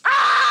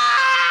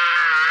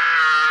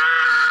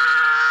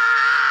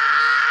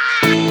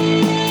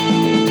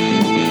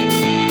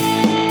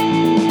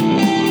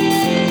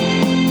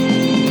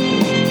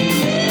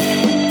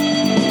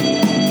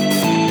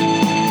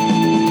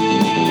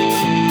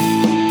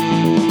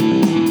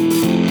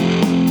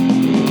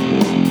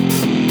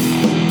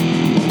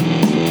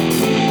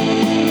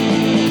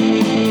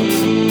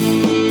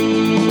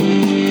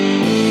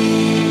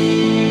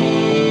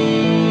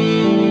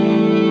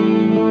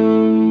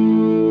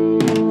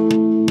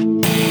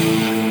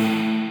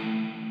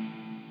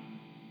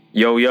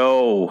Yo,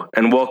 yo,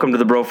 and welcome to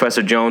the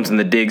Professor Jones and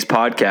the Diggs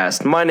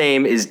podcast. My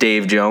name is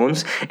Dave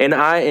Jones, and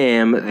I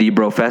am the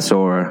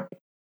Professor.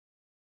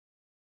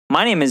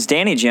 My name is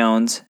Danny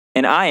Jones,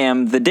 and I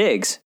am the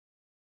Diggs.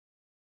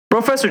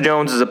 Professor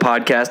Jones is a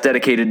podcast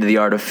dedicated to the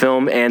art of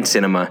film and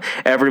cinema.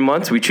 Every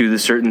month, we choose a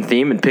certain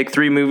theme and pick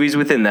 3 movies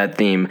within that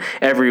theme.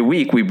 Every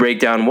week, we break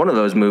down one of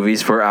those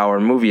movies for our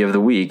movie of the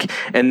week.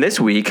 And this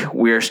week,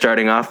 we are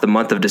starting off the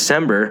month of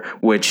December,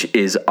 which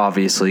is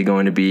obviously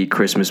going to be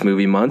Christmas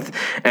movie month.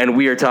 And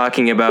we are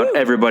talking about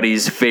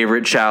everybody's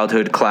favorite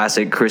childhood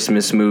classic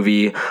Christmas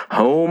movie,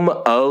 Home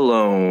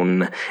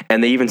Alone.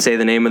 And they even say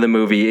the name of the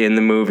movie in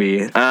the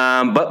movie.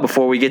 But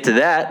before we get to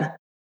that,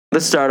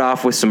 let's start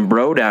off with some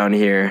bro down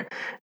here.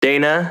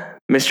 Dana,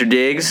 Mr.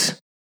 Diggs,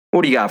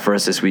 what do you got for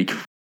us this week?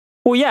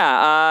 Well,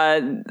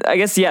 I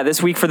guess,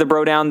 this week for the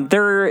bro down,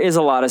 there is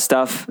a lot of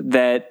stuff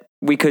that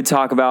we could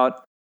talk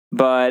about,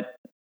 but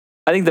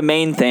I think the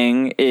main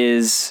thing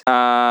is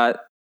the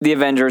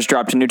Avengers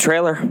dropped a new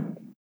trailer.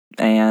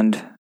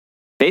 And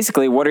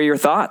basically, what are your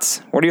thoughts?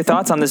 What are your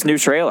thoughts on this new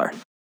trailer?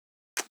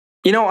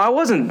 You know,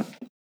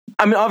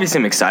 obviously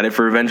I'm excited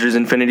for Avengers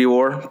Infinity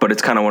War, but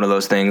it's kind of one of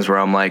those things where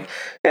I'm like,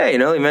 yeah,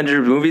 the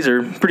Avengers movies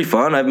are pretty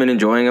fun. I've been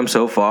enjoying them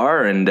so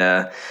far, and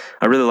I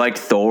really liked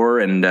Thor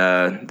and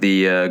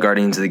the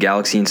Guardians of the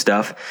Galaxy and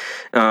stuff.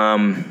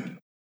 Man,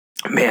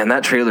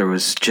 that trailer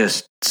was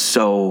just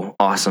so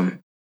awesome.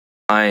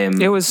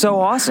 It was so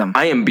awesome.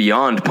 I am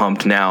beyond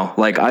pumped now.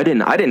 Like I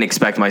didn't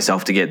expect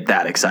myself to get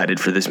that excited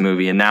for this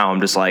movie, and now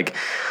I'm just like,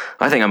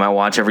 I think I might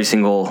watch every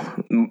single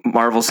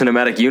Marvel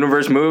Cinematic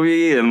Universe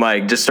movie and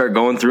like just start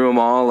going through them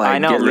all.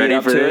 Like get ready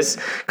for this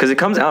because it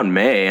comes out in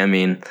May. I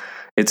mean,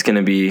 it's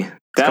gonna be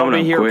that'll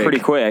be here pretty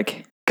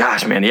quick.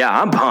 Gosh, man, yeah,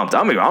 I'm pumped.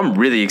 I'm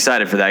really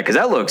excited for that because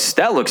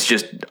that looks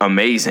just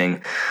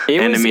amazing.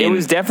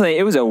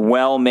 It was a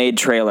well-made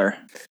trailer.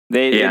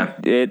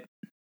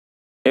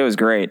 It was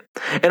great.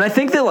 And I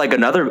think that like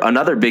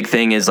another big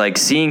thing is like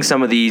seeing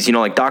some of these,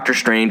 like Doctor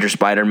Strange or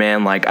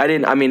Spider-Man. Like I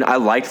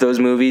liked those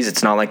movies.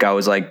 It's not like I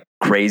was like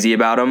crazy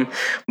about them,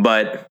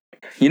 but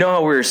you know how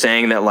we were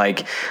saying that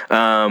like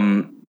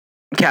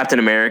Captain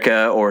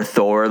America or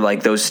Thor,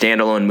 like those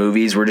standalone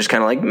movies were just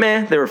kind of like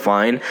meh, they were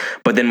fine.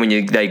 But then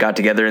when they got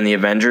together in the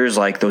Avengers,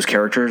 like those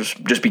characters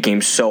just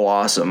became so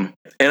awesome.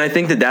 And I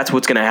think that that's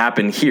what's going to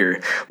happen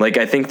here. Like,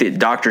 I think that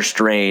Doctor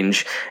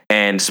Strange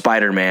and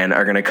Spider-Man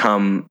are going to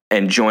come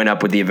and join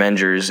up with the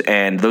Avengers,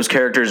 and those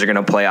characters are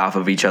going to play off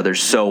of each other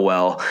so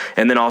well.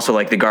 And then also,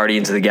 like, the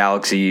Guardians of the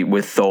Galaxy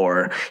with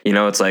Thor,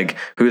 it's like,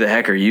 who the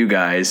heck are you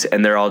guys?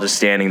 And they're all just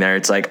standing there.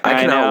 It's like,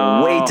 I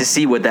cannot wait to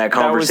see what that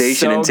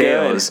conversation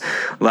entails.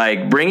 Good.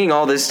 Like, bringing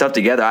all this stuff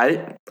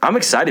together, I'm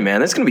excited, man.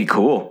 That's going to be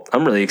cool.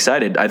 I'm really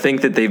excited. I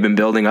think that they've been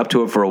building up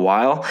to it for a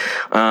while,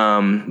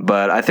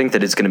 but I think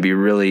that it's going to be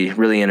really,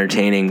 really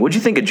entertaining. What'd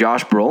you think of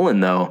Josh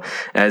Brolin, though,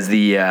 as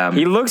the...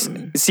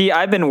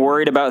 I've been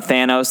worried about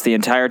Thanos the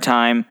entire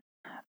time,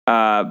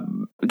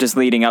 just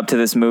leading up to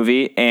this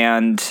movie,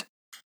 and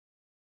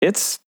he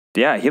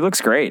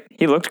looks great.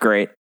 He looked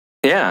great.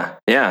 Yeah.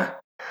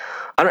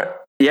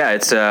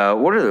 It's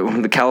what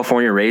are the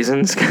California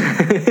raisins?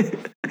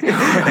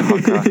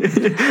 Oh, God.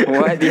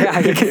 What? Yeah,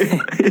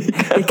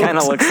 he kind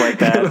of looks like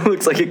that. It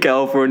looks like a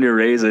California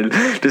raisin.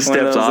 Just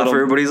steps off.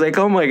 Everybody's like,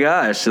 "Oh my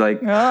gosh!"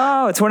 Like,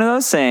 oh, it's one of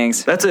those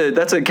things. That's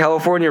a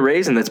California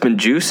raisin that's been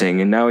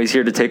juicing, and now he's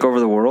here to take over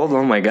the world.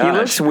 Oh my gosh! He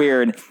looks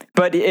weird,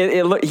 but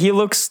he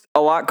looks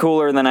a lot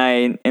cooler than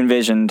I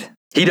envisioned.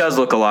 He does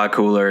look a lot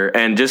cooler,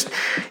 and just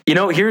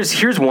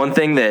here's one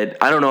thing that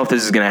I don't know if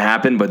this is gonna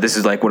happen, but this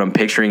is like what I'm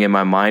picturing in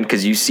my mind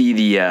because you see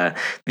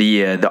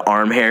the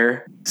arm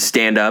hair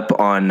stand up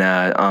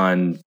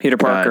on Peter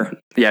Parker.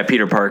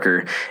 Peter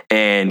Parker,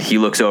 and he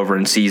looks over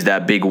and sees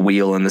that big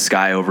wheel in the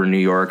sky over New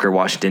York or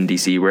Washington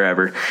D.C.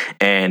 wherever,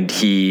 and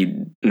he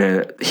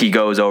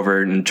goes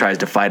over and tries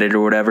to fight it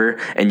or whatever,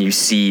 and you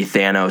see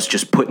Thanos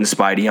just putting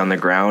Spidey on the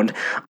ground.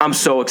 I'm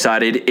so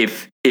excited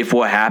if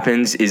what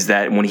happens is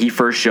that when he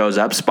first shows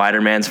up,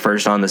 Spider-Man's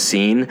first on the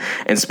scene,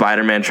 and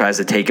Spider-Man tries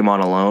to take him on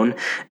alone,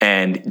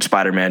 and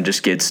Spider-Man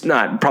just gets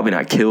probably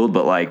not killed,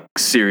 but like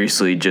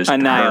seriously just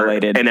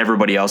annihilated, and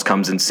everybody else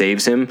comes and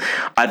saves him.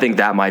 I think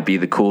that might be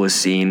the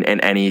coolest scene in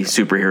any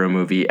superhero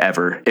movie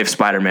ever, if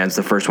Spider-Man's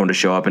the first one to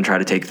show up and try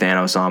to take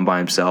Thanos on by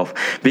himself,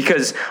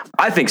 because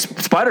I think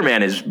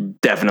Spider-Man is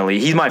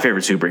he's my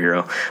favorite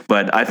superhero,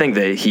 but I think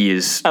that he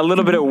is a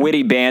little bit of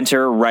witty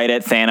banter right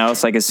at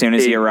Thanos, like as soon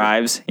as he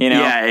arrives,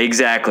 Yeah,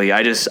 exactly.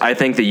 I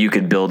think that you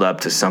could build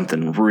up to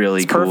something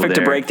really cool. Perfect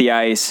to break the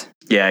ice.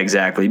 Yeah,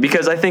 exactly.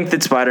 Because I think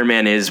that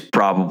Spider-Man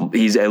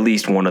he's at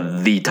least one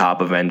of the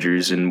top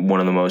Avengers and one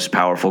of the most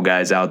powerful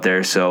guys out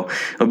there. So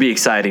it'll be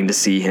exciting to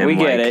see him. We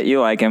get it.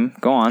 You like him.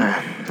 Go on.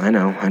 I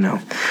know.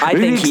 I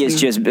think he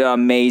is just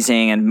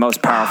amazing and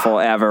most powerful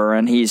ever.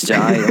 And he's just,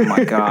 oh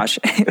my gosh.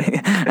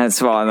 That's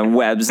all the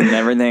webs and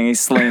everything he's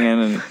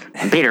slinging.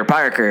 And Peter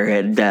Parker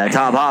and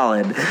Tom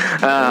Holland.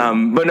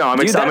 But no, I'm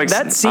excited.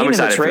 That scene in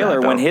the trailer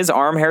when his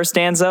arm hair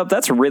stands up,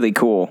 that's really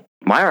cool.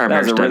 My arm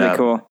hair stood up.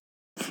 Cool.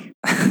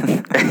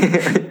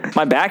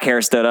 My back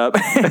hair stood up.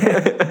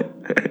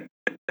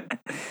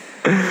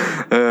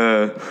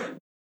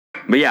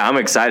 But yeah, I'm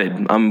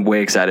excited. I'm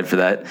way excited for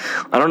that.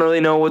 I don't really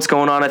know what's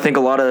going on. I think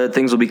a lot of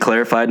things will be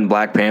clarified in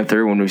Black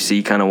Panther when we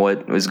see kind of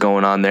what was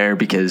going on there,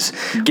 because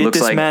Get looks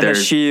this like man a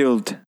there's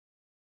shield.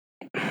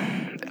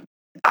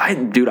 I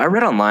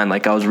read online,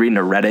 like I was reading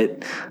a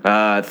Reddit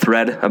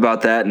thread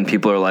about that, and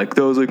people are like,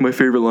 that was like my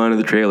favorite line of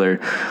the trailer.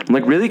 I'm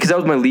like, really? Because that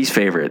was my least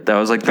favorite. That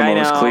was like the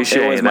most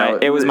cliche.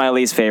 It was my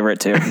least favorite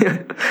too.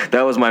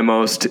 That was my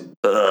most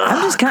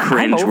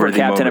I'm over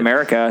Captain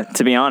America,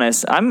 to be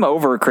honest. I'm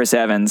over Chris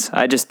Evans.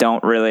 I just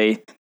don't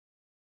really,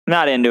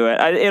 not into it.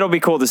 It'll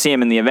be cool to see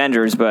him in the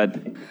Avengers, but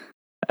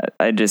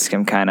I just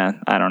am kind of,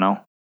 I don't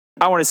know.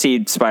 I want to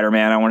see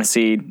Spider-Man. I want to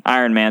see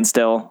Iron Man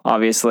still,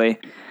 obviously.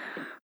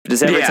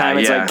 Just every time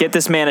it's like, get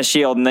this man a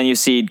shield, and then you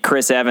see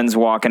Chris Evans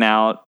walking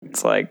out.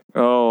 It's like,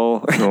 oh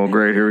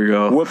great, here we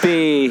go.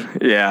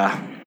 Whoopi.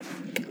 Yeah.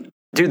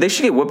 Dude, they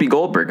should get Whoopi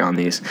Goldberg on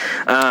these. Dude,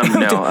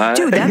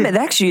 that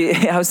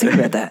actually, I was thinking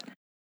about that.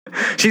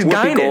 She's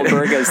Whoopi Guinan.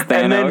 Goldberg as Thanos.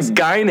 And then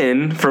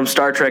Guinan from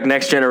Star Trek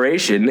Next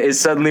Generation is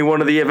suddenly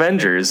one of the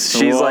Avengers.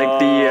 She's like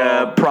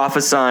the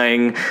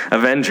prophesying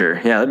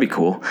Avenger. Yeah, that'd be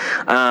cool.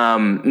 It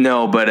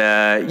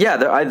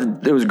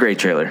was a great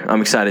trailer.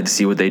 I'm excited to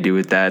see what they do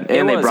with that.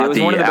 And they brought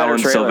the Alan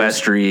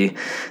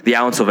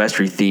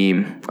Silvestri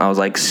theme. I was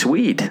like,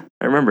 sweet.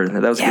 I remember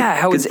that was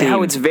how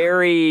it's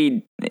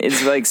very,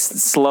 it's like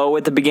slow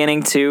at the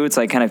beginning too. It's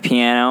like kind of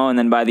piano, and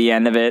then by the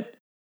end of it,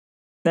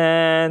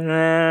 that's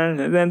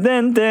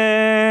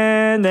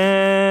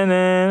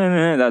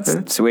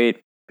sweet.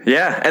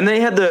 Yeah, and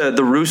they had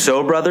the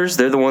Russo brothers.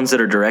 They're the ones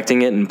that are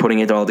directing it and putting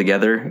it all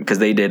together, because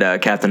they did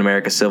Captain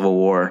America Civil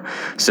War.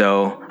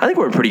 So I think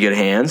we're in pretty good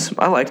hands.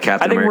 I liked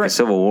Captain America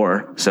Civil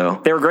War.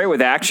 So they were great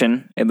with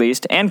action, at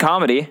least, and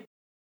comedy.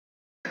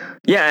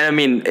 Yeah, I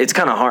mean, it's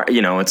kind of hard,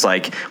 it's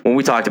like when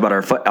we talked about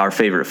our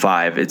favorite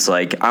five, it's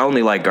like I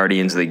only like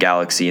Guardians of the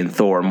Galaxy and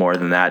Thor more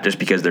than that, just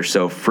because they're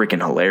so freaking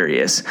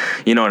hilarious.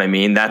 You know what I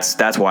mean?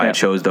 That's why I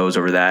chose those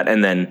over that.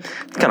 And then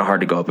it's kind of hard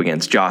to go up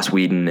against Joss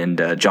Whedon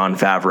and Jon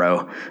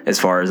Favreau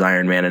as far as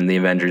Iron Man and the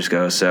Avengers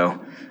go. So,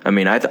 I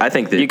mean, I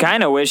think that you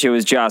kind of wish it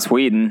was Joss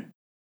Whedon.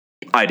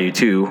 I do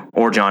too,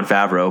 or Jon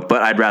Favreau,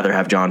 but I'd rather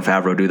have Jon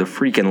Favreau do the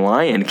freaking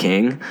Lion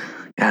King.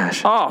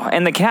 Gosh. Oh,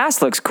 and the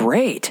cast looks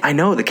great. I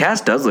know, the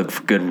cast does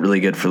look good,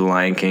 really good for The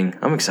Lion King.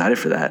 I'm excited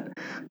for that.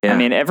 Yeah. I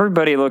mean,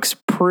 everybody looks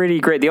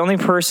pretty great. The only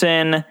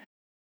person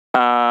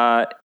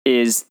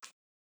is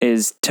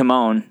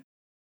Timon,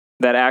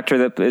 that actor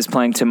that is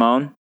playing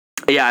Timon.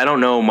 Yeah, I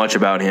don't know much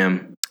about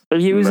him.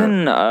 He was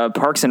in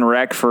Parks and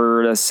Rec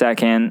for a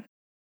second.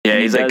 Yeah,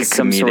 he's like a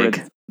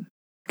comedic.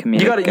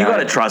 You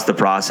gotta trust the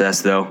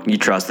process, though. You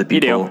trust the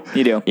people.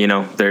 You do.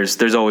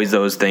 There's always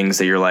those things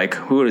that you're like,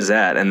 who is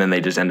that? And then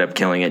they just end up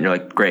killing it. And you're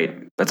like, great,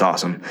 that's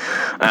awesome.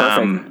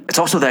 It's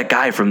also that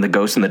guy from The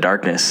Ghost in the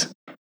Darkness.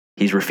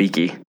 He's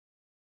Rafiki.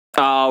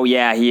 Oh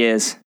yeah, he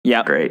is.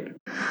 Yeah, great.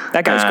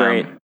 That guy's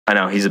great. I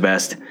know, he's the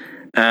best.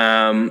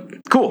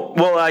 Cool.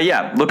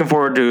 Well, looking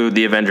forward to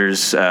the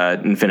Avengers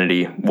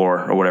Infinity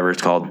War or whatever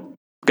it's called.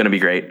 Gonna be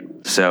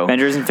great. So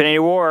Avengers Infinity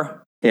War.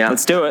 Yeah,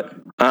 let's do it.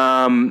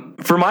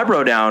 For my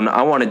bro down,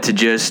 I wanted to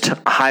just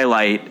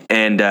highlight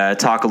and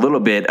talk a little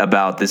bit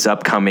about this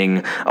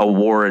upcoming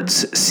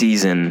awards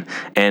season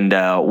and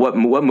what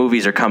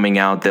movies are coming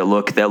out that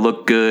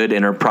look good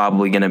and are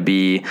probably going to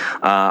be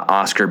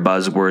Oscar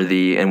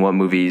buzzworthy, and what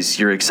movies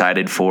you're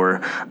excited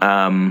for.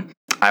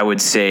 I would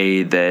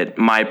say that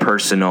my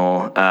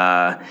personal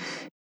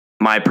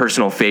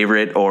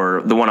favorite,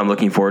 or the one I'm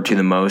looking forward to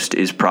the most,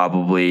 is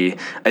probably,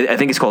 I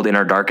think it's called In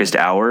Our Darkest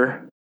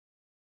Hour.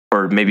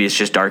 Or maybe it's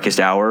just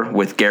Darkest Hour,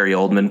 with Gary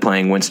Oldman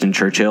playing Winston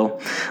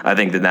Churchill. I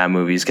think that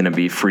movie is going to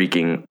be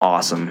freaking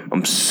awesome.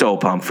 I'm so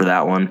pumped for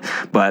that one.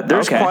 But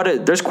there's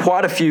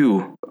quite a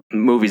few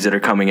movies that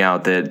are coming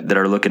out that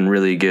are looking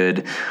really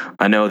good.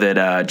 I know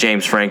that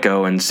James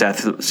Franco and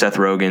Seth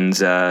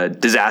Rogen's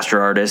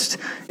Disaster Artist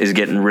is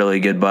getting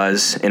really good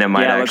buzz, and it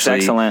might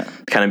actually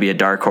kind of be a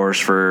dark horse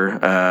for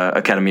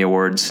Academy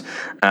Awards.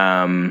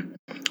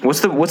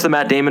 What's the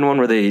Matt Damon one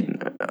where they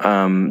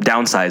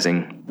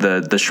downsizing,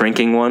 the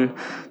shrinking one?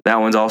 That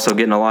one's also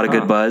getting a lot of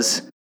good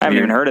buzz. I haven't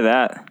even heard of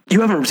that.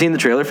 You haven't seen the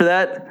trailer for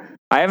that?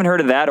 I haven't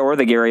heard of that or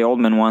the Gary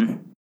Oldman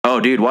one. Oh,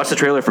 dude, watch the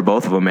trailer for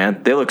both of them,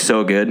 man. They look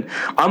so good.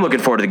 I'm looking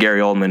forward to the Gary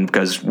Oldman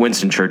because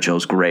Winston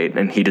Churchill's great,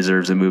 and he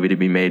deserves a movie to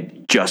be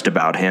made just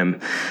about him.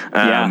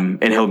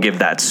 And he'll give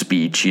that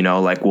speech,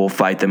 like, we'll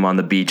fight them on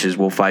the beaches,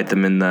 we'll fight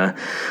them in the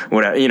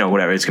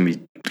whatever. It's gonna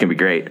be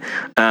great.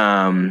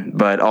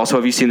 But also,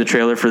 have you seen the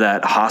trailer for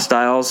that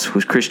Hostiles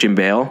with Christian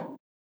Bale?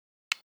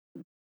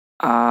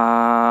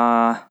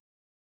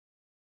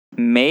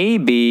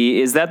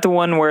 Maybe. Is that the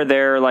one where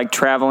they're like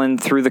traveling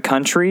through the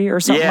country or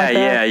something like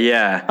that?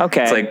 Yeah.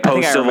 Okay. It's like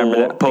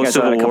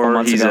post-Civil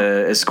War. He's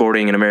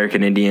escorting an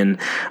American Indian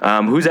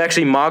who's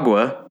actually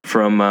Magua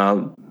from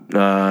Last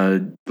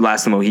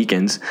of the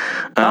Mohicans.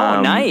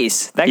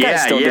 Nice. That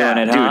guy's still doing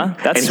it, huh? Dude.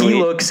 That's sweet.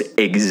 He looks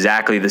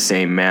exactly the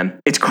same,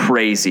 man. It's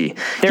crazy.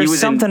 There's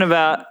something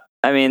about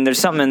I mean, there's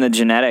something in the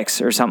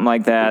genetics or something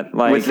like that.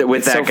 Like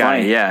with that so guy,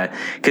 funny. yeah,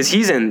 because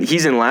he's in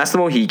Last of the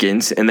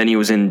Mohicans, and then he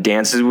was in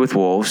Dances with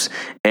Wolves,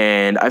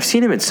 and I've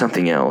seen him in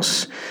something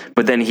else,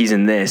 but then he's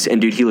in this,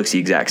 and dude, he looks the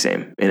exact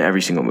same in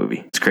every single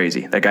movie. It's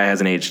crazy. That guy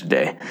hasn't aged a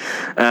day.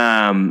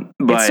 But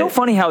It's so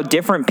funny how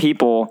different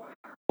people,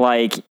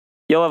 like,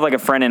 you'll have like a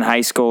friend in high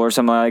school or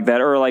something like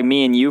that, or like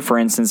me and you, for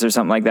instance, or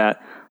something like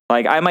that.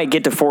 Like, I might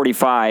get to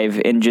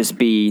 45 and just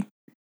be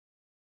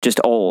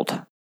just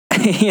old.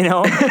 You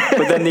know,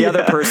 but then the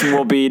other person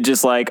will be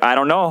just like, I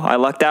don't know, I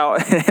lucked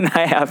out and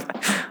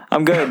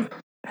I'm good,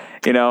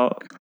 you know.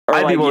 Or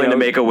I'd like, be willing you know, to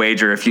make a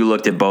wager if you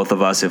looked at both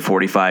of us at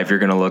 45, you're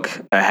going to look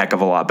a heck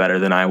of a lot better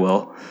than I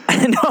will.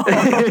 No,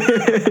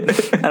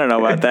 I don't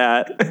know about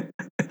that.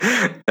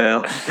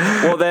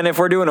 Well, then if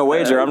we're doing a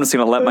wager, I'm just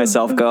going to let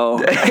myself go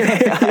because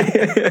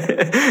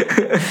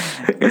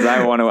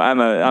I want to.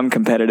 I'm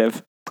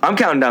competitive. I'm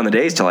counting down the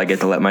days till I get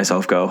to let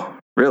myself go.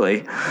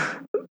 Really.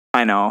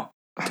 I know.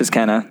 Just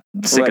kind of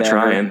sick of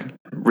trying.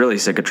 Really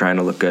sick of trying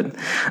to look good.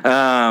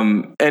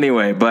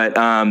 Anyway, but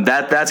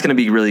that's going to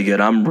be really good.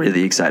 I'm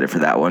really excited for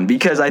that one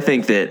because I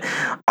think that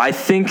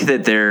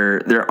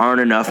there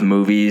aren't enough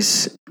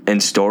movies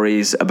and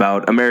stories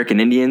about American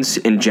Indians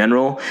in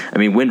general. I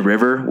mean, Wind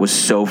River was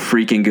so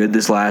freaking good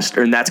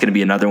and that's going to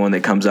be another one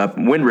that comes up.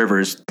 Wind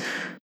River's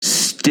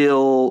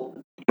still,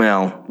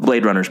 well,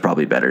 Blade Runner's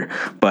probably better,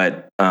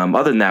 but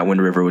other than that,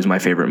 Wind River was my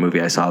favorite movie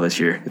I saw this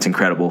year. It's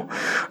incredible.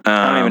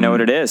 I don't even know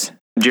what it is.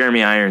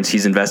 Jeremy Irons,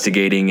 he's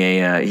investigating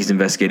a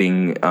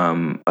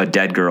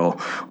dead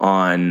girl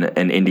on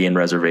an Indian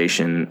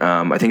reservation.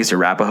 I think it's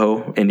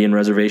Arapaho Indian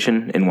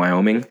reservation in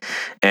Wyoming,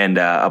 and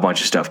a bunch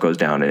of stuff goes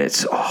down, and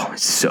it's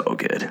so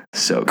good,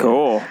 so good.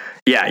 Cool.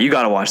 Yeah, you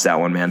got to watch that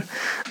one, man.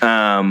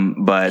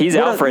 But he's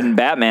Alfred in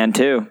Batman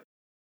too.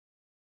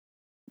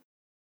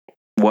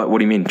 What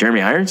do you mean,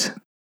 Jeremy Irons?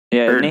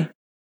 Yeah, isn't he?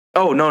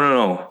 Oh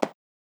no.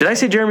 Did I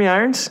say Jeremy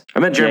Irons? I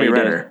meant Jeremy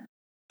Renner. Did.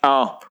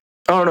 Oh.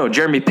 Oh no,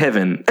 Jeremy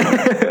Piven.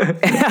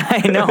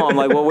 I know. I'm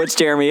like, well, which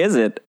Jeremy is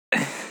it?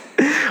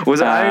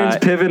 Was it Irons,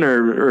 Piven,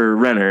 or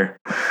Renner?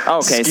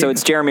 Okay, so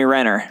it's Jeremy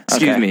Renner.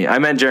 Excuse me, I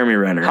meant Jeremy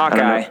Renner.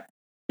 Hawkeye.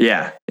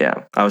 Yeah.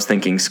 I was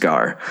thinking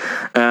Scar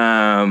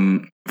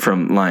from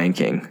Lion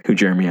King, who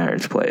Jeremy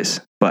Irons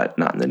plays, but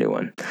not in the new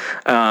one.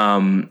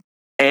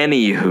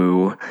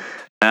 Anywho,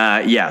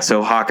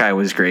 so Hawkeye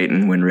was great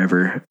in Wind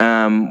River.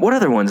 What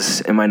other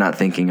ones am I not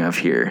thinking of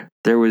here?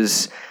 There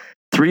was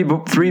three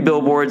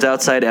billboards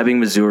outside Ebbing,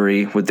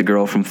 Missouri with the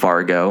girl from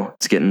Fargo.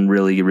 It's getting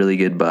really, really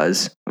good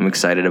buzz. I'm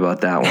excited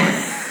about that one.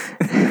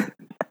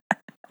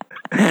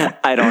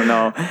 I don't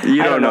know.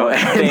 You don't know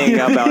anything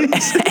about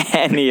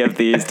any of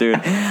these,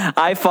 dude.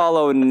 I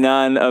follow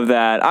none of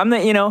that.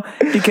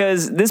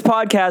 Because this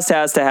podcast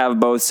has to have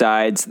both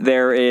sides.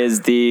 There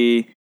is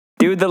the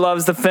dude that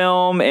loves the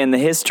film and the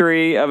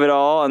history of it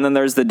all, and then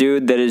there's the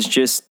dude that is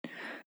just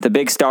the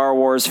big Star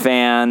Wars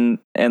fan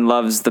and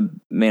loves the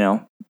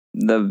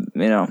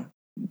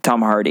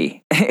Tom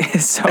Hardy.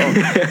 So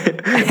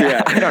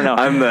yeah, I don't know.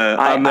 I'm the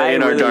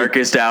in our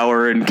darkest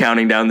hour and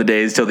counting down the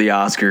days till the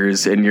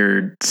Oscars, and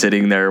you're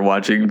sitting there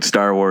watching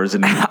Star Wars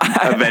and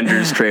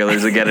Avengers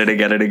trailers again and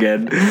again and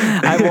again.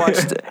 I've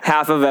watched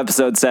half of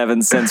episode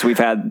 7 since we've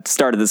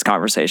started this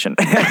conversation.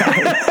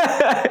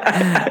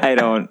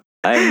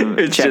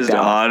 It's just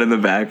on in the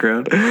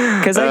background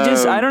because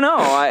I don't know.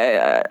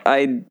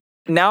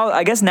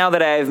 I guess now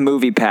that I have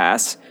Movie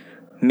Pass,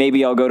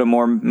 maybe I'll go to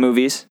more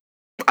movies.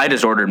 I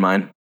just ordered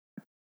mine.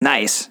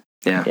 Nice.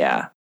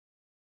 Yeah.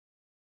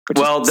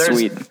 Well,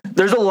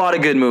 there's a lot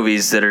of good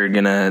movies that are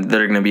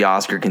gonna be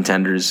Oscar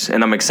contenders,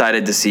 and I'm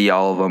excited to see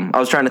all of them. I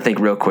was trying to think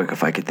real quick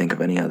if I could think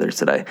of any others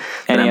that I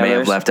may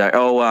have left out.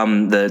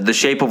 The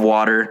Shape of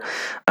Water.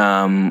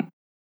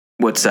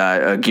 What's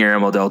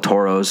Guillermo del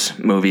Toro's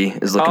movie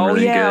is looking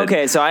really good.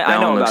 Okay, so I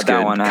know about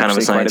that one. Kind of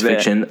a science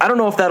fiction. I don't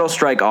know if that'll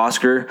strike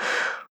Oscar,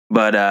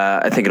 but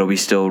I think it'll be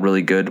still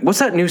really good. What's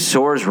that new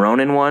Saoirse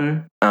Ronan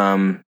one?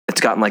 It's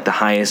gotten like the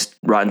highest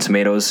Rotten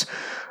Tomatoes.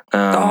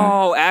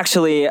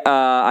 Actually,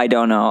 I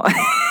don't know.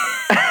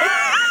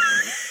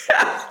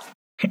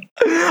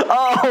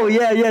 Oh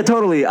yeah,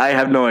 totally. I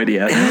have no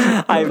idea.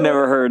 I've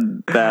never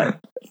heard that.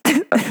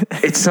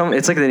 It's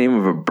like the name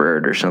of a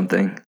bird or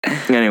something.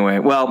 Anyway,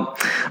 well,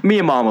 me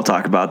and Mom will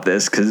talk about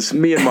this because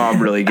me and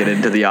Mom really get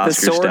into the Oscar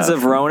stuff. The Swords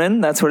of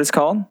Ronan, that's what it's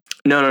called?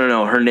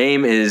 No. Her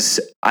name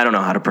is, I don't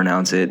know how to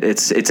pronounce it.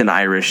 It's an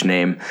Irish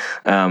name.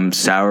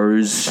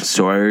 Saoirse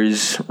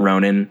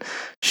Ronan.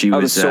 She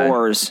was the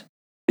sores.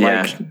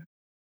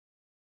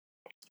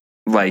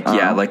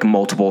 Like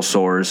multiple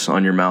sores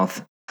on your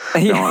mouth.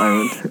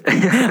 No,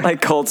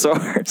 like cold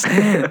sores.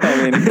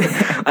 I mean,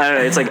 I don't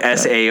know. It's like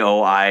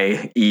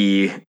SAOIEYOI.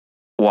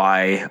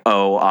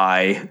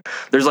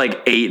 There's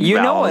like 8 vowels. You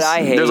know what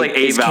I hate? There's like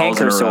 8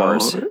 vowels in a row.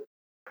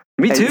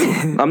 Me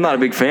too. I'm not a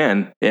big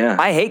fan. Yeah.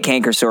 I hate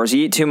canker sores.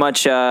 You eat too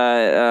much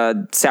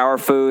sour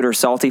food or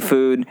salty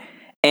food,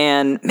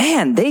 and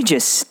man, they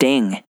just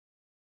sting.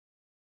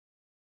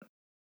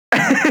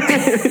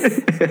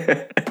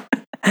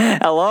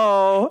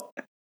 Hello.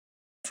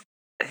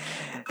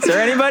 Is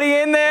there anybody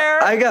in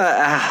there?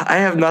 I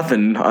have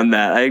nothing on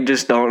that. I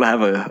just don't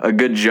have a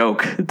good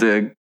joke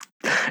to,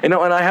 and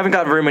I haven't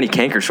got very many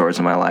canker sores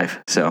in my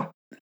life. So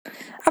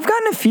I've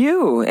gotten a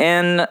few,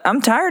 and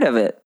I'm tired of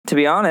it, to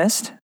be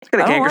honest. I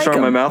got a canker sore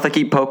in my mouth. I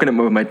keep poking it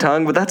with my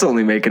tongue, but that's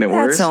only making it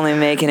worse. That's only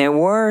making it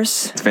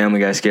worse. It's Family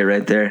Guy skit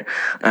right there.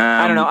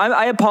 I don't know.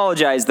 I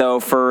apologize, though,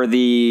 for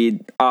the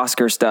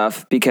Oscar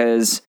stuff,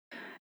 because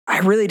I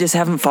really just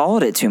haven't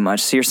followed it too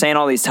much. So you're saying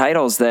all these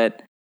titles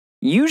that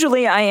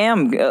usually I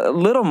am a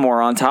little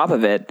more on top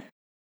of it.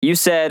 You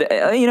said,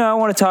 I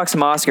want to talk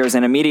some Oscars,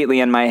 and immediately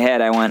in my head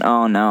I went,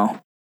 oh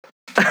no.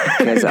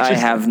 Because I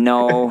have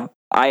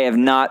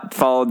not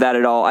followed that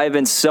at all. I've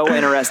been so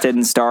interested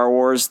in Star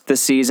Wars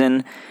this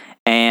season,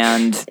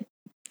 and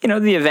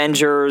the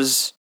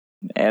Avengers,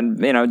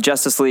 and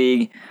Justice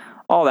League,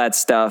 all that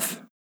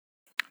stuff,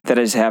 that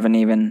I haven't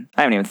even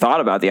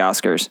thought about the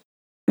Oscars.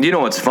 You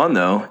know what's fun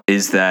though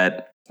is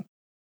that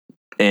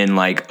in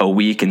like a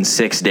week and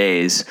 6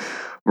 days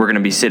we're going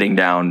to be sitting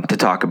down to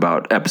talk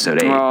about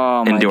episode 8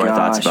 and do our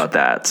thoughts about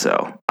that.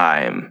 So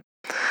I'm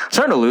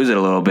starting to lose it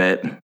a little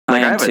bit.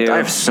 Like I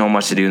have so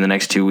much to do in the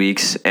next 2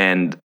 weeks,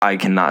 and I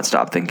cannot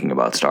stop thinking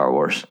about Star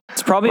Wars.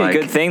 It's probably a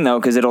good thing though,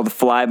 because it'll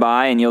fly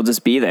by and you'll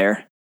just be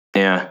there.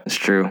 Yeah, it's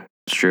true.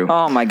 It's true.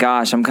 Oh my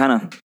gosh, I'm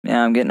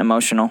getting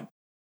emotional.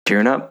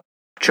 Tearing up.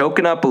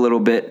 Choking up a little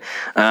bit.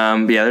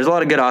 There's a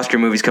lot of good Oscar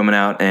movies coming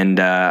out, and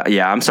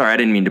I'm sorry, I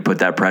didn't mean to put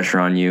that pressure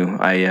on you.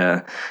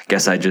 I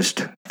guess I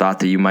just thought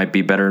that you might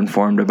be better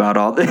informed about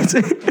all this.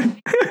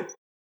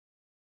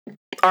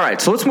 All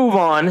right, so let's move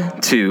on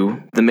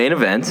to the main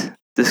event,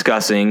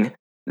 discussing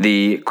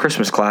the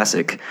Christmas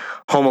classic,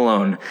 Home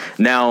Alone.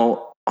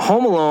 Now,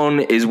 Home Alone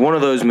is one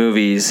of those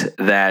movies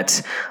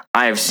that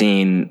I have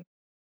seen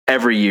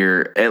every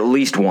year at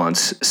least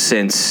once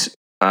since.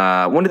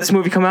 When did this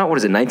movie come out? What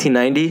is it,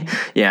 1990?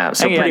 Yeah,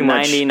 so pretty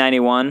much 90,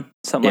 91,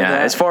 something like that.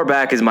 Yeah, as far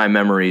back as my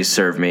memories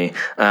serve me,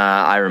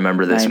 I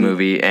remember this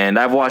movie, and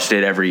I've watched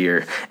it every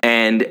year.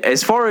 And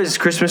as far as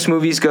Christmas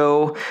movies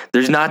go,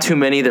 there's not too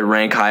many that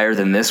rank higher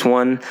than this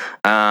one.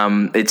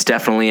 It's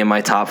definitely in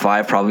my top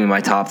 5, probably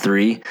my top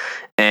 3.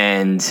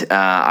 And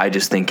I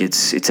just think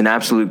it's an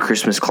absolute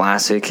Christmas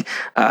classic.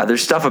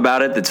 There's stuff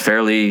about it that's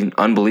fairly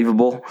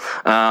unbelievable,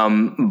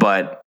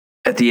 but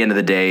at the end of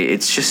the day,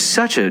 it's just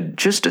such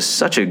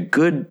a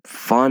good,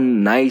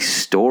 fun, nice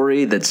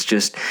story.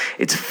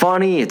 It's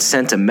funny, it's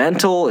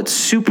sentimental, it's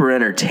super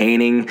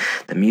entertaining.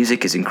 The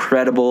music is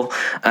incredible,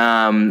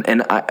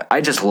 and I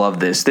just love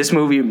this. This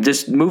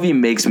movie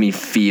makes me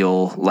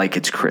feel like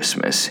it's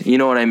Christmas. You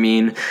know what I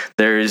mean?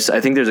 I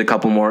think there's a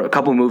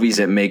couple movies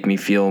that make me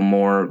feel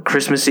more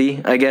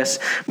Christmassy, I guess.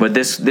 But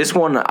this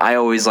one I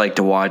always like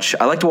to watch.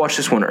 I like to watch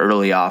this one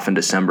early off in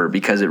December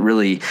because it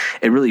really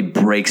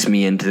breaks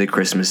me into the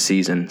Christmas season.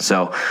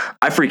 So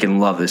I freaking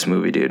love this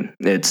movie, dude.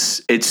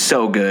 It's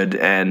so good,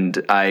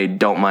 and I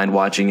don't mind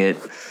watching it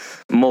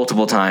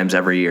multiple times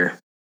every year.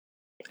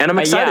 And I'm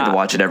excited to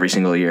watch it every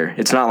single year.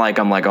 It's not like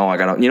I'm like, oh, I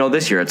gotta,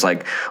 this year it's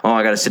like, oh,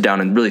 I gotta sit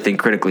down and really think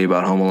critically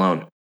about Home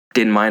Alone.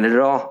 Didn't mind it at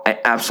all. I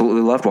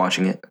absolutely loved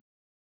watching it.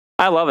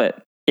 I love it.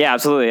 Yeah,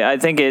 absolutely. I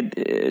think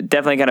it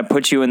definitely kind of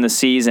puts you in the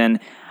season.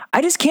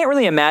 I just can't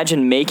really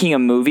imagine making a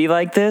movie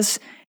like this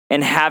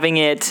and having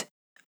it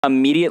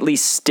immediately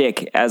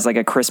stick as like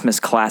a Christmas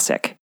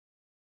classic.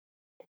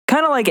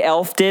 Kind of like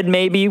Elf did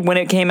maybe when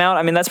it came out.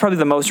 I mean, that's probably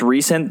the most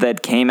recent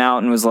that came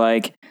out and was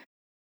like,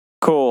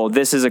 cool,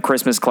 this is a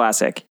Christmas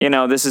classic.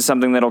 This is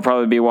something that'll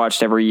probably be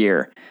watched every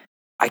year.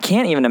 I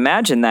can't even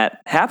imagine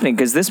that happening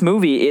because this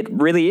movie, it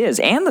really is.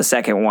 And the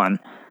second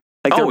one.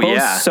 Like they're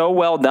both so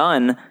well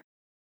done.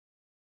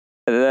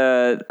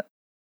 I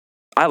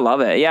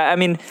love it. Yeah, I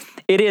mean,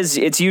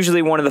 it's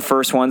usually one of the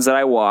first ones that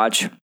I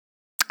watch.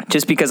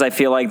 Just because I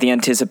feel like the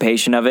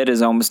anticipation of it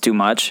is almost too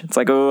much. It's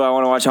like, oh, I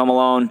want to watch Home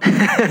Alone.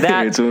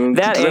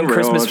 That and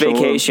Christmas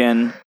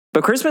Vacation.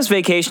 But Christmas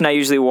Vacation I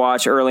usually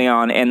watch early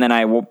on, and then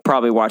I will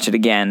probably watch it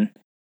again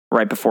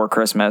right before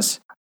Christmas.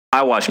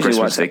 I watch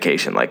Christmas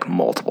Vacation like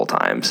multiple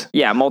times.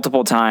 Yeah,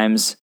 multiple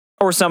times.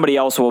 Or somebody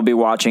else will be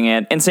watching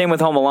it. And same with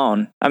Home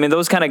Alone. I mean,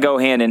 those kind of go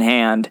hand in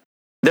hand.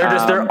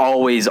 They're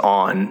always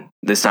on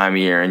this time of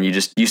year, and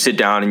you sit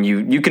down and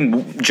you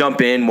can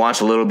jump in, watch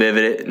a little bit of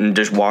it, and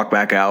just walk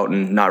back out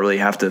and not really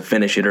have to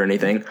finish it or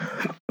anything.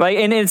 Like,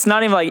 and it's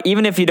not even like,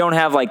 even if you don't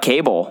have like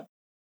cable,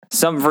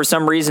 for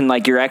some reason,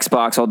 like your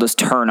Xbox will just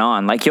turn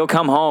on. Like you'll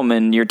come home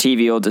and your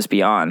TV will just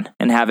be on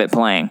and have it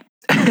playing.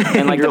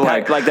 And like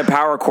the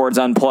power cord's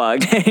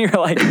unplugged. And you're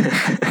like,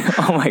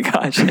 oh my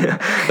gosh.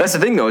 That's the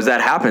thing though, is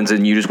that happens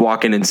and you just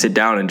walk in and sit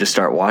down and just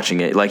start watching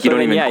it. Like you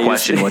don't even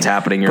question what's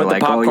happening. You're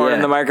like, put the popcorn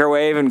in the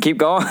microwave and keep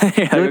going.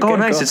 You're like, oh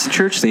nice, it's a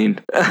church scene.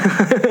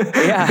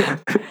 Yeah.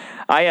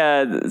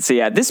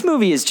 This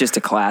movie is just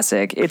a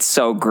classic. It's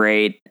so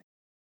great.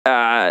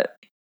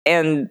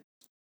 And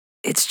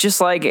it's just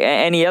like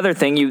any other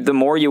thing. The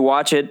more you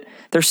watch it,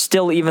 there's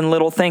still even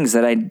little things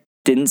that I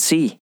didn't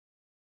see,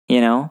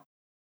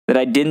 that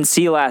I didn't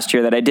see last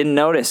year, that I didn't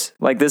notice.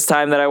 Like this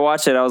time that I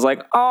watched it, I was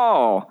like,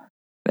 oh,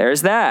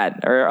 there's that.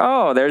 Or,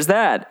 oh, there's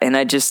that. And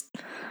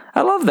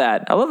I love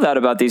that. I love that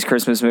about these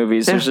Christmas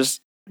movies. Yeah. There's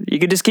just, you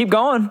could just keep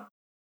going.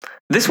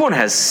 This one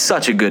has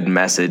such a good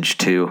message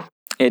too.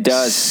 It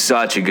does.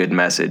 Such a good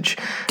message.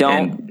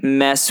 Don't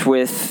mess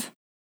with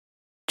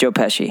Joe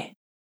Pesci.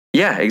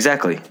 Yeah,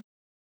 exactly.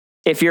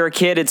 If you're a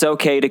kid, it's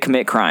okay to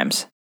commit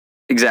crimes.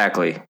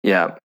 Exactly.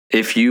 Yeah.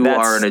 If you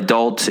are an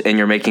adult and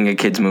you're making a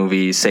kid's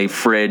movie, say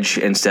fridge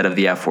instead of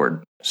the F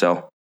word.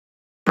 So,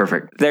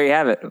 perfect. There you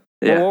have it.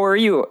 Yeah. Well, what were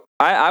you?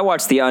 I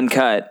watched the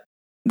uncut,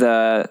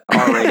 the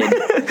R-rated.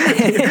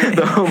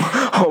 The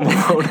Home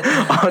Alone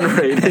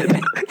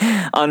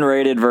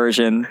unrated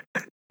version.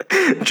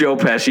 Joe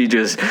Pesci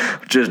just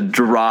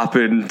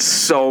dropping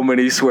so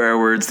many swear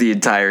words the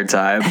entire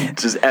time.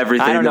 Just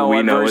everything I don't know that we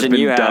what know has version been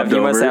you have. dubbed You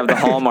over. must have the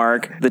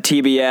Hallmark, the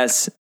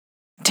TBS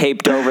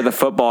taped over the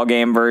football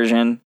game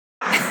version.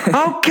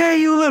 Okay,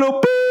 you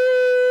little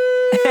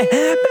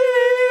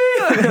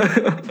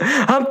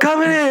I'm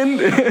coming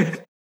in.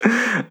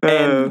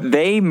 And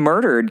they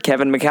murdered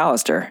Kevin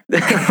McAllister.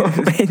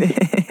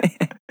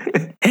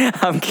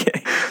 I'm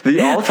kidding. The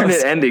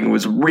alternate ending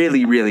was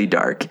really, really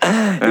dark.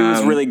 It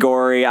was really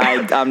gory.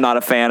 I'm not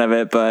a fan of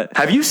it, but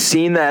have you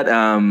seen that?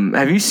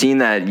 Have you seen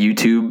that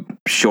YouTube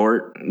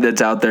short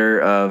that's out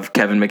there of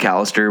Kevin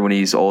McAllister when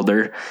he's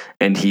older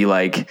and he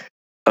like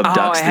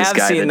abducts this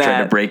guy that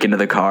tried to break into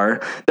the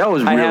car? That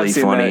was really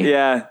funny.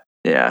 Yeah.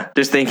 Yeah.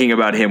 Just thinking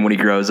about him when he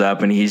grows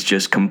up and he's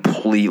just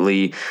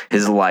completely,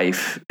 his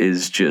life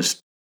is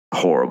just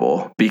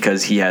horrible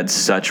because he had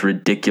such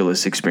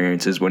ridiculous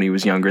experiences when he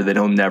was younger that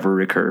he'll never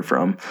recur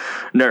from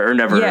never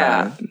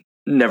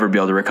be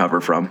able to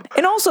recover from.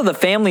 And also the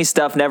family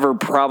stuff never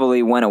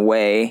probably went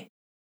away,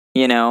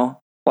 you know,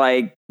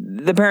 like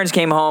the parents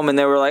came home and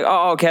they were like,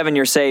 oh, Kevin,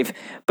 you're safe.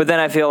 But then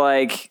I feel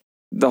like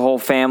the whole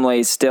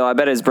family still, I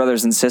bet his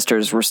brothers and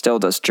sisters were still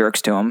just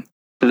jerks to him.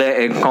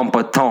 Les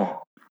incompetents.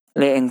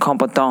 Les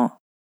incompetents.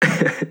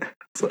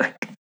 It's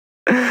like,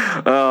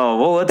 oh,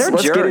 well, let's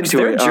get into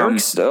they're it.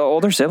 jerks,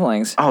 older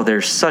siblings. Oh,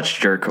 they're such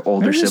jerk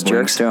older they're just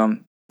siblings. Jerks to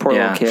him. Poor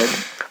little kid.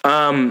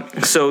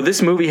 So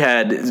this movie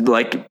had,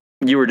 like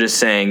you were just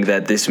saying,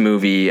 that this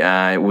movie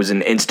was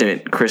an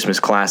instant Christmas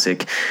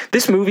classic.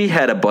 This movie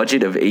had a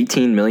budget of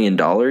 $18 million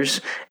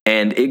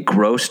and it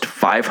grossed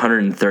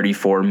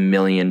 $534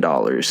 million.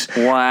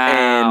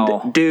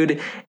 Wow. And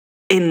dude,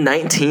 in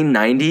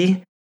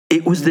 1990,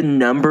 it was the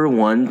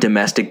 #1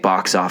 domestic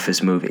box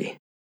office movie.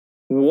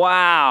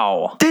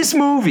 Wow. This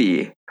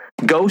movie,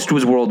 Ghost,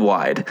 was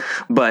worldwide,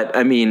 but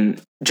I mean,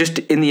 just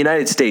in the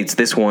United States,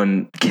 this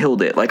one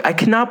killed it. Like, I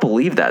cannot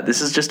believe that.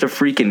 This is just a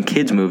freaking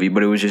kids movie,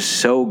 but it was just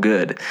so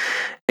good.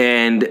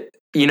 And,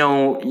 you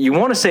know, you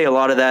want to say a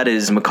lot of that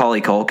is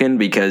Macaulay Culkin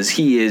because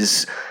he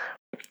is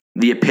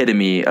the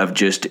epitome of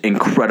just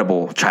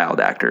incredible child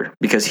actor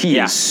because he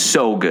is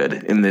so good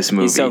in this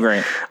movie. He's so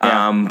great.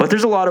 Yeah. But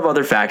there's a lot of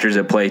other factors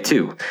at play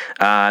too.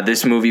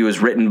 This movie was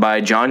written by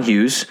John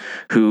Hughes,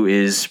 who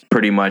is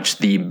pretty much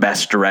the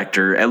best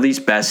director, at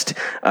least best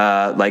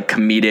like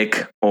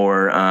comedic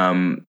or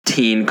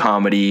teen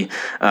comedy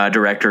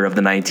director of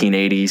the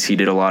 1980s. He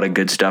did a lot of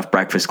good stuff.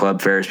 Breakfast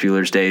Club, Ferris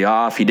Bueller's Day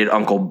Off. He did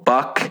Uncle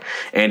Buck,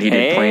 and he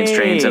did Planes,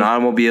 Trains, and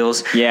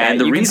Automobiles. Yeah, and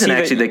the reason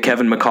actually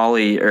that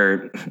Macaulay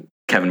Culkin.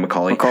 Kevin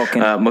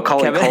McAllister,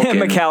 Macaulay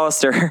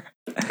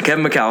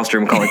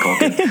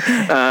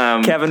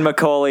Culkin. Kevin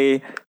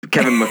Macaulay.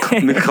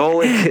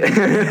 Macaulay.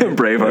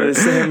 Braveheart.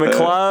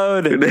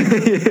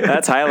 McLeod.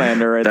 That's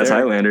Highlander right there. That's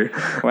Highlander.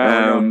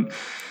 Wow.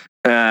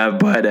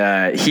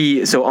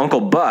 So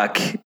Uncle Buck,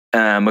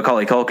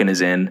 Macaulay Culkin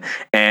is in,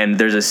 and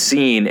there's a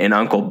scene in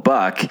Uncle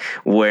Buck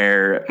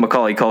where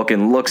Macaulay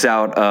Culkin looks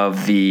out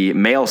of the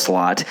mail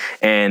slot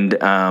and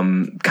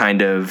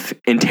kind of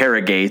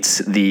interrogates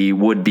the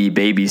would-be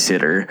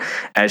babysitter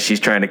as she's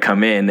trying to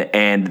come in,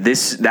 and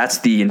that's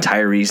the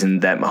entire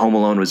reason that Home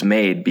Alone was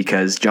made,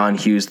 because John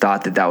Hughes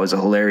thought that was a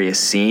hilarious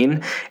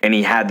scene, and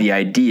he had the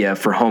idea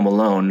for Home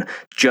Alone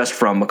just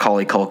from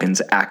Macaulay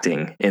Culkin's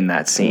acting in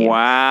that scene.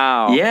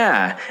 Wow.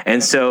 Yeah,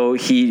 and so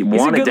he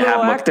wanted to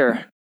have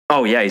actor.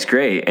 Oh yeah, he's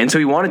great. And so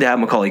he wanted to have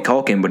Macaulay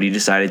Culkin, but he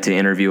decided to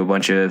interview have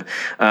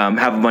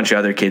a bunch of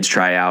other kids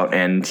try out,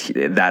 and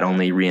that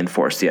only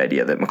reinforced the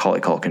idea that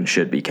Macaulay Culkin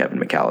should be Kevin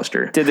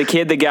McAllister. Did the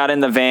kid that got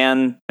in the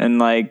van and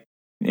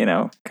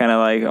kind of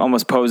like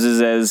almost poses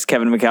as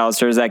Kevin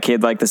McAllister, is that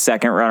kid like the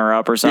second runner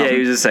up or something? Yeah, he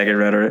was the second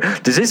runner.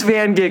 Does this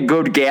van get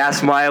good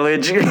gas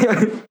mileage?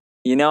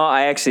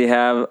 I actually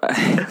have, I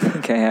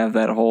think I have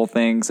that whole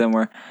thing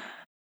somewhere.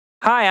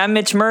 Hi, I'm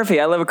Mitch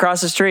Murphy. I live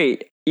across the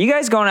street. You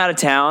guys going out of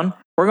town?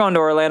 We're going to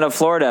Orlando,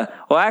 Florida.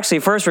 Well, actually,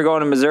 first we're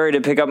going to Missouri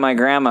to pick up my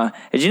grandma.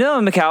 Did you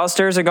know the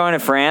McAllisters are going to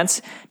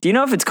France? Do you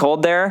know if it's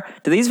cold there?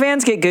 Do these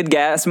vans get good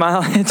gas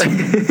mileage?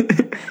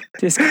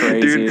 Just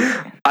crazy.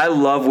 Dude, I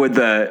love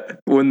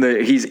when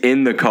he's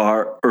in the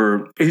car,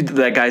 or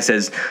that guy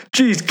says,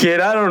 "Geez, kid,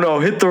 I don't know,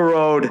 hit the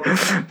road."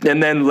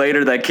 And then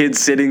later that kid's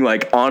sitting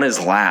like on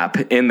his lap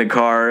in the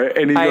car,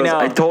 and he goes,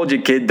 "I told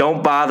you, kid,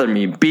 don't bother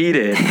me, beat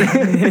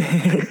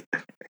it."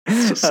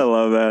 I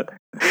love that.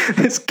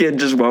 This kid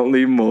just won't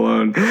leave him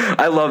alone.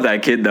 I love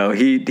that kid though.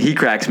 He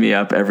cracks me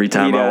up every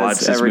time I watch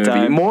this movie.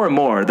 Time. More and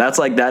more. That's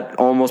like that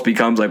almost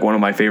becomes like one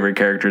of my favorite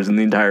characters in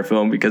the entire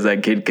film because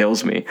that kid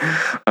kills me.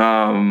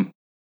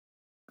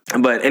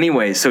 But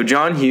anyway, so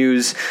John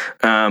Hughes,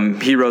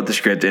 he wrote the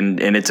script and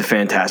it's a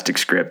fantastic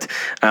script.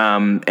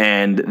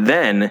 And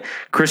then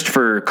Chris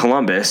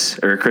Columbus,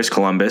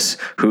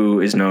 who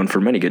is known for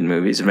many good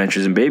movies,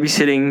 Adventures in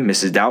Babysitting,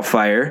 Mrs.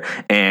 Doubtfire,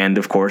 and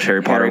of course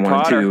Harry Potter 1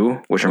 and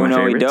 2, which are my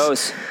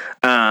favorites.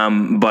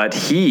 But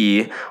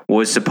he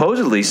was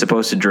supposedly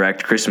supposed to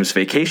direct Christmas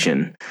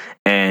Vacation,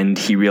 and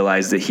he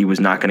realized that he was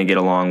not going to get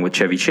along with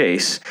Chevy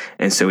Chase,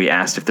 and so he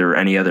asked if there were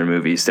any other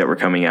movies that were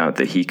coming out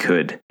that he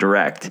could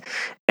direct.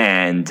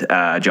 And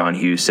John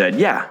Hughes said,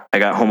 "Yeah, I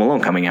got Home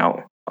Alone coming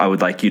out. I would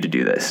like you to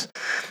do this."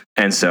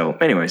 And so,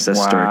 anyways, that's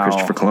the story of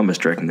Christopher Columbus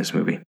directing this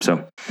movie.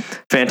 So,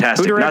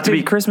 fantastic. Who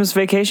directed Christmas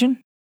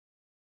Vacation?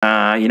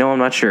 I'm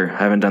not sure. I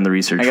haven't done the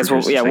research. I guess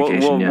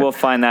we'll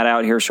find that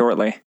out here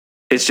shortly.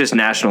 It's just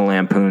National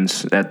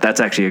Lampoons. That's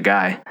actually a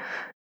guy.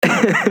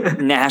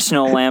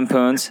 National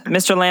Lampoons.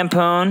 Mr.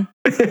 Lampoon.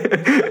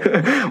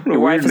 Your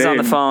wife is on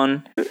the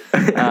phone.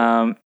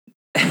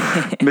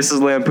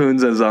 Mrs.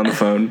 Lampoons is on the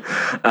phone.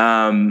 But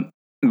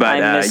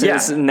I'm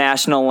Mrs.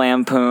 National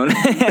Lampoon.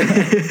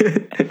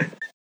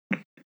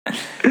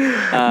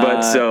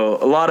 But so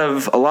a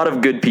lot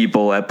of good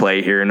people at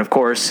play here, and of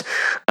course,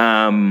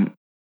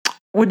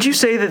 would you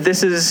say that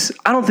this is,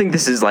 I don't think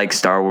this is like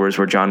Star Wars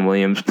where John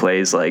Williams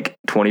plays like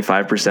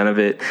 25% of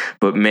it,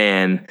 but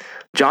man,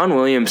 John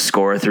Williams'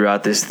 score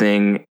throughout this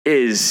thing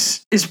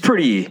is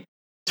pretty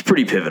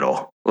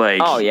pivotal.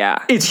 Like, oh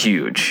yeah, it's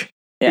huge.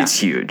 Yeah. It's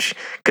huge.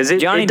 Because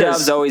Johnny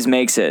Dubs always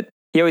makes it.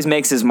 He always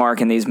makes his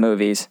mark in these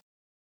movies.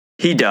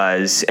 He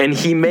does, and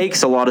he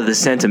makes a lot of the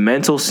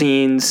sentimental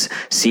scenes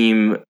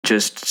seem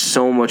just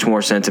so much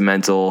more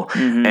sentimental.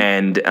 Mm-hmm.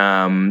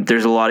 And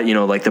there's a lot of,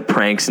 like the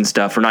pranks and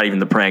stuff, or not even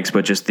the pranks,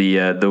 but just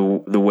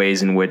the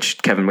ways in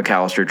which Kevin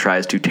McAllister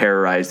tries to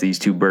terrorize these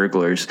two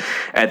burglars.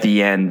 At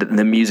the end,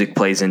 the music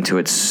plays into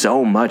it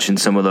so much in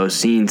some of those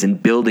scenes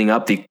and building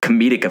up the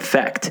comedic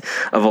effect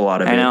of a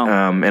lot of it.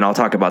 And I'll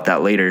talk about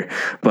that later.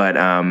 But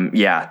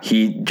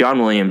John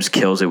Williams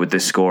kills it with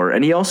this score,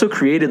 and he also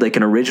created like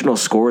an original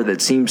score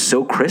that seems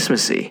so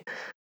Christmassy,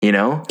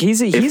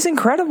 he's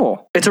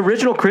incredible. It's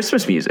original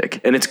Christmas music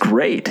and it's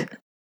great.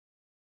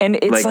 And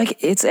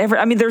it's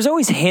there's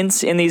always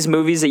hints in these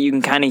movies that you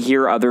can kind of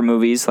hear other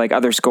movies, like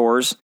other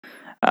scores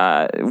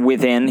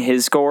within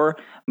his score,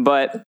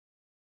 but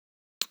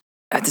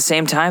at the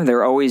same time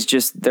they're always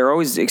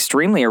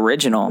extremely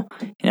original.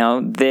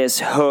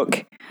 This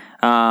hook,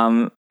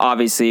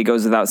 obviously it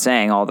goes without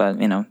saying, all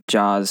the,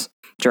 Jaws,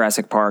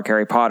 Jurassic Park,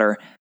 Harry Potter.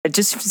 It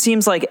just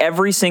seems like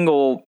every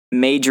single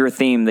major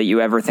theme that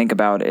you ever think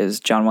about is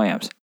John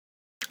Williams.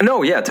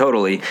 No, yeah,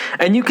 totally.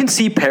 And you can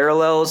see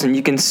parallels and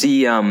you can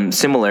see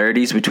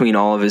similarities between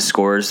all of his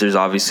scores. There's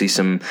obviously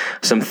some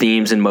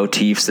themes and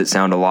motifs that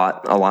sound a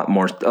lot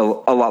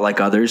like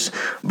others,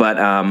 but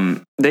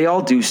they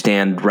all do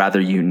stand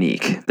rather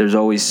unique. There's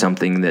always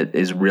something that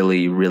is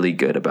really, really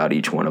good about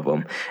each one of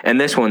them.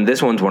 And this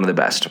one's one of the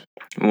best.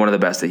 One of the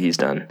best that he's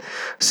done.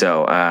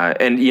 So,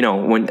 and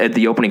when at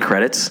the opening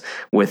credits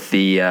with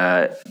the,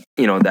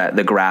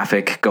 the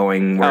graphic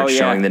going where it's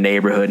showing the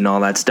neighborhood and all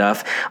that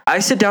stuff, I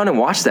sit down and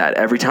watch that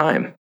every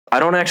time.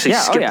 I don't actually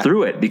skip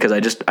through it because I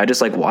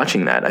just like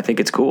watching that. I think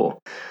it's cool.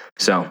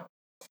 So,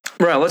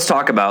 right, let's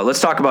talk about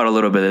a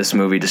little bit of this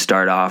movie to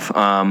start off.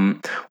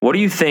 What do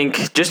you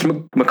think? Just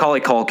Macaulay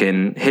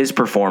Culkin, his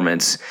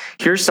performance.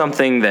 Here's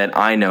something that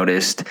I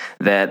noticed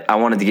that I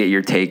wanted to get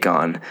your take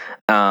on.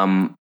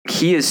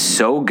 He is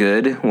so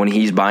good when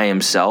he's by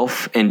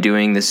himself and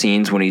doing the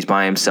scenes when he's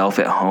by himself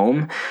at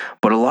home.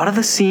 But a lot of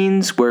the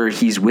scenes where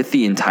he's with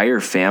the entire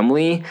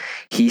family,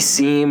 it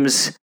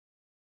seems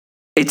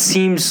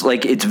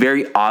like it's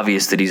very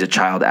obvious that he's a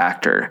child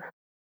actor.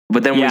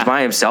 But then when he's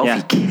by himself,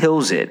 he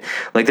kills it.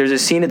 Like there's a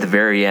scene at the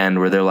very end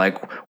where they're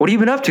like, "What have you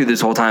been up to this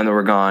whole time that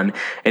we're gone?"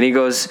 And he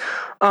goes,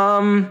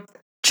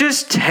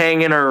 just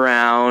hanging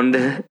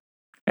around.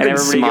 And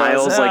everybody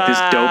smiles like this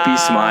dopey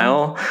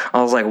smile.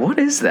 I was like, what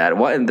is that?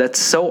 What? That's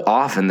so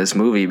off in this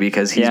movie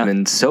because he's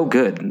been so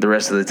good the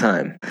rest of the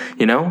time,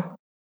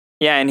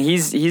 Yeah, and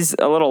he's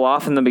a little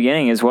off in the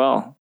beginning as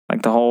well.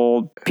 Like the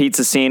whole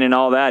pizza scene and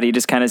all that. He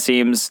just kind of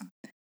seems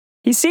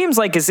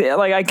like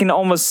I can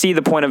almost see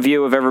the point of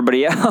view of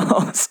everybody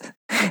else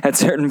at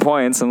certain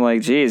points. I'm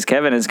like, geez,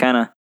 Kevin is kind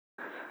of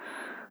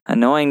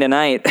annoying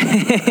tonight.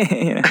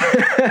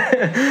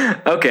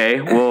 Okay,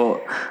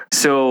 well,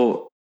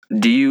 so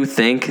do you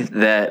think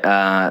that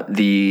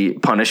the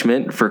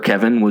punishment for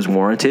Kevin was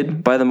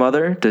warranted by the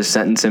mother to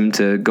sentence him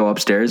to go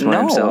upstairs by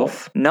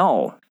himself?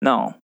 No,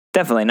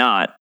 definitely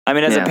not. I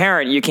mean, as a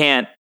parent, you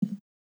can't.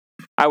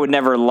 I would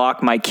never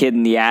lock my kid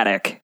in the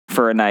attic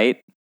for a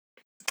night.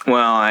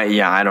 Well,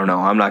 I don't know.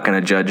 I'm not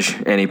going to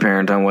judge any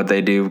parent on what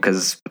they do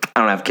because I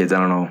don't have kids. I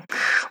don't know.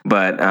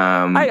 But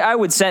I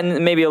would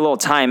send maybe a little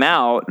time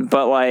out,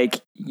 but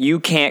like you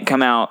can't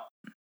come out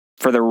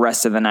for the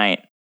rest of the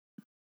night.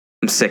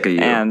 I'm sick of you.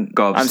 And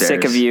Go upstairs. I'm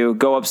sick of you.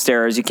 Go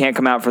upstairs. You can't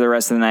come out for the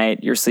rest of the night.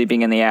 You're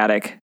sleeping in the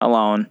attic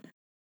alone.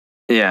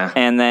 Yeah.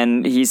 And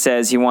then he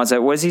says he wants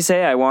it. What does he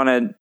say? I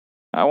want,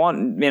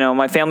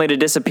 my family to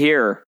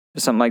disappear or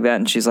something like that.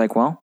 And she's like,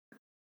 well,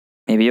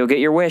 maybe you'll get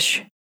your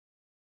wish.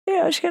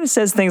 Yeah, she kind of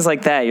says things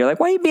like that. You're like,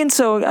 why are you being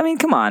so,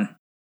 come on.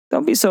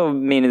 Don't be so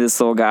mean to this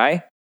little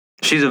guy.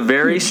 She's a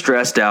very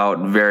stressed out,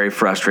 very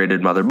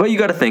frustrated mother. But you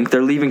got to think,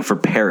 they're leaving for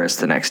Paris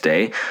the next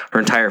day. Her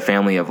entire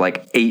family of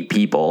like 8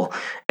 people.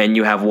 And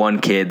you have one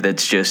kid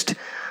that's just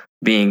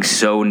being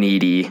so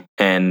needy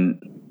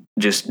and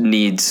just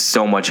needs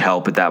so much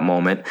help at that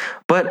moment.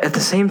 But at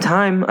the same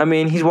time,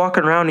 he's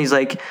walking around. He's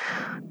like,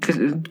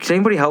 can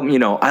anybody help me?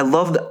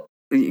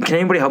 Can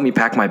anybody help me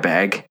pack my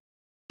bag?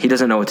 He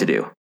doesn't know what to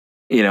do.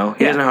 He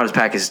doesn't know how to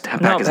pack his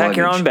luggage.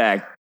 Your own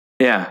bag.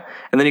 Yeah.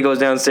 And then he goes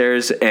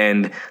downstairs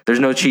and there's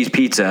no cheese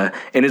pizza.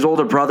 And his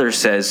older brother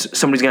says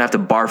somebody's going to have to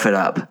barf it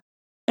up.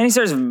 And he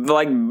starts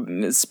like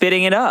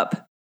spitting it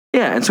up.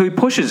 Yeah. And so he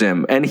pushes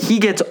him and he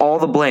gets all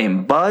the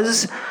blame.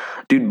 Buzz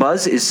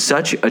is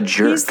such a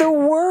jerk. He's the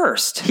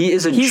worst. He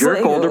is a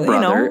jerk older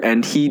brother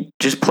and he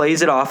just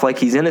plays it off like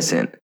he's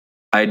innocent.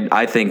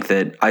 I think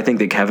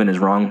that Kevin is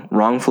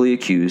wrongfully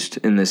accused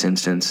in this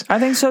instance. I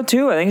think so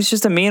too. I think it's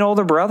just a mean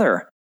older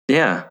brother.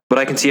 Yeah, but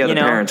I can see how the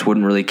parents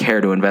wouldn't really care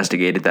to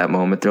investigate at that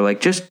moment. They're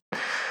like,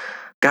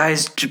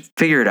 guys, just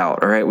figure it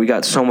out, all right? We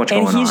got so much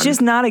going on. And he's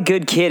just not a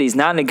good kid. He's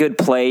not in a good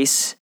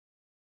place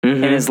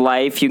in his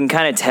life. You can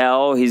kind of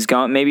tell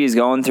maybe he's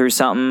going through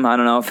something. I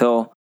don't know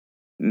if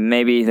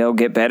maybe they'll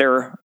get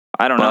better.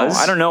 I don't know.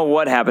 I don't know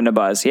what happened to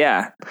Buzz.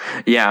 Yeah.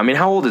 Yeah,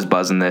 how old is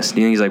Buzz in this?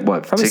 Do you think he's like,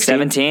 what, probably 16?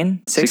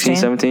 17? 16,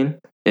 17?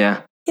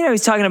 Yeah.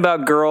 He's talking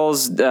about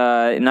girls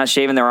not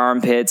shaving their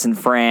armpits in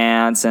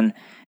France and,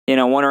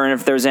 wondering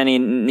if there's any,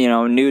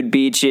 nude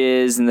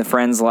beaches, and the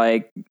friend's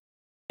like,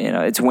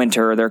 it's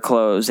winter, they're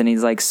closed, and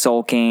he's like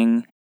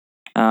sulking.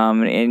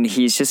 And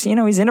he's just,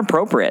 he's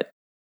inappropriate.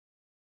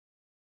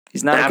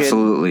 He's not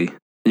absolutely.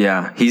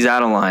 Yeah. He's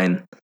out of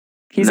line.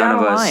 He's out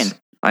of line.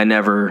 I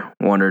never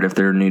wondered if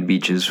there are nude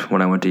beaches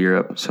when I went to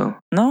Europe. So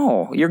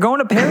no, you're going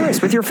to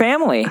Paris with your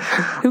family.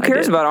 Who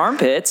cares about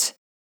armpits?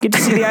 Get to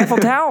see the Eiffel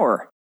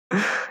Tower.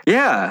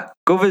 Yeah,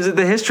 go visit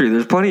the history.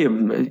 There's plenty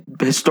of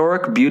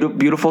historic,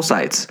 beautiful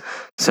sites.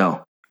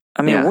 So,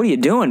 what are you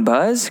doing,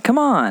 Buzz? Come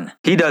on.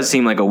 He does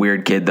seem like a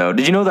weird kid, though.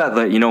 Did you know that?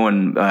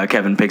 When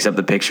Kevin picks up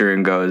the picture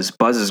and goes,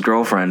 "Buzz's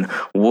girlfriend,"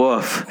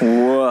 woof,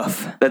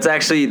 woof. That's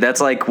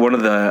like one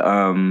of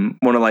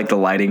the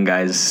lighting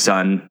guy's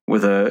son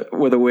with a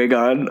wig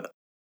on.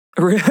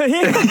 Really?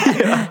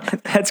 Yeah.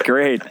 That's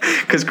great.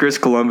 Because Chris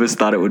Columbus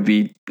thought it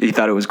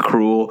was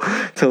cruel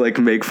to like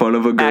make fun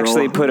of a girl.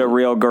 Actually put a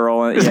real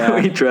girl in. So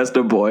he dressed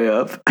a boy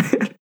up.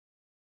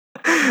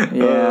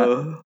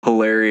 Yeah.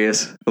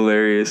 Hilarious.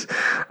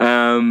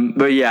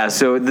 But yeah,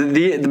 so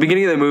the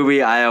beginning of the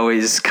movie, I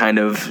always kind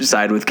of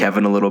side with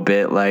Kevin a little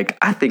bit. Like,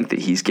 I think that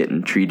he's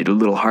getting treated a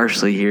little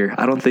harshly here.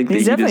 I don't think that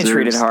he's definitely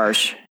treated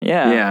harsh.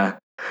 Yeah. Yeah.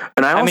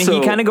 And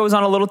he kind of goes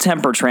on a little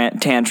temper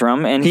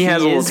tantrum, and he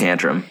has a little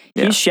tantrum.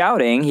 Yeah. He's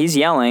shouting, he's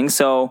yelling,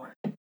 so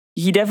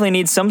he definitely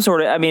needs some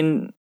sort of.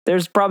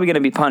 There's probably going to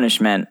be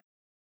punishment,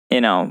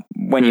 when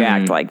you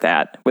act like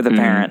that with a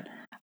parent.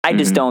 I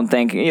just don't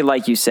think,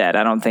 like you said,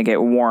 I don't think it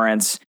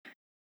warrants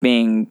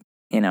being,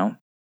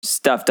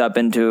 stuffed up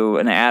into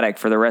an attic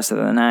for the rest of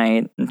the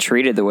night and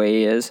treated the way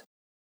he is.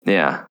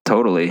 Yeah,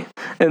 totally.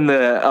 And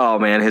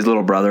his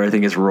little brother, I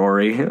think is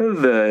Rory.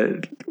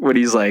 When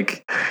he's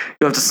like,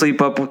 you have to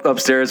sleep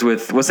upstairs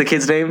with, what's the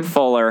kid's name?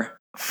 Fuller.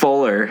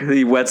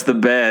 He wets the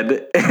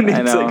bed and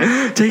he's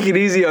like, take it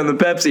easy on the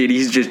Pepsi, and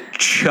he's just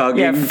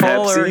chugging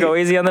Fuller, Pepsi. Go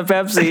easy on the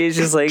Pepsi. He's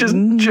just like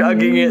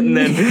chugging it and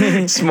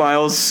then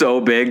smiles so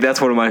big. That's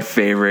one of my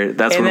favorite.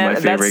 That's one of my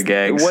favorite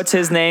gags. What's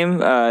his name?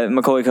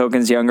 Macaulay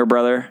Culkin's younger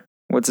brother.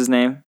 What's his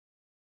name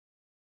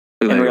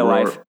in real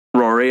life?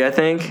 Rory, I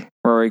think.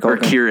 Rory Culkin. Or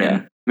Kieran.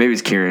 Yeah. Maybe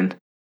it's Kieran.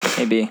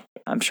 Maybe.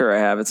 I'm sure I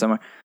have it somewhere.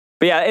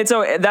 But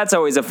yeah, that's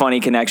always a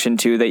funny connection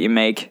too that you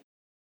make.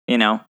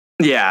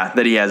 Yeah,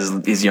 that he has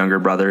his younger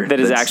brother. That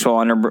his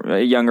actual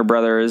younger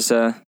brother is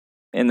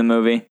in the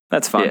movie.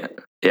 That's fun.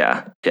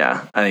 Yeah.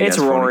 I think it's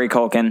Rory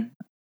Culkin.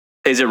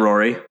 Is it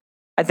Rory?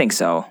 I think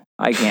so.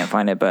 I can't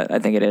find it, but I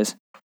think it is.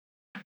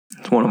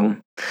 It's one of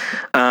them.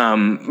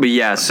 But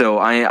yeah, so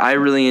I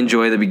really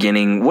enjoy the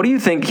beginning. What do you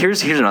think?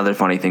 Here's another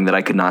funny thing that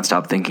I could not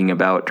stop thinking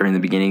about during the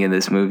beginning of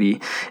this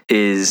movie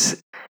is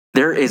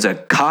there is a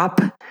cop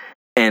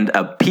and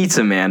a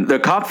pizza man. The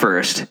cop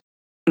first.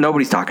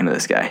 Nobody's talking to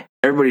this guy.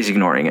 Everybody's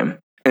ignoring him.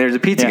 And there's a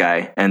pizza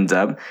guy ends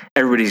up.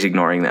 Everybody's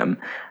ignoring them.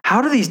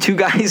 How do these two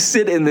guys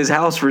sit in this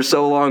house for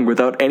so long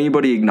without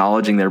anybody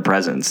acknowledging their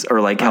presence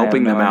or like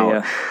helping them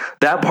out?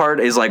 That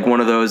part is like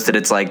one of those that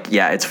it's like,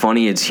 yeah, it's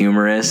funny, it's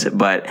humorous,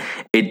 but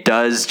it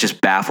does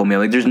just baffle me.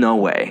 Like, there's no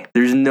way.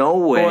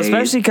 Well,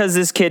 especially because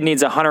this kid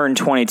needs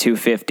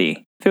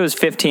 $122.50. If it was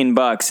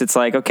 $15, it's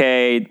like,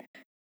 okay,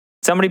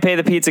 somebody pay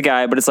the pizza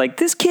guy, but it's like,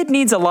 this kid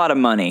needs a lot of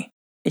money.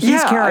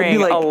 He's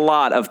carrying a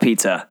lot of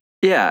pizza.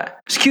 Yeah.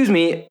 Excuse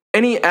me,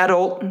 any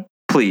adult,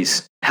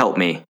 please help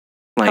me.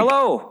 Like,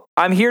 hello,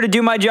 I'm here to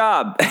do my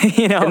job.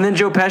 You know. And then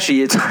Joe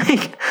Pesci, it's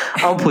like,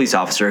 I'm a police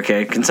officer.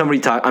 Okay, can somebody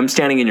talk? I'm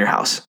standing in your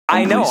house.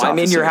 I know. I'm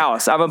in your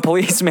house. I'm a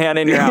policeman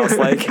in your house.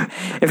 Like,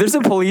 if there's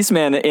a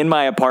policeman in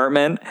my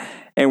apartment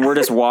and we're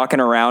just walking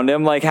around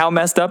him, like, how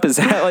messed up is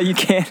that? Like, you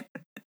can't.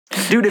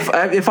 Dude,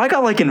 if I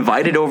got like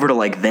invited over to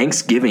like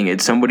Thanksgiving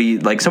at somebody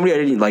I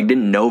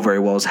didn't know very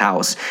well's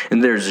house,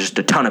 and there's just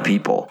a ton of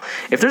people.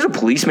 If there's a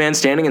policeman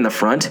standing in the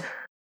front,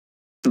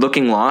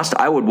 looking lost,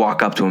 I would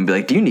walk up to him and be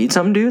like, "Do you need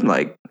something, dude?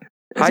 Like,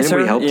 has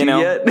anybody helped you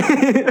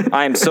yet?"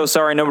 I'm so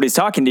sorry nobody's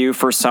talking to you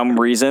for some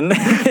reason.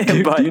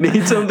 Dude, but do you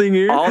need something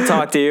here? I'll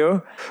talk to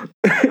you.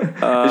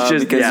 It's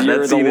just because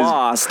you're the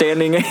law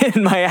standing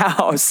in my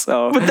house.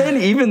 So. But then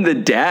even the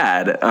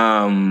dad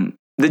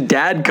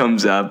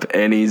comes up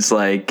and he's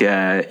like,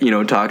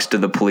 talks to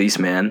the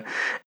policeman,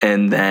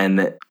 and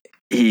then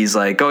he's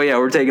like, "Oh yeah,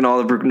 we're taking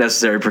all the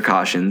necessary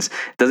precautions."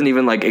 Doesn't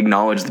even like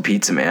acknowledge the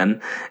pizza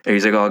man. And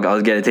he's like, "Oh,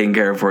 I'll get it taken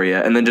care of for you,"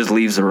 and then just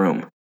leaves the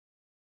room.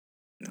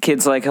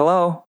 Kid's like,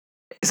 "Hello."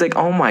 He's like,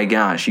 "Oh my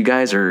gosh, you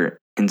guys are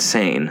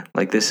insane!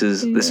 Like this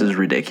is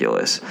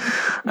ridiculous."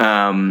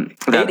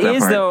 It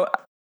is though.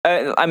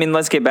 I mean,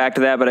 let's get back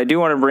to that, but I do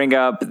want to bring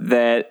up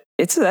that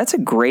that's a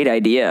great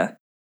idea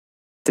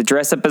to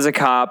dress up as a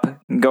cop,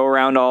 go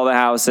around all the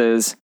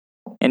houses,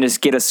 and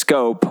just get a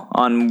scope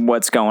on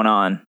what's going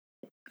on.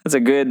 It's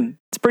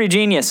pretty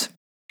genius.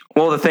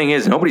 Well, the thing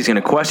is, nobody's going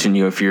to question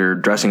you if you're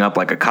dressing up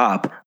like a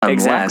cop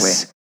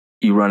unless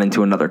you run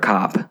into another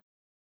cop.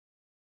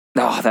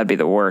 Oh, that'd be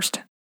the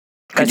worst.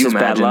 Could you just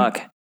imagine? Bad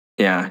luck.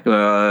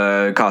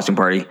 Yeah, costume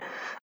party.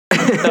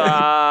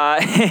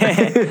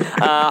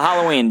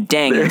 Halloween,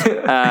 dang it.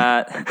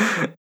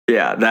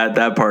 Yeah,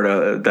 that part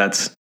of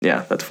that's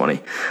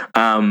funny.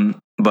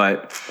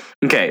 But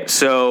okay,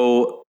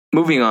 so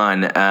moving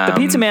on. The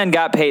pizza man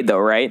got paid though,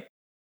 right?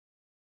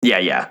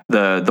 Yeah.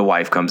 The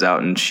wife comes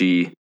out and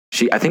she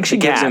I think she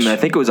gives him, I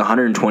think it was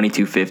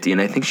 $122.50,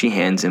 and I think she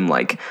hands him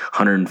like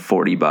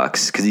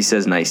 $140 because he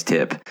says nice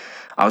tip.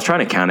 I was trying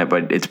to count it,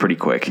 but it's pretty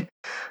quick.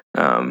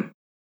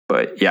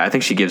 But yeah, I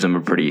think she gives him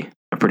a pretty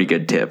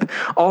good tip.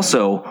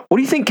 Also, what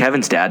do you think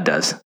Kevin's dad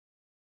does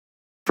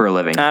for a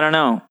living? I don't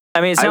know.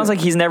 I mean, it sounds like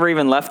he's never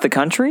even left the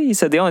country. He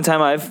said the only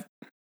time I've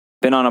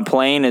been on a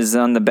plane is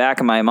on the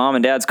back of my mom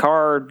and dad's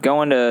car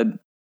going to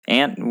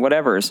Aunt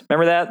whatever's.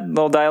 Remember that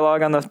little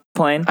dialogue on the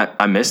plane?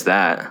 I missed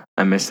that.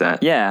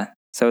 Yeah.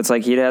 So it's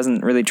like he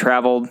hasn't really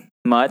traveled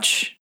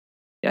much.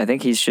 I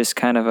think he's just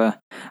kind of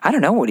I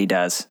don't know what he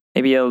does.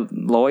 Maybe a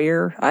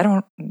lawyer?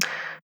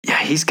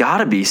 Yeah, he's got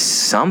to be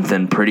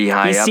something pretty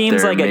high up there. He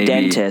seems like a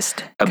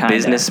dentist. A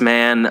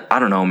businessman. I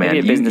don't know, man.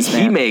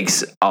 He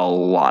makes a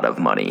lot of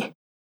money.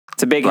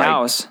 It's a big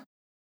house.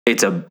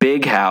 It's a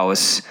big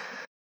house,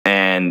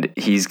 and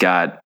he's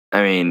got,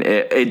 I mean,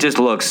 it just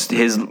looks,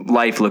 his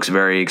life looks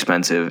very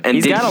expensive. And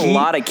he's got a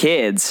lot of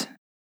kids.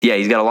 Yeah,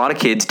 he's got a lot of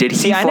kids. Did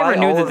he fly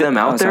all of them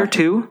out there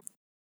too?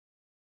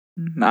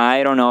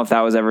 I don't know if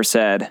that was ever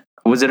said.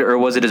 Was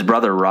it his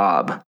brother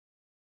Rob?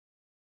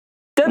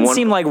 Doesn't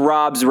seem like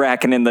Rob's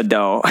racking in the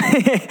dough.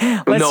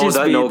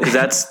 No,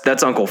 because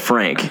that's Uncle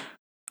Frank.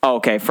 Oh,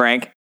 okay,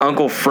 Frank.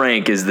 Uncle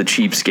Frank is the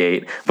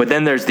cheapskate. But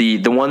then there's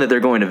the one that they're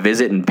going to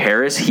visit in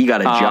Paris. He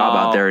got a job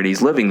out there and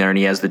he's living there, and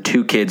he has the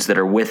two kids that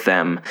are with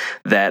them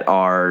that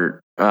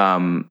are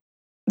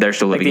they're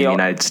still living in the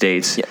United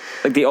States. Yeah,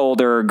 like the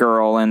older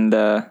girl and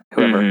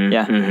whoever. Mm-hmm,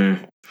 yeah.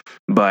 Mm-hmm.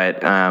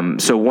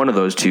 But so one of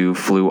those two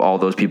flew all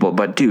those people.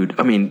 But dude,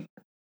 I mean,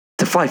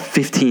 to fly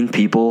 15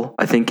 people,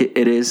 I think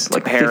it is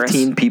like Paris.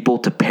 15 people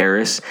to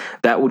Paris,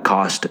 that would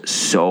cost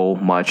so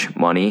much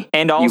money.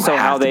 And also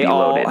how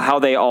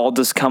they all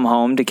just come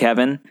home to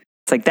Kevin.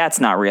 It's like, that's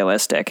not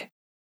realistic.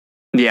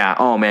 Yeah.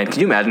 Oh man,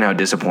 can you imagine how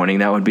disappointing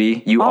that would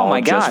be? You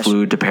just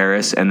flew to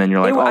Paris, and then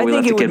you're like, we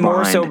left the kid behind. I think it would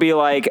more so be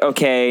like,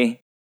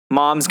 okay,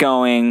 mom's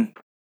going,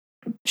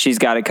 she's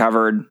got it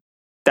covered.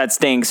 That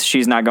stinks.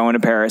 She's not going to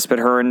Paris, but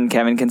her and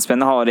Kevin can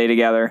spend the holiday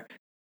together.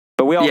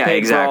 But we all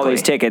paid for all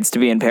these tickets to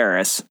be in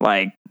Paris.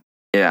 Like,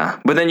 yeah,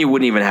 but then you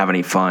wouldn't even have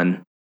any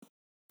fun.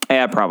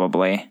 Yeah,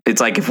 probably. It's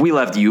like if we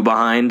left you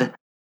behind,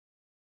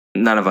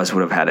 none of us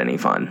would have had any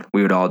fun.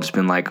 We would all just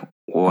been like,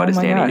 what is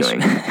Danny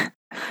doing?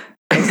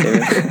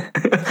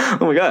 Oh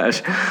my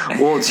gosh.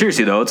 Well,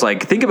 seriously though, it's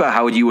like, think about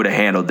how you would have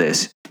handled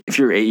this if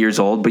you're 8 years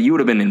old, but you would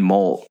have been in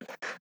Molt.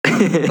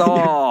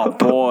 Oh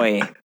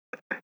boy.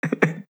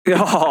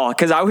 Oh,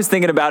 because I was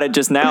thinking about it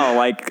just now,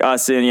 like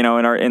us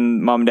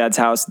in mom and dad's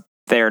house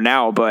there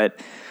now, but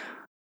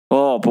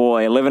oh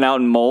boy, living out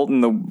in Molt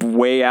and the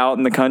way out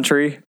in the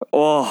country.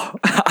 Oh,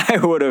 I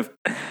would have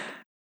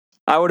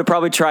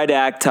probably tried to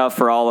act tough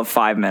for all of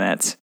 5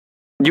 minutes.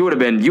 You would have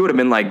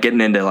been like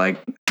getting into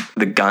like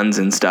the guns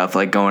and stuff,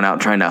 like going out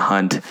trying to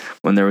hunt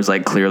when there was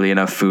like clearly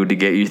enough food to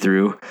get you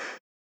through.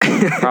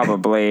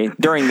 Probably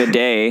during the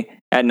day.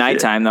 At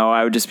nighttime though,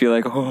 I would just be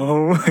like,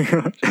 oh my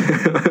god.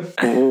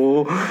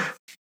 Oh.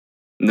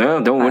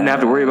 No, wouldn't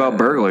have to worry about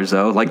burglars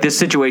though. Like this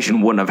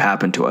situation wouldn't have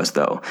happened to us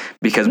though,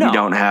 because we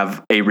don't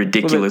have a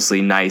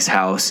ridiculously nice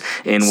house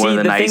in one of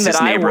the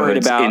nicest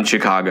neighborhoods in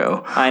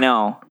Chicago. I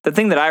know. The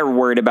thing that I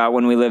worried about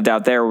when we lived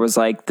out there was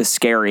like the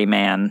scary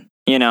man,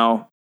 you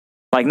know,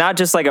 like not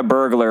just like a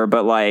burglar,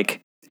 but like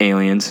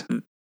aliens.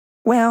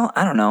 Well,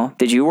 I don't know.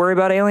 Did you worry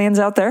about aliens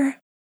out there?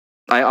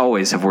 I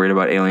always have worried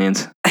about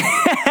aliens.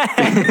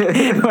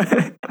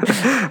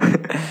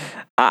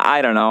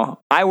 I don't know.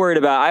 I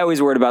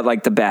always worried about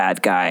like the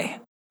bad guy,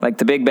 like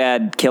the big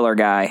bad killer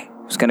guy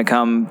who's going to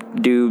come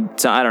do,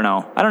 I don't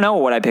know. I don't know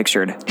what I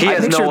pictured. He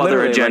has no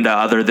other agenda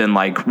other than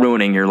like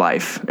ruining your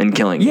life and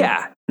killing you.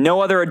 Yeah.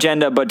 No other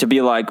agenda but to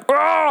be like,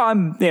 oh,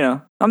 I'm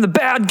the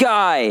bad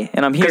guy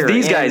and I'm here. Because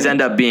these guys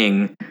end up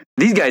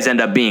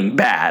being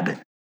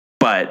bad,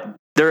 but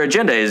their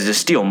agenda is to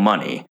steal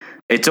money.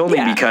 It's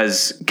only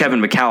because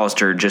Kevin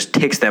McAllister just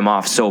ticks them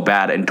off so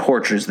bad and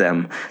tortures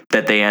them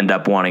that they end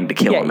up wanting to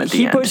kill him at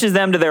the end. He pushes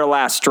them to their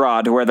last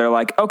straw to where they're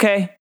like,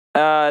 okay,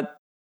 no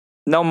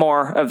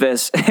more of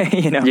this.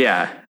 You know?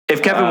 Yeah.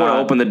 If Kevin would have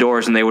opened the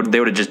doors and they would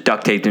have just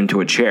duct taped him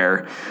to a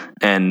chair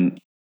and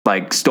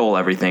like stole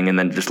everything and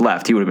then just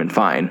left, he would have been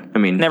fine. I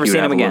mean, never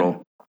seen him again.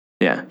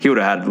 He would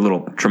have had a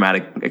little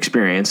traumatic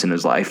experience in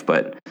his life,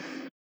 but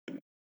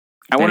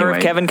I wonder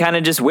if Kevin kind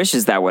of just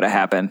wishes that would have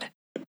happened.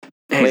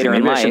 Later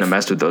in life. I shouldn't have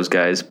messed with those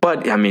guys.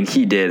 But, I mean,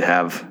 he did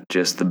have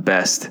just the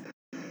best.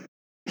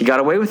 He got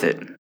away with it.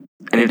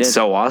 And it's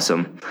so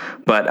awesome.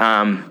 But,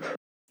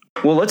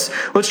 well, let's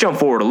jump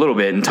forward a little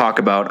bit and talk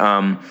about,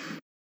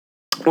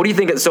 what do you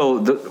think? So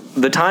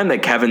the time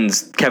that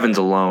Kevin's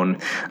alone,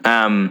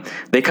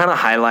 they kind of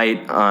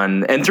highlight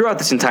on, and throughout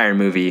this entire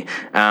movie,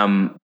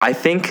 I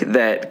think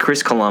that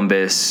Chris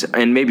Columbus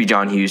and maybe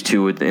John Hughes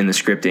too in the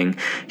scripting,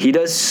 he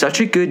does such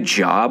a good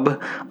job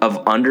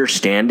of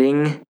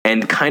understanding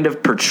and kind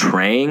of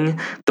portraying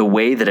the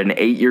way that an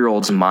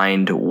 8-year-old's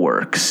mind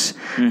works,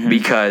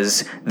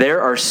 because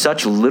there are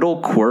such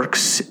little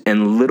quirks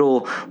and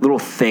little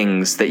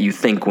things that you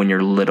think when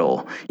you're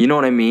little. You know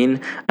what I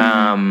mean?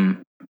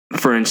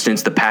 For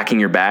instance, the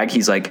packing your bag,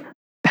 he's like,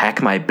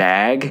 pack my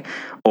bag,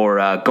 or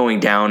going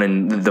down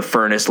and the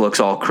furnace looks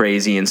all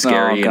crazy and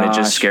scary and it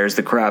just scares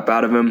the crap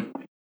out of him.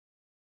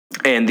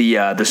 And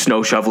the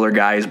snow shoveler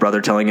guy, his brother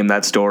telling him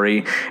that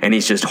story, and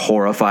he's just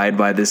horrified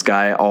by this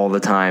guy all the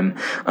time.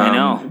 I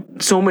know.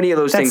 So many of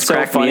those things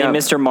crack me up.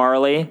 Mr.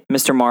 Marley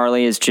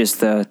is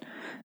just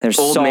there's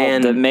old salt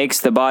man that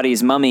makes the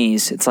bodies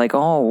mummies. It's like,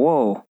 oh,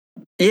 whoa.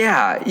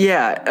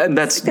 Yeah, and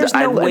there's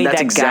no way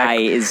that guy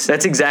is.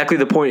 That's exactly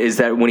the point. Is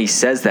that when he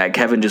says that,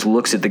 Kevin just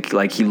looks at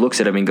he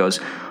looks at him and goes,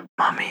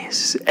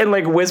 "Mummies," and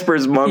like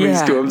whispers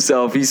 "mummies" to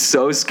himself. He's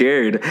so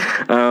scared.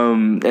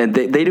 And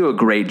they do a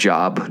great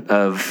job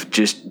of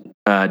just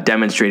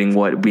demonstrating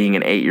what being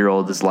an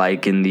 8-year-old is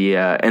like, and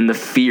the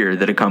fear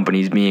that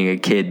accompanies being a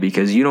kid,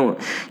 because you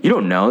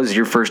don't know. This is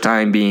your first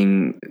time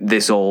being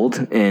this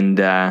old, and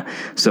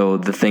so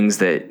the things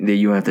that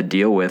you have to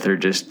deal with they're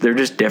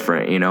just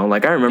different, you know.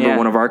 Like I remember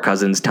one of our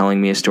cousins telling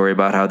me a story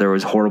about how there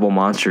was horrible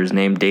monsters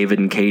named David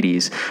and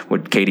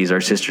Katie's,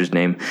 our sister's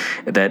name,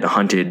 that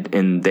hunted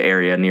in the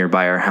area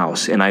nearby our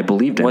house, and I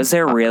believed him. Was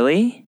there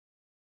really?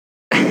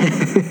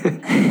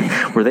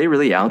 Were they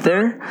really out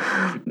there?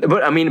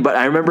 But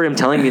I remember him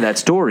telling me that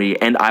story,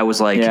 and I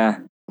was like,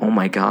 oh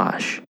my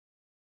gosh,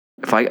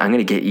 if I'm going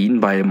to get eaten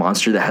by a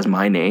monster that has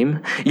my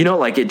name, you know,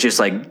 like it just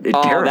like, it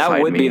terrified me.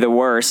 That would be the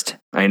worst.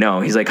 I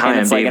know. He's like, hi,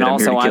 I'm David. And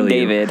also, I'm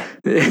David.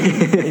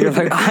 You're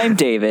like, I'm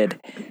David.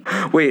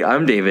 Wait,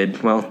 I'm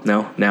David. Well,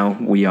 no, now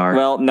we are.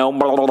 Well, no,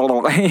 I'm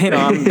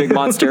a big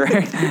monster.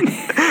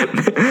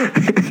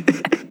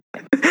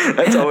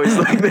 That's always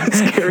like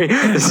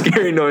the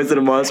scary noise that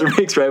a monster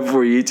makes right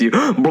before he eats you. You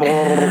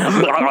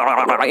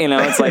know,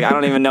 it's like, I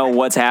don't even know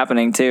what's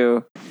happening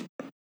too.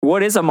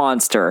 What is a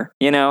monster?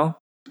 You know,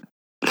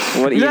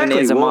 what even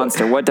is a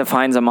monster? What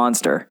defines a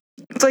monster?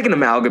 It's like an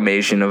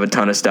amalgamation of a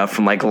ton of stuff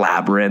from like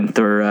Labyrinth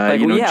or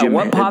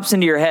what pops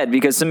into your head?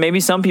 Because maybe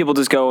some people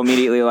just go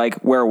immediately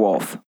like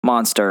werewolf,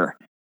 monster,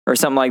 or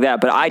something like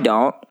that. But I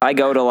don't. I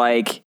go to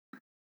like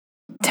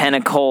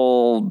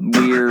tentacle,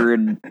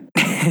 weird.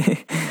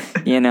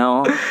 You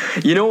know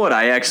what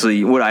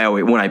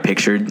when I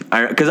pictured,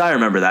 because I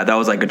remember that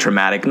was like a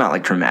traumatic, not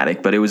like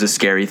traumatic, but it was a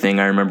scary thing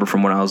I remember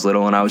from when I was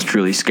little, and I was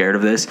truly scared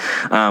of this.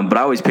 But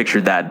I always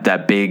pictured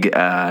that big,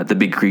 the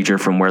big creature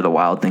from Where the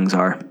Wild Things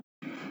Are.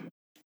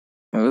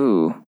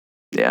 Ooh.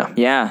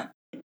 Yeah.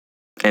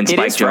 And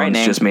Spike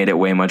Jonze just made it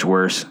way much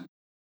worse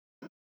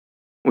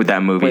with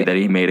that movie that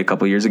he made a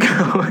couple years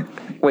ago.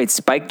 Wait,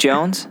 Spike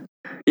Jonze?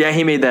 Yeah,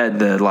 he made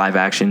the live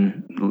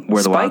action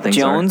Where the Wild Things Are.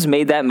 Spike Jonze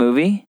made that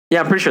movie? Yeah,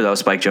 I'm pretty sure that was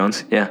Spike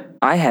Jonze. Yeah.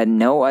 I had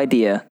no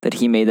idea that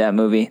he made that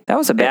movie. That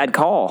was a bad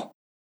call.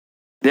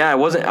 Yeah, it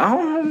wasn't.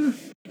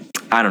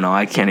 I don't know.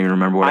 I can't even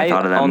remember what I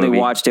thought of that movie. I only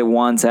watched it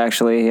once,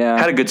 actually. Yeah.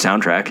 Had a good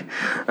soundtrack.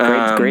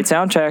 Great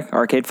soundtrack.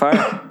 Arcade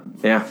Fire.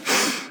 Yeah.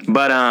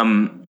 But,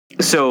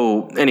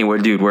 so anyway,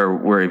 dude, where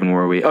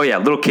were we? Oh yeah,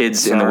 little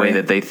kids in the way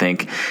that they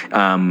think.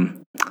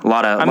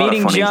 I'm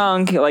eating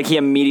junk. Like, he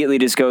immediately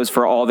just goes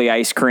for all the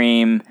ice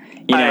cream.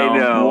 I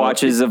know.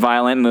 Watches a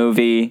violent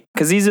movie,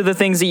 because these are the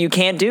things that you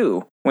can't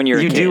do when you're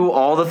a kid. You do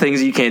all the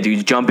things you can't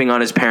do. Jumping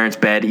on his parents'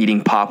 bed,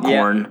 eating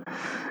popcorn.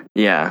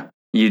 Yeah.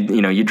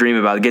 You dream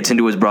about it. Gets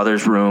into his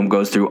brother's room,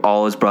 goes through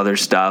all his brother's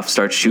stuff,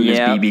 starts shooting his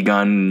BB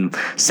gun,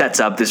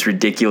 sets up this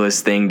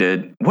ridiculous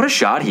thing what a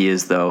shot he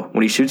is, though,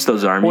 when he shoots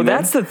those army men.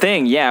 That's the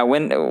thing. Yeah.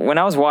 When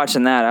I was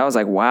watching that, I was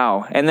like,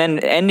 wow. And then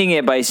ending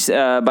it by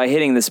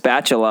hitting the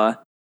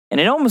spatula. And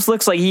it almost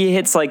looks like he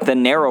hits like the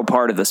narrow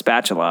part of the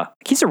spatula.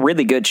 He's a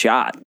really good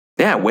shot.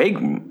 Yeah,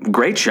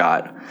 great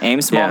shot.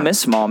 Aim small, miss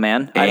small,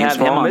 man. I have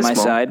him on my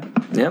side.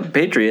 Yeah,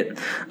 Patriot.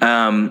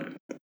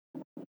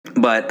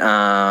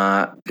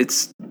 But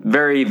it's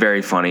very,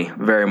 very funny.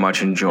 Very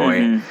much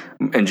enjoy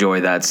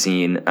that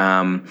scene.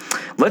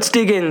 Let's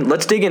dig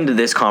into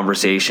this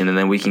conversation, and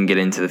then we can get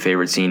into the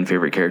favorite scene,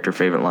 favorite character,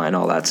 favorite line,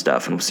 all that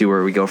stuff, and we'll see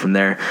where we go from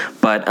there.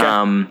 But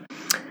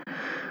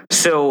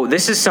so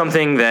this is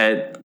something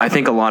that I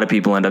think a lot of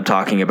people end up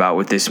talking about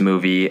with this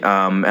movie,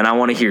 and I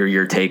want to hear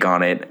your take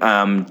on it.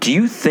 Do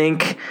you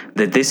think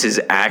that this is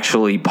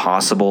actually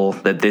possible,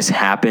 that this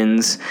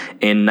happens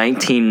in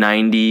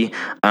 1990?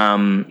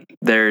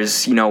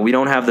 There's, we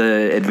don't have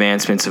the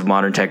advancements of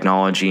modern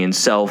technology and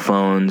cell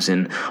phones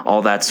and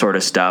all that sort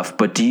of stuff,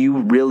 but do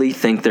you really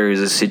think there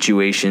is a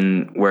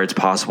situation where it's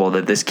possible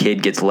that this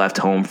kid gets left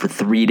home for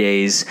 3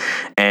 days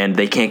and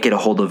they can't get a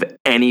hold of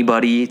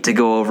anybody to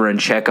go over and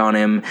check on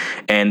him,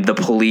 and the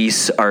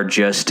police are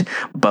just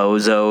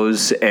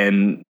bozos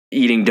and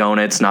eating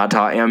donuts, not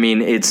talking? I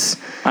mean,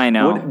 I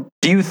know.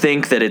 Do you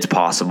think that it's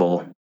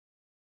possible?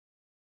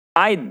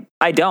 I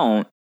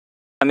don't.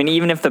 I mean,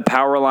 even if the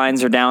power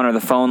lines are down or the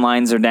phone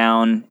lines are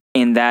down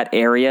in that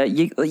area,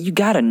 you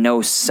got to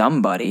know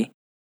somebody.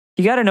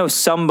 You got to know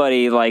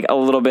somebody like a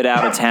little bit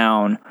out of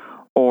town,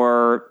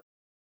 or,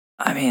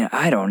 I mean,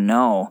 I don't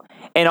know.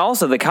 And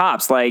also the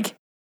cops, like,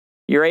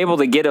 you're able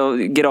to get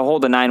a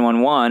hold of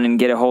 911 and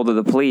get a hold of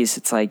the police.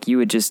 It's like you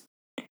would just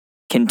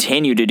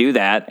continue to do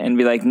that and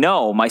be like,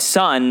 no, my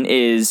son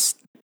is,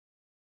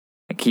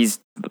 like, he's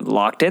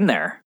locked in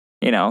there,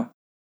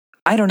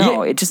 I don't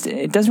know. Yeah.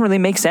 It doesn't really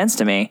make sense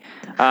to me.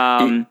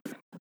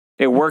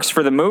 It works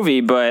for the movie,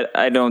 but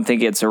I don't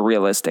think it's a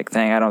realistic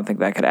thing. I don't think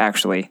that could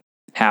actually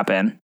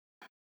happen.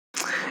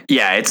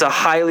 Yeah, it's a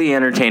highly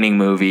entertaining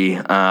movie,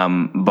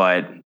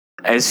 but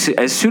as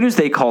soon as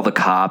they call the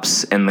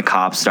cops and the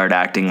cops start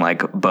acting like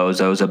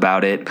bozos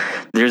about it,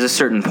 there's a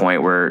certain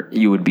point where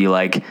you would be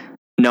like,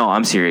 no,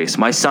 I'm serious.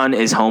 My son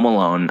is home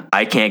alone.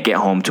 I can't get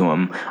home to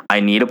him.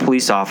 I need a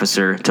police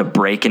officer to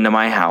break into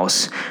my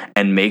house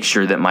and make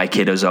sure that my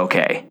kid is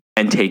okay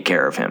and take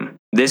care of him.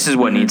 This is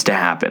what needs to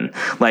happen.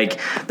 Like,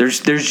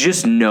 there's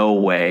just no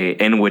way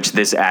in which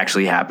this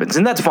actually happens.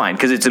 And that's fine,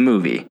 because it's a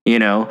movie,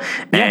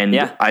 And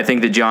I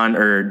think that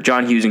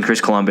John Hughes and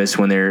Chris Columbus,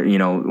 when they're,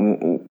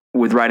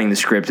 with writing the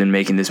script and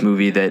making this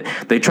movie, that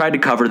they tried to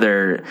cover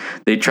their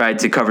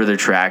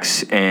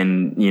tracks,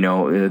 and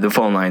the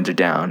phone lines are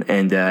down,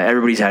 and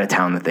everybody's out of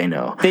town that they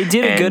know. They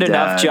did a good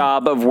enough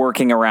job of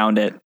working around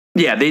it.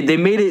 Yeah, they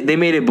made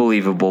it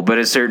believable, but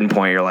at a certain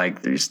point you're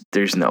like,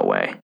 there's no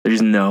way.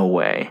 There's no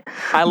way.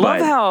 I love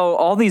how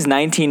all these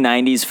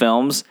 1990s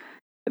films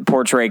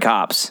portray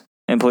cops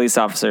and police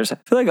officers. I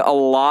feel like a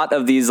lot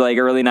of these like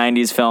early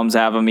 90s films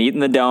have them eating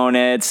the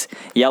donuts,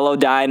 yellow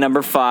dye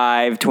number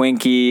 5,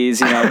 Twinkies,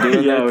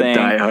 doing their thing.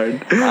 Die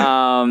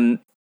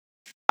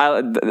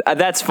Hard.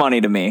 That's funny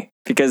to me,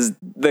 because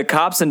the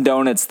cops and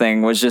donuts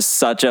thing was just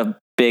such a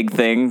big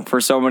thing for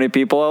so many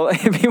people.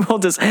 People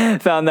just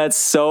found that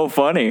so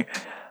funny.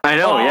 I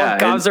know, yeah.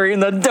 Cops are eating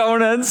the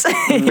donuts.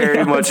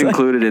 Very much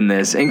included in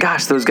this. And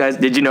gosh, those guys,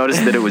 did you notice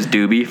that it was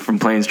Doobie from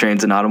Planes,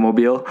 Trains, and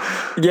Automobile?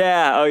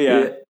 Yeah, oh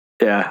yeah.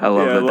 Yeah, I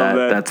love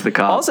that. That's the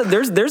cop. Also,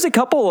 there's a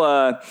couple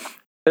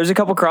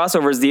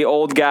crossovers. The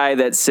old guy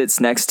that sits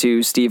next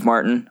to Steve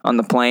Martin on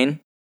the plane.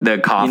 The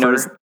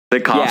coffer. The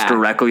cops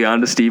directly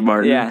onto Steve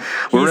Martin. Yeah.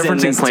 We're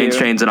referencing Planes,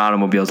 Trains, and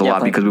Automobiles a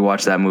lot because we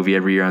watch that movie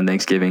every year on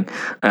Thanksgiving.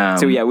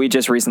 So yeah, we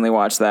just recently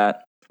watched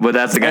that. But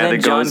that's the guy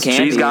that goes,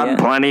 Candy, she's got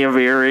plenty of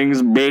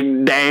earrings,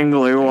 big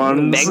dangly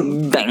ones.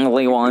 Big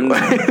dangly ones.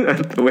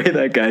 The way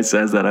that guy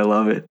says that, I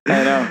love it.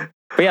 I know.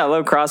 But yeah, a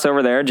little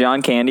crossover there.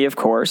 John Candy, of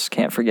course.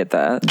 Can't forget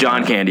that.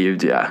 John Candy,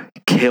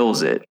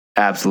 kills it.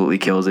 Absolutely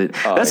kills it.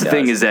 Oh, that's the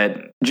thing, is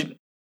that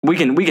we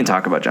can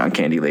talk about John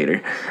Candy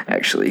later,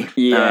 actually.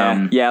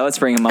 Yeah, let's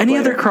bring him up. Any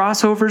later. other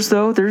crossovers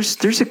though?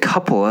 There's a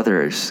couple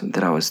others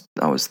that I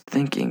was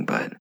thinking,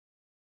 but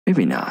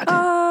maybe not.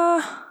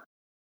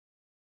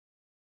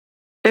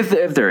 If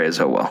there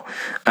is, oh well.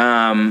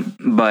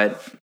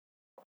 But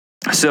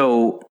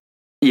so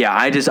yeah,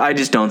 I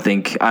just don't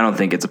think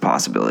it's a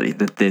possibility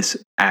that this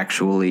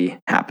actually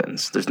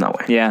happens. There's no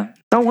way. Yeah.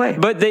 No way.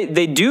 But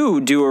they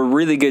do a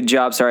really good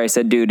job. Sorry, I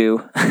said doo-doo.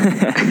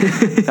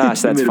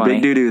 Gosh, that's funny.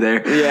 Big doo-doo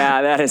there.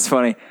 Yeah, that is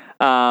funny.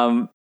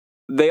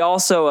 They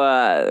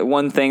also,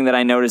 one thing that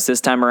I noticed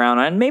this time around,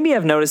 and maybe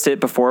I've noticed it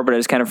before, but I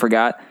just kind of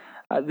forgot.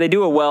 They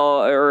do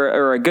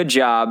a good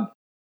job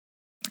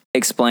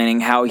explaining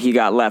how he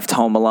got left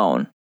home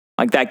alone.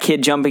 Like that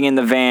kid jumping in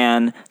the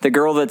van, the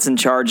girl that's in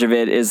charge of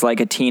it is like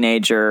a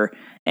teenager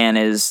and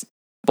is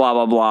blah,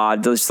 blah, blah,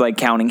 just like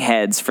counting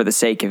heads for the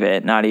sake of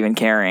it, not even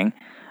caring.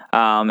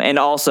 And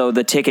also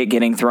the ticket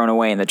getting thrown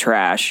away in the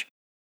trash.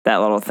 That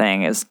little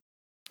thing it's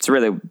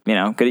really,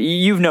 good.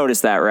 You've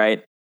noticed that,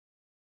 right?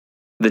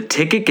 The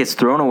ticket gets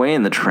thrown away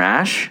in the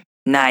trash?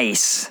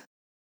 Nice.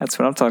 That's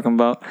what I'm talking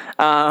about.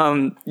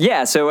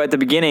 Yeah, so at the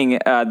beginning,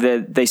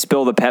 they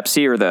spill the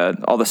Pepsi or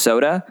all the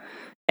soda,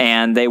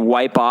 and they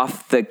wipe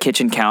off the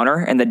kitchen counter,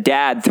 and the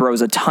dad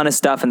throws a ton of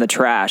stuff in the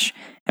trash.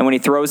 And when he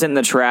throws it in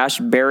the trash,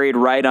 buried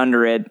right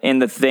under it in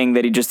the thing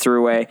that he just threw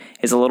away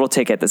is a little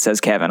ticket that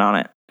says Kevin on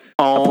it.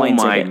 Oh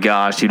my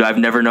gosh, dude. I've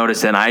never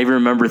noticed that. I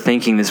remember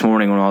thinking this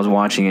morning when I was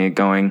watching it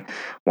going,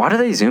 why do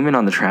they zoom in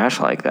on the trash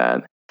like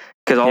that?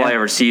 Because all I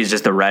ever see is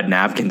just the red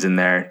napkins in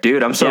there.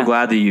 Dude, I'm so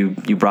glad that you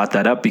brought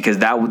that up, because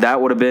that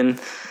would have been,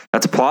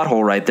 that's a plot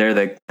hole right there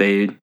that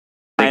they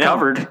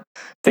covered.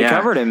 They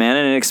covered it, man,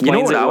 and it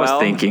explains it well. I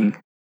was thinking?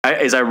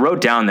 As I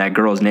wrote down that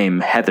girl's name,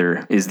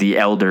 Heather is the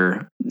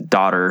elder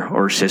daughter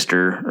or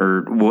sister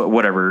or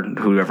whatever,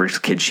 whoever's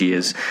kid she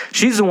is.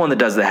 She's the one that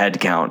does the head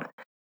count.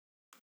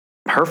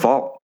 Her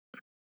fault.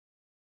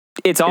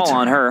 It's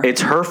on her.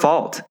 It's her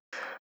fault.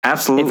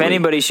 Absolutely. If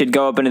anybody should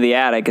go up into the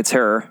attic, it's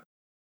her.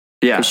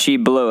 Yeah. Because she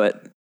blew it.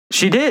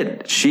 She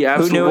did. She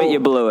absolutely. Who knew it? You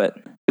blew it.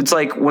 It's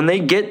like when they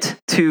get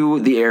to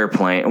the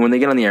airplane, when they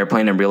get on the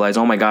airplane and realize,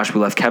 oh my gosh,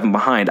 we left Kevin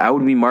behind, I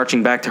would be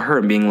marching back to her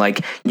and being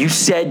like, you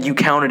said you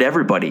counted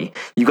everybody.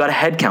 You got a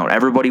head count.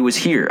 Everybody was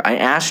here. I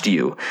asked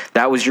you.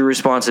 That was your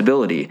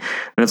responsibility.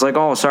 And it's like,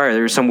 oh, sorry,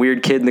 there was some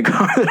weird kid in the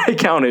car that I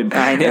counted.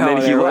 I know, and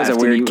then he was a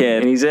weird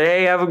kid. And he said,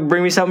 hey,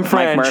 bring me something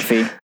French. Mike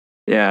Murphy.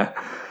 Yeah.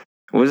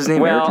 What was his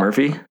name? Eric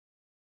Murphy?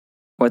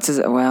 What's his?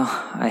 Well,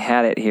 I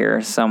had it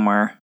here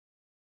somewhere.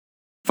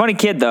 Funny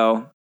kid,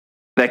 though.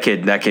 That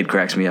kid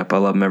cracks me up. I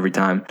love him every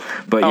time.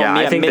 But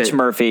I think Mitch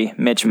Murphy.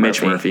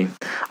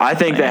 I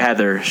think that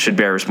Heather should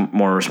bear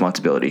more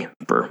responsibility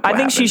for what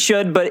happened. She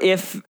should, but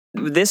if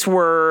this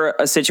were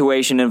a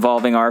situation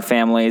involving our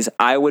families,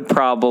 I would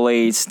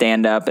probably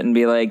stand up and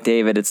be like,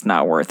 David, it's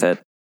not worth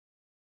it.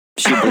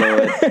 She blew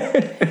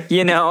it.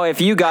 If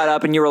you got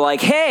up and you were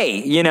like,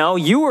 hey,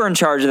 you were in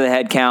charge of the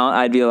head count,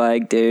 I'd be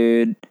like,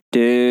 dude,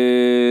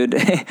 it's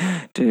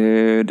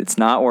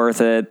not worth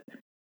it.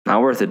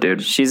 Not worth it,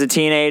 dude. She's a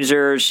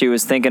teenager. She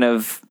was thinking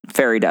of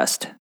fairy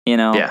dust,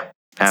 Yeah,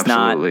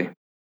 absolutely.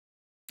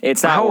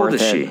 It's not How worth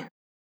old is it.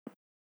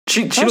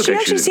 She she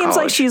actually seems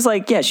like she's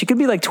like, she could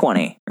be like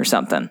 20 or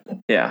something.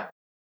 Yeah.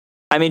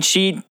 I mean,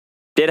 she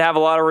did have a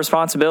lot of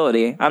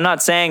responsibility. I'm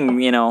not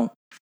saying,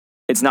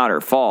 it's not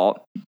her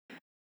fault.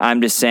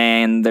 I'm just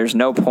saying there's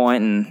no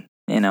point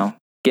in,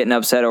 getting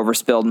upset over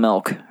spilled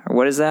milk. Or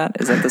what is that?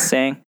 Is that the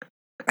saying?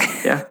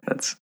 Yeah,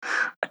 that's.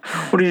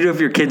 What do you do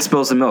if your kid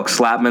spills some milk?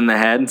 Slap him in the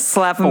head?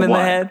 Slap him in the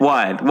head?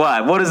 What?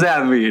 What does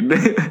that mean?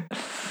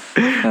 It's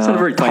not a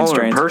very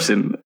tolerant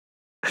person.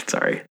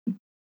 Sorry.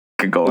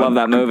 Could go Love on.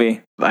 that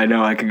movie. I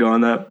know, I could go on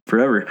that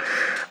forever.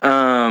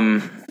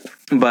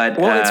 But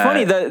it's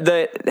funny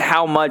the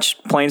how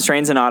much Planes,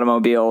 Trains, and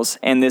Automobiles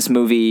and this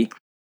movie,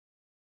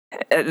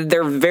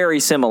 they're very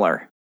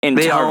similar in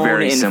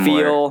tone, in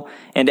feel,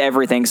 and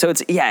everything. So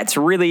it's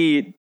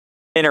really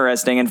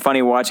interesting and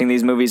funny watching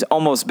these movies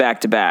almost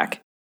back to back.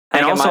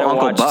 And also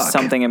Uncle Buck.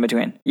 Something in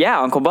between. Yeah,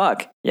 Uncle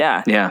Buck.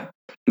 Yeah. Yeah.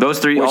 Those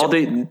three,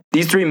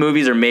 these three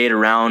movies are made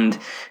around,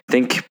 I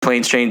think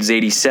Planes, Trains is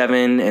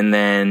 87, and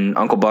then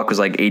Uncle Buck was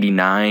like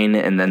 89,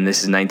 and then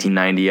this is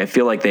 1990. I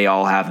feel like they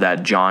all have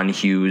that John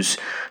Hughes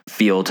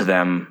feel to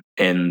them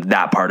in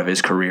that part of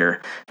his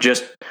career.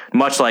 Just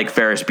much like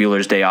Ferris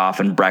Bueller's Day Off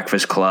and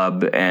Breakfast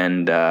Club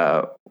and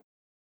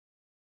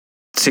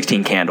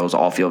 16 Candles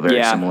all feel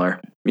very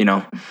similar,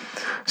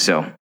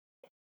 So,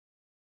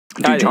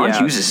 dude, John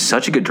Hughes is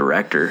such a good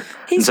director.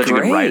 He's such great.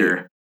 A good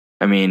writer.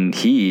 I mean,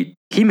 he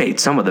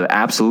made some of the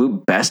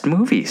absolute best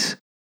movies.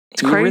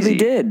 It's crazy. He really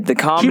did. The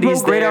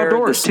comedy's Great there.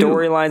 Outdoors, the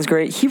storyline's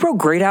great. He wrote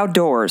Great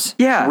Outdoors.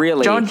 Yeah,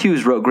 really. John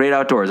Hughes wrote Great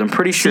Outdoors. I'm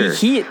pretty sure.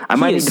 I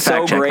might need to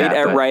fact check that.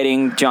 At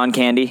writing John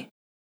Candy.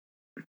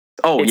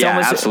 Oh,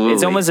 absolutely.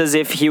 It's almost as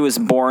if he was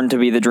born to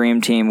be the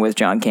dream team with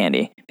John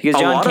Candy,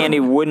 because John Candy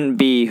wouldn't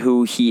be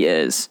who he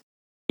is,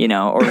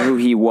 or who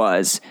he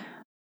was.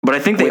 But I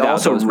think they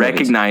also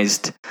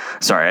recognized.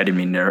 Sorry, I didn't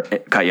mean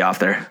to cut you off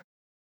there.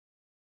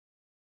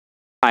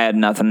 I had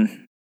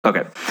nothing.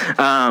 Okay,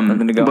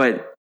 nothing to go.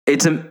 But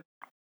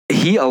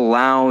he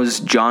allows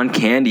John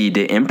Candy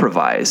to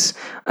improvise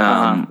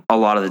a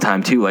lot of the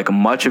time too. Like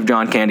much of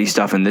John Candy's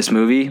stuff in this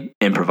movie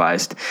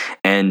improvised,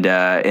 and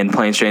in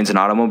Planes, Trains, and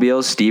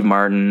Automobiles, Steve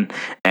Martin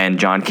and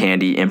John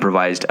Candy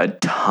improvised a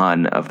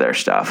ton of their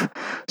stuff.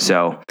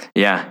 So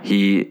yeah,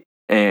 he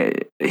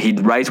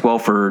writes well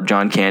for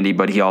John Candy,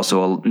 but he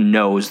also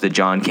knows that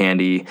John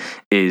Candy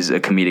is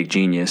a comedic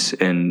genius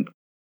and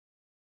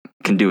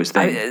can do his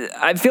thing.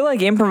 I feel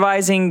like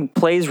improvising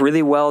plays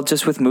really well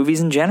just with movies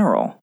in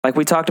general. Like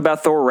we talked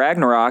about Thor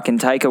Ragnarok and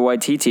Taika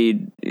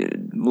Waititi,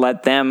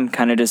 let them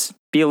kind of just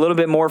be a little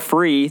bit more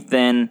free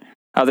than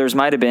Others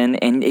might have been,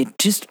 and it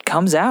just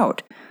comes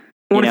out.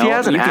 What if he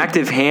has an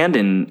active hand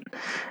in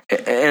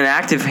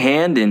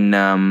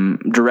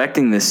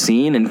directing the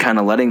scene and kind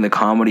of letting the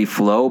comedy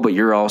flow, but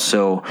you're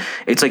also,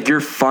 it's like you're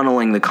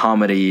funneling the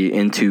comedy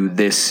into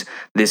this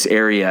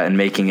area and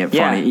making it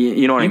funny.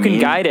 You know what I mean? You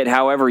can guide it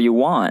however you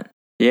want.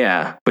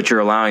 Yeah, but you're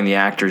allowing the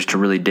actors to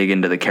really dig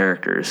into the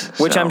characters,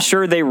 which I'm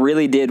sure they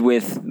really did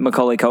with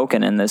Macaulay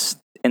Culkin in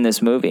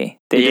this movie.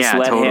 They just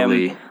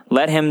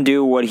let him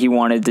do what he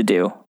wanted to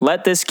do.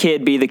 Let this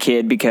kid be the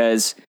kid,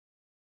 because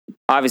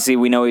obviously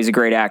we know he's a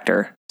great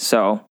actor.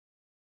 So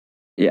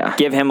yeah,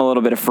 give him a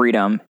little bit of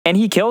freedom, and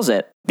he kills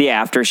it. The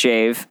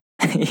aftershave,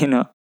 you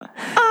know.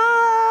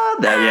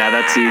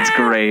 That scene's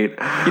great.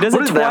 He does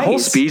it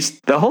twice.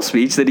 The whole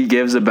speech that he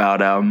gives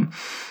about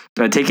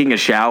taking a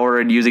shower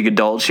and using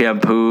adult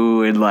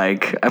shampoo, and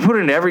like, I put it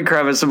in every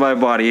crevice of my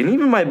body and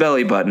even my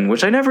belly button,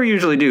 which I never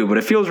usually do, but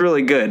it feels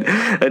really good.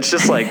 It's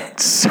just like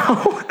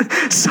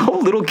so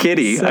little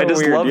kiddie. So I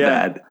just love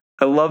that.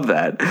 I love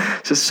that.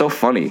 It's just so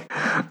funny.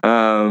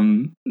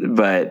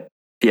 But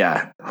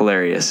yeah,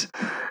 hilarious.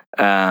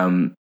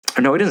 No,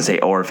 he doesn't say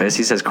orifice.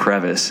 He says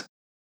crevice.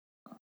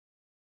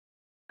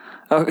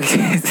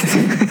 Okay.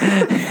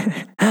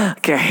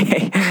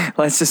 Okay.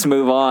 Let's just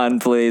move on,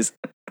 please.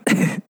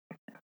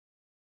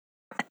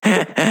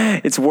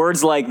 It's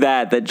words like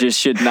that just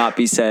should not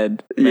be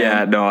said. Man.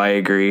 Yeah, no, I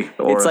agree.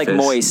 Orifice. It's like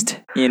moist,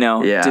 you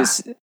know. Yeah,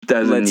 just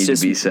doesn't need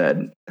to be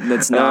said.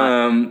 Let's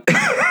not.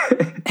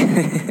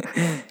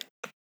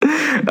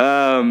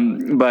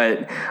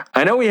 But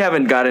I know we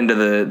haven't got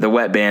into the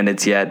Wet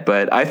Bandits yet,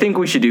 but I think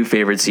we should do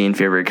favorite scene,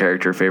 favorite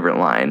character, favorite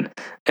line,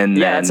 and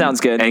that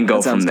sounds good. And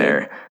go from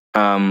there.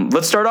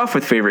 Let's start off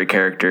with favorite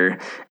character,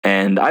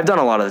 and I've done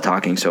a lot of the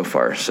talking so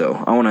far, so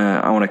I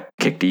wanna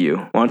kick to you.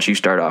 Why don't you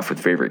start off with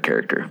favorite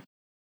character?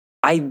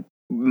 I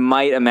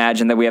might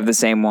imagine that we have the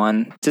same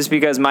one, just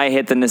because my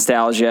hit the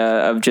nostalgia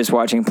of just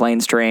watching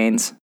Planes,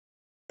 Trains,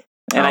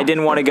 and I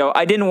didn't want to go.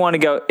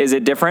 Is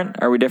it different?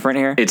 Are we different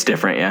here? It's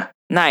different, yeah.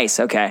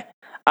 Nice. Okay.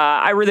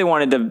 I really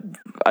wanted to.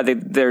 I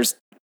think there's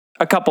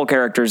a couple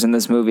characters in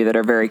this movie that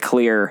are very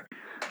clear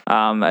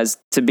as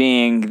to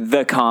being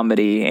the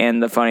comedy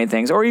and the funny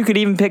things. Or you could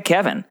even pick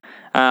Kevin.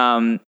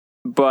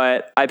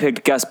 But I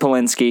picked Gus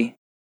Polinski,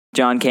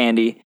 John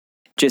Candy,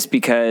 just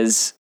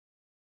because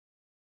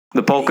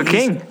the Polka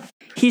King.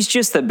 He's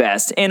just the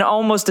best, and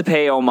almost to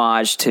pay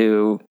homage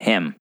to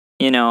him.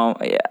 You know,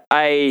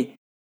 I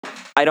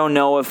don't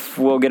know if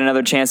we'll get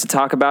another chance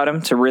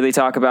to really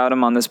talk about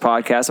him on this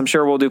podcast. I'm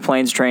sure we'll do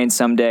Planes, Trains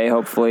someday,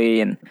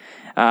 hopefully, and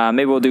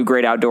maybe we'll do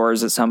Great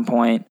Outdoors at some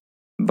point.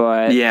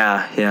 But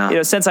yeah. You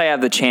know, since I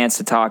have the chance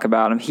to talk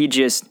about him,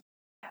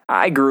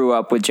 I grew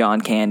up with John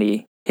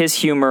Candy. His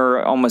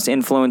humor almost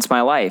influenced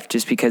my life,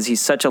 just because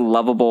he's such a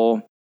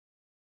lovable,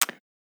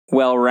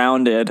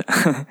 well-rounded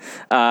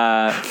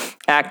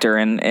actor,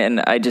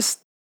 and I don't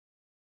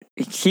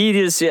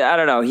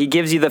know, he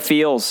gives you the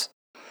feels.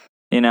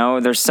 You know,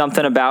 there's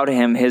something about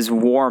him, his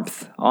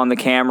warmth on the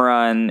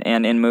camera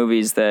and in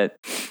movies, that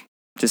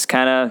just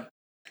kind of,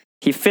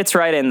 he fits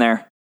right in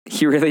there.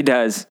 He really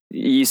does.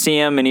 You see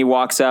him and he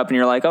walks up and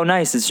you're like, oh,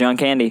 nice, it's John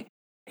Candy.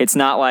 It's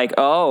not like,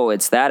 oh,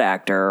 it's that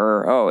actor,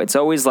 or, oh, it's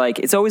always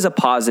a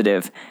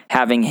positive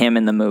having him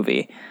in the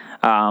movie.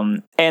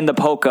 And the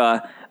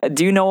polka,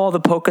 do you know all the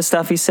polka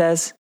stuff he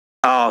says?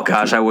 Oh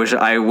gosh, I wish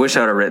I would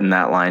have written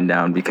that line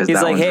down, because he's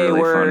that like, one's hey,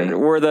 really funny.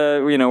 we're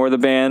the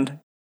band.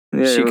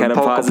 Yeah, she kind of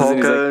pauses,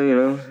 polka,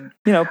 and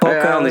he's like,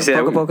 polka. I only say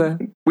polka.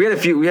 We had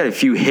a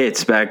few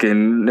hits back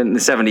in the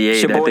 '78.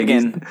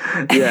 Sheboygan.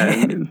 I think.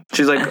 Yeah,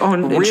 she's like, oh,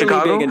 in really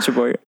Chicago, big in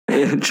Sheboygan.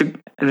 In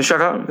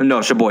Chicago?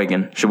 No,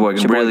 Sheboygan,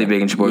 really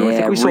big in Sheboygan. Yeah, I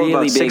think we sold really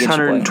about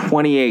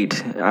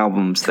 628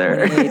 albums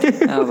there.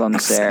 28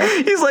 albums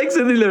there. He's like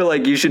sitting there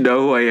like, you should know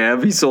who I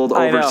am. He sold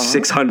over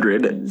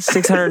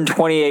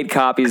 628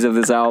 copies of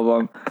this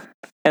album.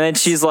 And then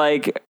she's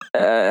like,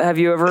 have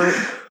you ever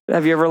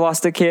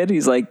lost a kid?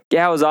 He's like,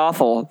 yeah, it was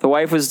awful. The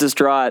wife was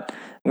distraught.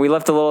 We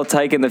left a little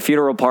tyke in the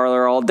funeral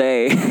parlor all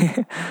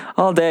day.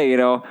 All day, you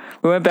know.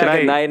 We went back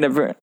at night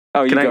and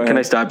can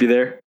I stop you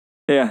there?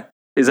 Yeah.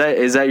 Is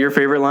that your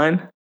favorite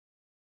line?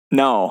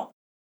 No.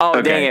 Oh,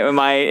 okay. Dang it. Am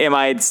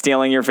I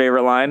stealing your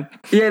favorite line?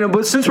 Yeah, no,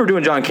 but since we're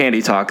doing John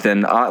Candy talk,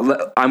 then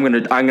I'm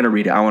gonna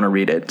read it. I want to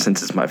read it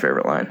since it's my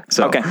favorite line.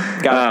 So, okay,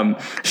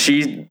 got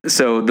it.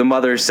 So the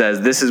mother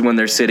says, this is when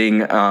they're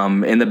sitting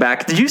in the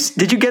back. Did you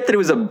get that it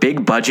was a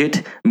big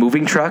budget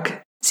moving truck?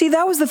 See,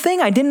 that was the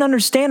thing I didn't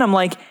understand. I'm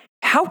like,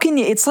 how can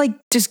you? It's like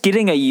just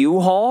getting a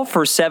U-Haul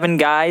for 7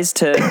 guys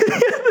to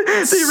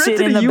sit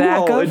in the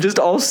back of, and just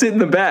all sit in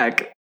the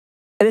back.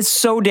 And it's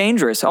so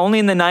dangerous. Only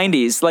in the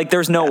 90s. Like,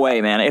 there's no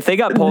way, man. If they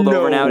got pulled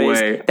over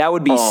nowadays, that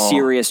would be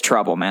serious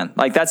trouble, man.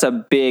 Like, that's a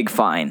big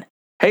fine.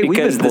 Hey, we've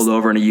been pulled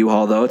over in a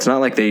U-Haul, though. It's not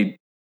like they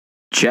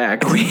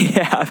checked. We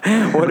have.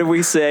 What did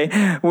we say?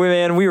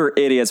 We were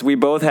idiots. We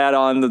both had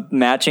on the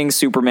matching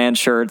Superman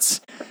shirts.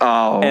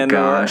 Oh, and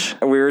gosh.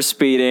 We were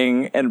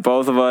speeding, and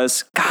both of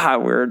us,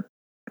 God,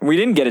 we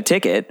didn't get a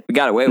ticket. We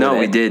got away with it. No,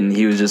 we didn't.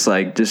 He was just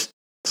like, just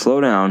slow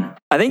down.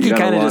 I think he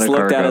kind of just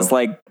looked at us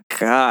like,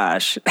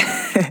 gosh.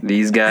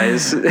 These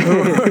guys.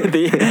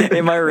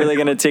 Am I really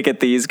going to ticket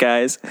these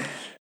guys?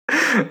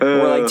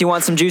 We're like, do you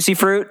want some juicy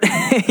fruit? We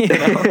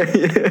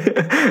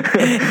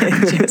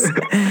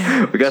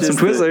got some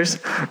Twizzlers.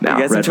 No,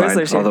 we got some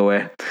Twizzlers all the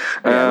way.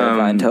 Yeah, red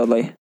vine,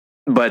 totally.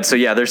 But so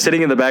yeah, they're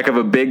sitting in the back of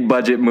a big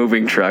budget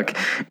moving truck,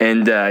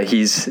 and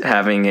he's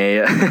having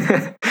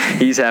a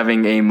he's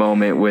having a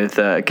moment with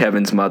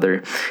Kevin's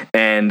mother,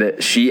 and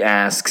she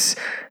asks,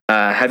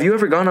 have you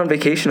ever gone on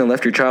vacation and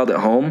left your child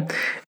at home?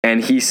 And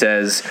he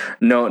says,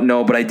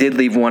 no, but I did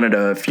leave one at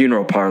a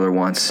funeral parlor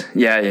once.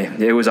 Yeah,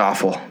 it was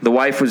awful. The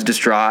wife was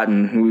distraught,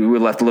 and we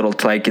left a little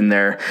tyke in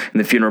there in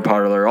the funeral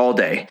parlor all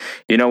day.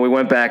 We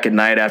went back at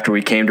night after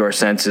we came to our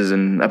senses,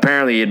 and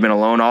apparently he had been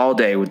alone all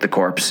day with the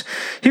corpse.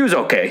 He was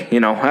okay.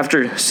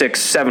 After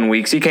 6-7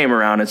 weeks, he came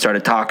around and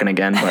started talking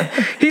again, but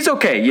he's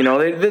okay.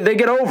 They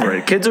get over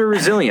it. Kids are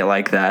resilient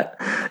like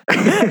that.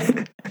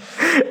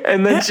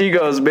 And then she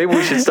goes, maybe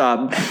we should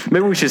stop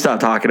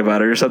talking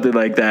about it or something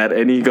like that.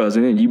 And he goes,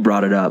 you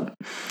brought it up.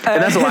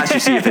 And that's the last you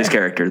see of his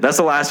character. Is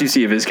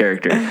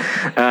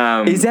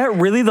that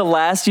really the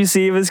last you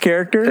see of his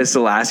character? It's the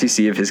last you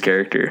see of his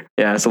character.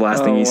 Yeah, it's the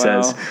last thing he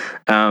says.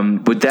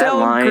 But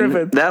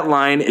that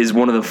line is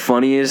one of the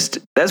funniest.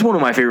 That's one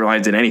of my favorite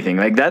lines in anything.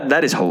 Like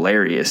that is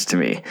hilarious to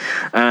me.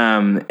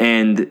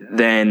 And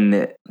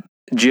then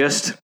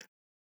just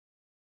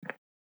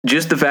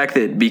the fact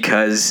that,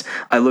 because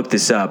I looked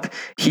this up,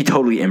 he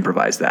totally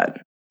improvised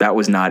that. That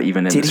was not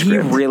even in the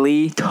script. Did he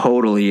really?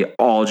 Totally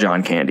all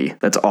John Candy.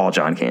 That's all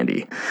John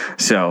Candy.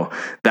 So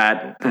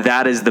that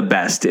is the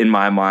best in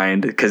my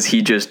mind, because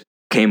he just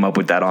came up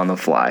with that on the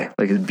fly.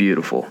 Like, it's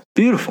beautiful.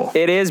 Beautiful.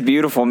 It is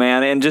beautiful,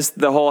 man. And just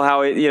the whole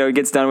how it, it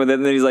gets done with it.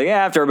 And then he's like,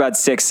 after about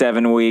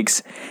 6-7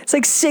 weeks. It's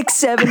like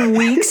 6-7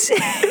 weeks.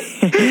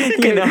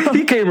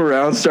 He came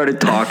around, started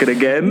talking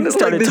again.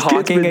 Started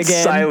talking again.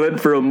 Silent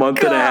for a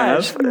month and a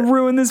half.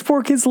 Ruined this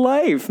poor kid's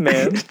life,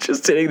 man.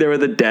 Just sitting there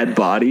with a dead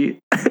body.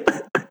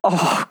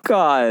 Oh,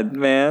 God,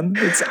 man.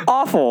 It's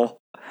awful.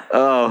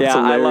 Oh, yeah,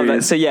 I love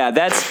that. So yeah,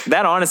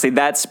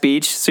 that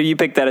speech. So you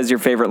picked that as your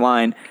favorite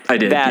line. I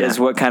did. That is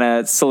what kind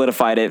of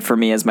solidified it for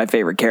me as my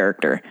favorite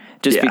character,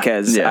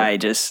 because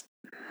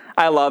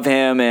I love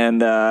him,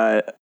 and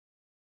I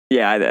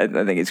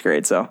think he's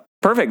great. So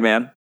perfect,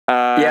 man.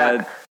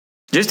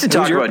 Just to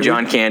talk about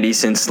John Candy,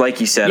 since,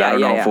 like you said, I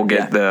don't know if we'll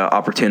get the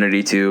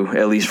opportunity to,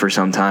 at least for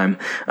some time.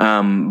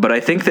 But I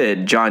think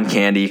that John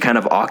Candy kind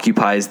of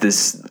occupies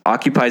this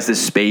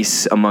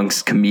space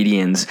amongst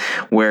comedians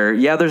where,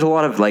 there's a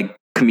lot of like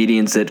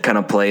comedians that kind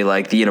of play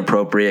like the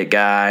inappropriate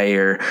guy,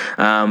 or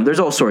there's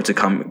all sorts of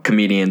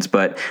comedians,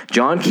 but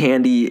John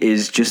Candy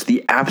is just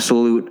the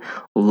absolute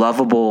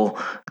lovable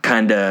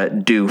kind of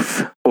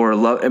doof,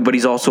 but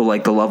he's also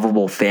like the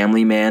lovable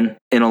family man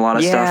in a lot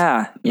of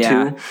stuff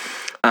too.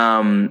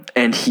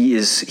 And he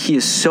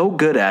is so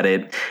good at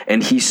it,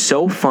 and he's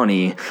so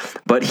funny,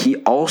 but he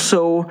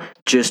also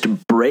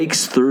just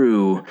breaks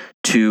through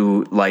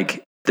to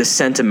like the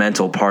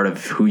sentimental part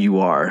of who you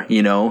are,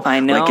 I know.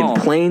 Like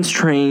in Planes,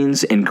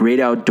 Trains, and Great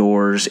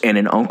Outdoors, and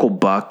in Uncle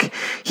Buck,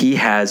 he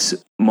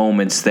has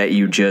moments that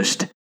you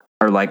just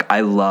are like,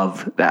 I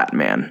love that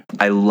man.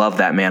 I love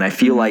that man. I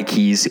feel like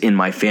he's in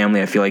my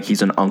family. I feel like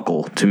he's an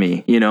uncle to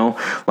me,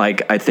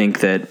 Like, I think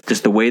that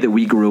just the way that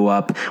we grew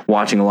up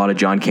watching a lot of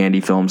John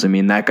Candy films, I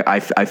mean, that I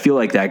feel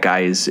like that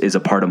guy is a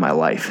part of my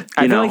life.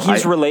 I feel like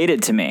he's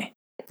related to me.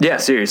 Yeah,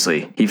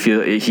 seriously.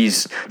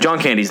 He's John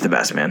Candy's the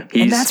best, man.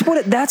 And that's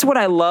what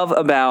I love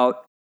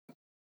about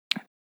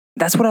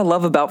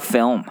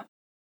film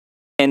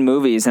and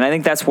movies. And I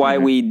think that's why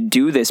we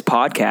do this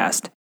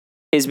podcast,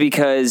 is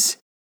because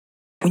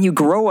when you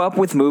grow up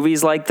with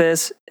movies like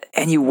this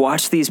and you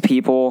watch these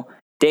people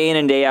day in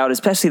and day out,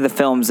 especially the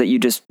films that you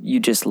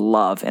just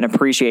love and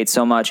appreciate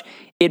so much,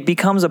 it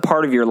becomes a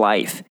part of your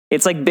life.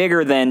 It's like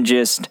bigger than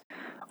just,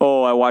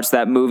 I watched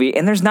that movie.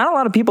 And there's not a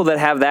lot of people that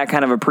have that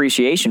kind of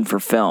appreciation for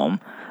film.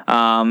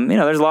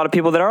 There's a lot of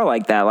people that are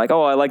like that. Like,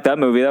 I like that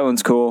movie. That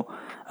one's cool.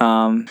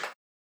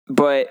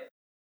 But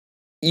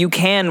you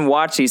can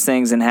watch these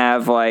things and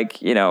have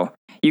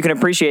you can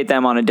appreciate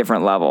them on a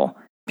different level,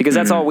 because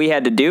that's all we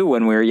had to do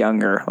when we were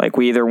younger. Like,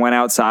 we either went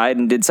outside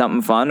and did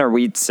something fun, or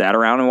we sat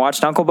around and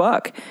watched Uncle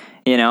Buck,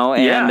 and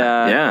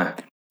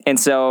and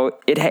so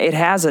it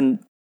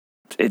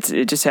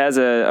just has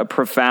a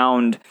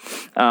profound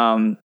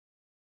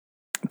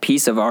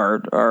piece of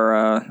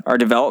our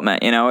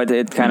development.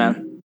 It kind of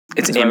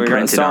it's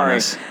imprinted on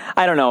us.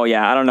 I don't know.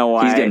 Yeah, I don't know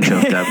why. He's getting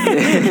choked up.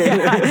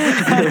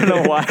 I don't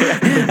know why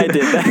I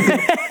did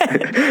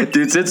that.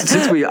 Dude, since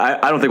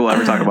I don't think we'll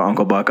ever talk about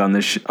Uncle Buck on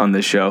this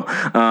show.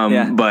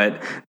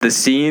 But the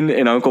scene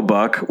in Uncle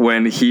Buck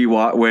when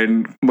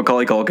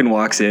Macaulay Culkin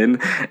walks in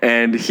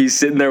and he's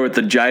sitting there with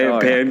the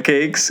giant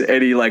pancakes,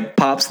 and he like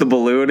pops the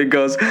balloon and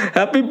goes,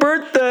 "Happy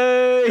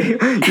birthday!"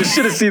 You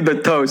should have seen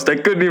the toast. I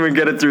couldn't even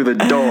get it through the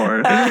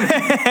door.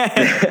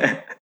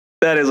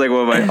 That is like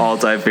one of my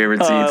all-time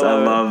favorite scenes.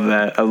 I love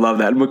that. I love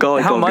that.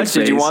 Macaulay How Culkin's much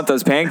did you face. want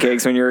those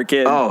pancakes when you were a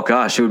kid? Oh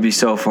gosh, it would be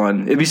so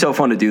fun. It'd be so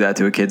fun to do that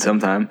to a kid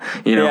sometime.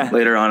 You know,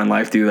 later on in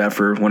life, do that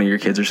for one of your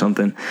kids or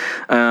something.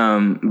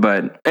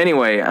 But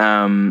anyway,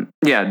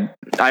 yeah,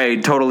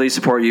 I totally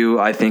support you.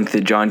 I think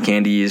that John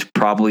Candy is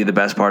probably the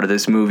best part of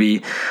this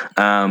movie.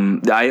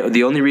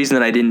 The only reason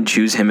that I didn't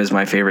choose him as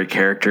my favorite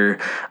character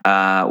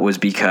was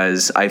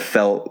because I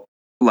felt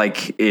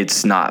like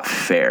it's not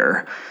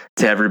fair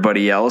to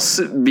everybody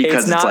else,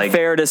 because it's not like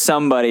fair to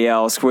somebody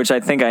else, which I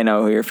think I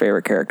know who your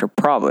favorite character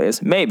probably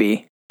is.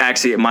 Maybe.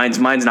 Actually, mine's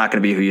not going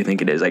to be who you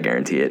think it is. I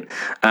guarantee it.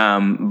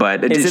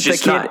 But it's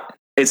just not.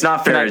 It's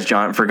not fair as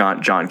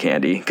John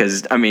Candy,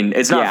 because I mean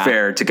it's not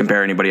fair to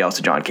compare anybody else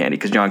to John Candy,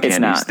 because John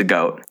Candy's the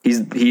GOAT.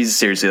 He's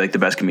seriously like the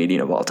best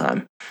comedian of all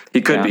time. He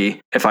could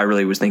be if I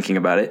really was thinking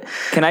about it.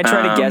 Can I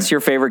try to guess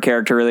your favorite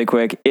character really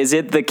quick? Is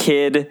it the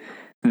kid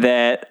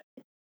that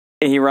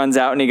he runs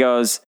out and he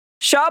goes,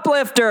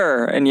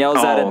 "Shoplifter," and yells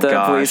at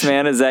the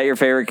policeman? Is that your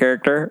favorite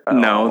character?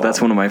 No,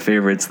 that's one of my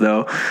favorites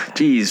though.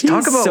 Jeez,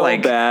 talk about so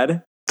like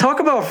bad. Talk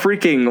about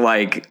freaking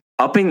like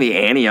upping the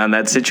ante on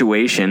that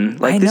situation.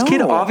 Like this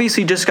kid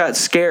obviously just got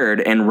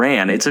scared and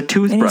ran. It's a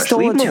toothbrush. And he stole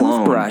Leave a him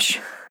toothbrush.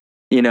 Alone.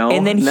 You know,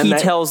 and then he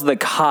tells the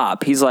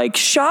cop, he's like,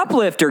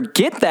 "Shoplifter,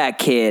 get that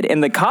kid."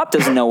 And the cop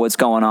doesn't know what's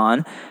going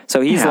on. So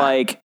he's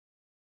like,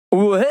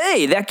 "Well,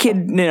 hey, that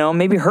kid,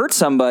 maybe hurt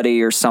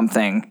somebody or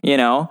something,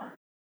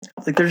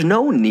 Like, there's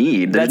no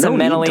need. That's a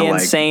mentally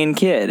insane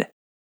kid.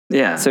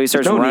 Yeah. So he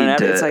starts running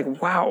at it. It's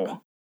like,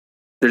 wow.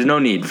 There's no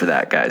need for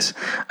that, guys.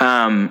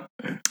 All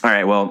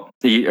right. Well,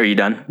 are you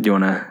done? Do you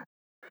want to?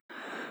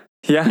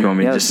 Yeah. You want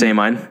me to just say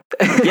mine?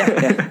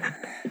 Yeah.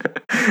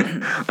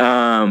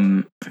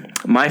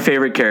 My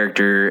favorite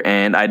character,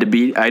 and I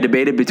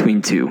debated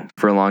between two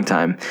for a long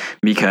time,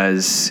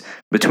 because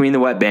between the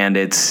Wet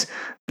Bandits,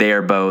 they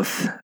are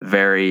both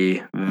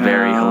very,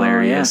 very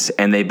hilarious,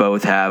 and they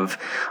both have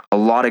a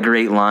lot of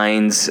great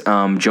lines.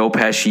 Joe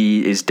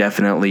Pesci is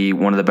definitely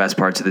one of the best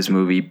parts of this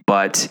movie,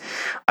 but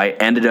I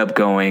ended up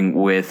going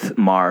with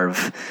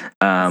Marv.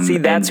 See,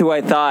 that's who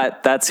I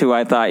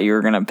thought you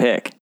were gonna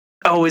pick.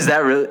 Oh, is that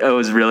really? Oh,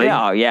 is really?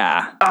 Oh,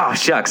 yeah. Oh,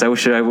 shucks! I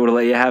wish I would have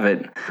let you have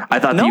it. I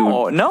thought that you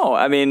would. No.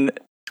 I mean,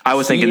 I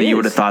was thinking that you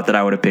would have thought that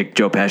I would have picked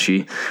Joe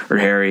Pesci or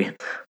Harry.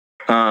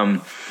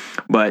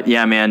 But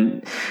yeah,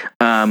 man.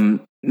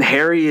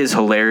 Harry is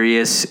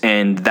hilarious,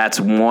 and that's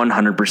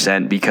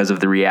 100% because of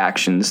the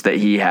reactions that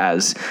he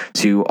has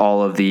to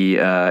all of the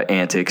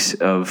antics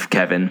of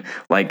Kevin,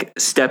 like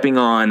stepping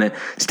on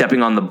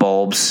the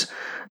bulbs,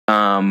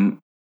 and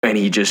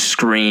he just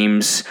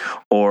screams.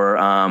 Or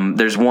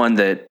there's one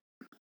that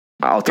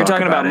I'll talk about. You're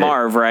talking about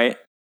Marv, right?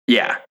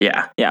 Yeah,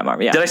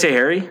 Marv. Yeah. Did I say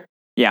Harry?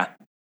 Yeah.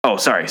 Oh,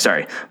 sorry,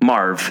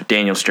 Marv,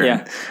 Daniel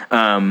Stern.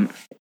 Yeah.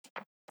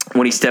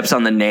 When he steps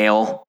on the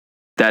nail.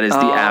 That is the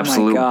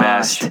absolute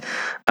best.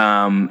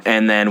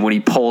 And then when he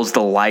pulls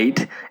the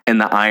light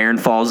and the iron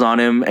falls on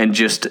him, and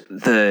just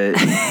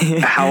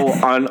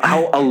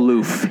how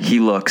aloof he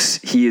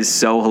looks. He is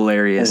so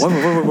hilarious. I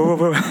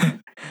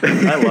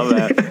love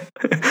that.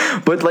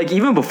 But like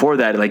even before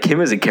that, like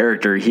him as a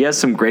character, he has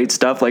some great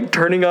stuff, like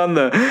turning on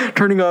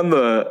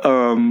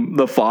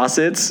the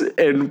faucets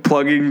and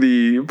plugging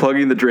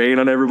the drain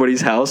on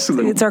everybody's house.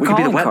 It's our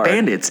calling card. Wet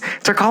Bandits.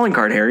 It's our calling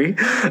card, Harry.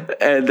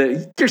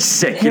 And you're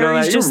sick. Harry's, you know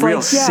that? You're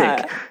real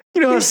sick.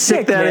 You know how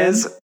sick that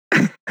is.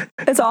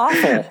 It's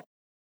awful.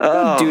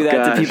 Don't do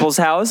that to people's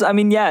house. I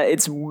mean, yeah,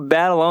 it's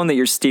bad alone that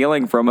you're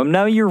stealing from them.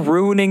 Now you're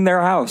ruining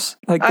their house.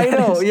 Like, I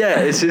know,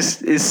 yeah.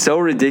 It's so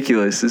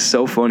ridiculous. It's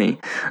so funny.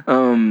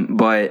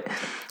 But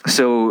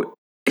so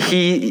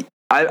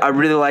I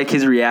really like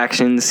his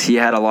reactions. He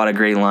had a lot of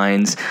great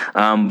lines,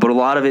 but a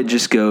lot of it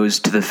just goes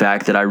to the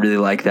fact that I really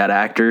like that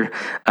actor,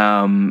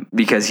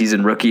 because he's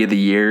in Rookie of the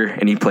Year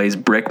and he plays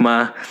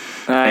Brickma,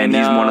 and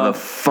he's one of the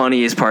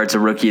funniest parts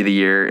of Rookie of the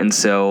Year. And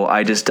so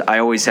I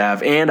always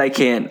have, and I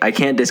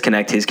can't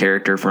disconnect his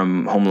character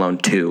from Home Alone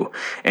 2,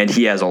 and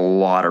he has a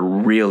lot of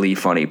really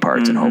funny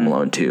parts in Home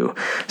Alone 2.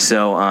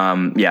 So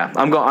yeah,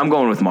 I'm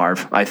going with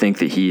Marv. I think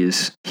that he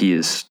is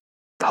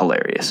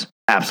hilarious.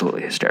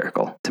 Absolutely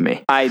hysterical to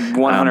me. I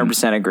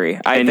 100% agree.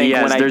 I think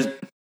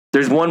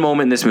there's one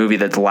moment in this movie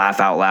that's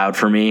laugh out loud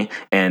for me,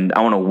 and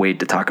I want to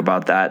wait to talk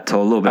about that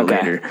till a little bit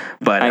later.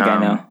 But I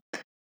know.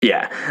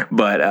 Yeah,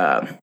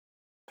 but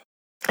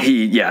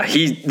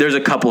there's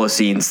a couple of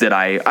scenes that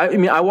I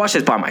mean I watched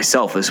this by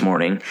myself this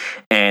morning,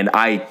 and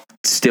I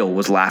still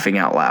was laughing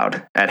out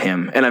loud at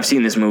him. And I've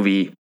seen this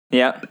movie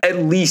at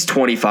least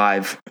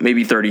 25,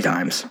 maybe 30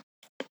 times.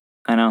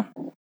 I know.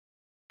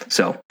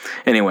 So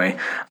anyway,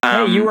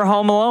 hey, you were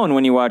home alone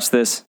when you watched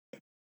this.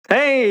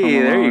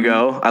 Hey, there you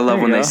go. I love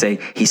when they say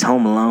he's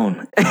home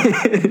alone.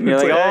 You're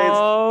like,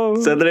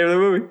 oh, said the name of the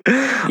movie.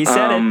 He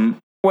said it.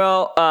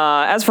 Well,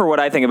 as for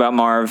what I think about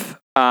Marv,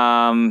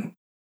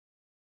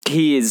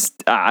 he is,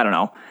 I don't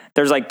know.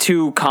 There's like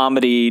two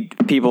comedy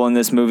people in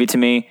this movie to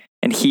me,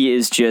 and he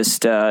is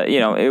just,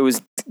 it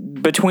was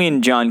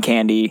between John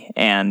Candy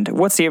and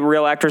what's the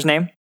real actor's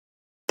name?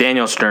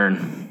 Daniel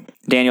Stern.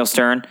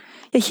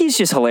 he's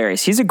just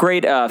hilarious. He's a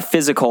great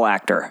physical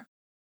actor.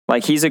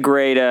 Like he's a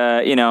great,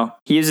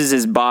 he uses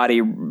his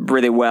body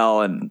really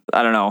well, and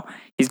I don't know,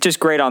 he's just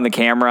great on the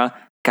camera.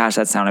 Gosh,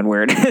 that sounded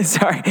weird.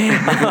 Sorry.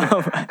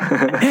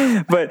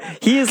 But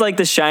he is like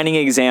the shining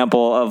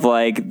example of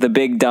like the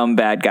big dumb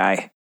bad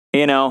guy.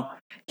 You know,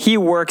 he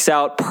works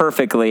out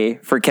perfectly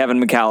for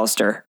Kevin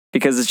McAllister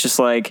because it's just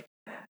like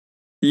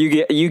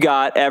you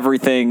got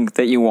everything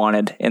that you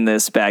wanted in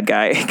this bad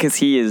guy because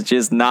he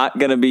is not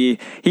going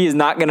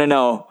to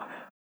know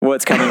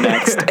what's coming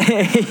next.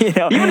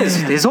 Even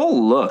his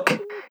whole look.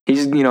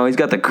 He's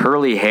got the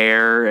curly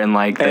hair and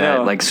like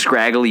that like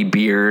scraggly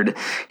beard.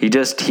 He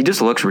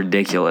just looks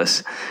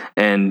ridiculous,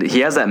 and he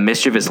has that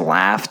mischievous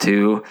laugh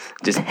too.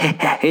 Just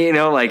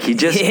like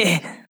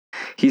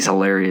he's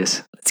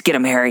hilarious. Let's get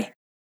him, Harry.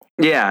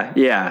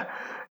 Yeah.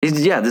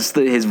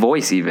 His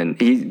voice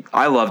even.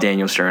 I love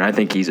Daniel Stern. I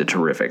think he's a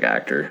terrific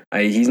actor.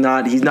 He's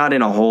not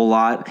in a whole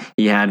lot.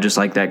 He had just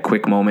like that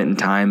quick moment in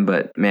time,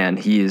 but man,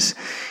 he is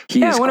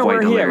quite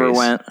hilarious. He ever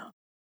went.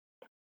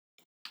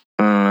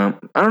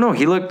 I don't know.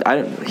 He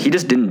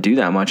just didn't do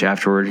that much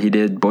afterward. He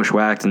did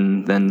Bushwhacked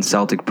and then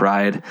Celtic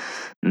Pride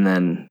and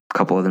then a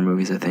couple other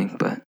movies, I think,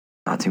 but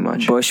not too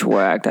much.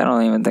 Bushwhacked. I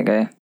don't even think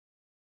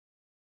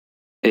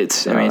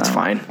it's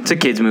fine. It's a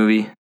kid's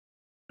movie.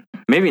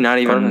 Maybe not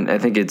even. I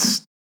think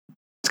it's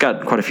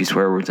got quite a few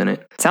swear words in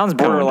it. Sounds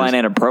borderline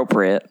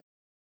inappropriate.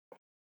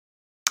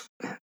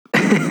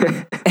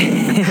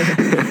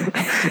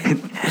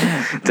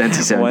 It's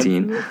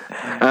NC-17.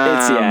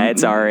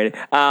 It's alright.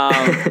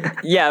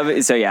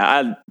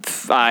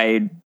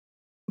 I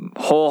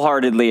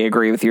wholeheartedly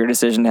agree with your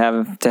decision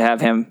to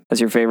have him as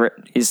your favorite.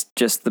 He's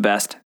just the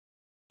best.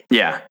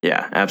 Yeah,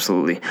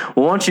 absolutely.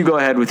 Well, why don't you go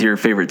ahead with your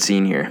favorite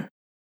scene here?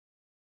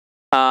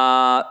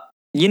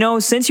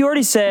 Since you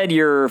already said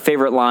your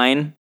favorite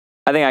line,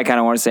 I think I kind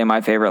of want to say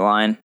my favorite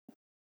line.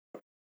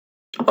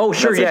 Oh,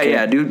 sure. That's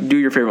yeah. Do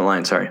your favorite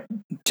line. Sorry.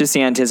 Just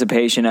the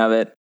anticipation of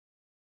it.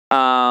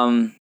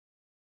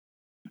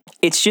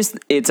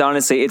 It's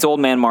honestly Old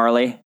Man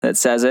Marley that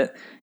says it.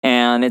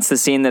 And it's the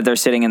scene that they're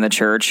sitting in the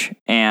church.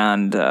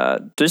 And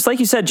just like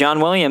you said,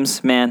 John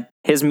Williams, man,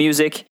 his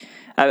music,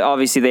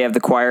 obviously they have the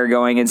choir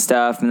going and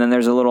stuff. And then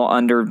there's a little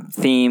under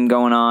theme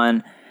going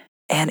on.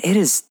 And that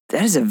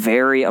is a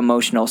very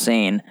emotional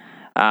scene.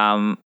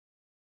 And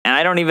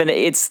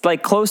it's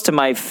like close to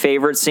my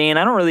favorite scene.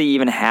 I don't really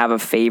even have a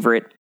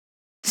favorite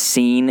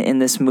scene in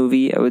this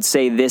movie. I would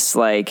say this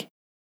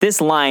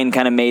line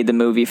kind of made the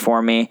movie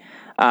for me.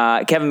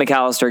 Kevin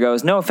McAllister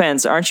goes, "No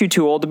offense, aren't you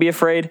too old to be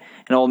afraid?"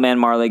 And Old Man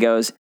Marley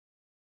goes,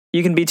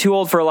 "You can be too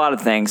old for a lot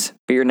of things,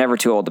 but you're never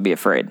too old to be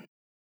afraid."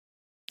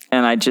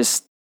 And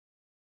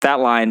that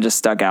line just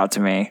stuck out to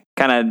me.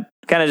 Kind of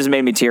just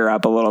made me tear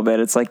up a little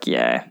bit. It's like,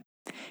 yeah,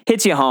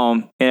 hits you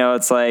home.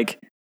 It's like,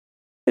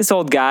 this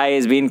old guy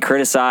is being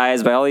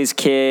criticized by all these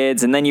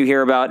kids, and then you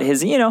hear about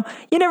his, you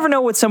never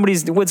know what's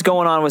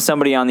going on with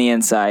somebody on the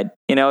inside.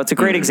 It's a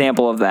great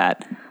example of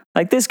that.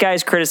 Like, this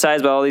guy's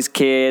criticized by all these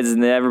kids,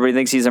 and everybody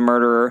thinks he's a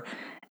murderer.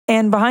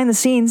 And behind the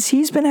scenes,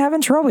 he's been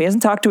having trouble. He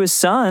hasn't talked to his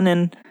son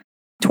in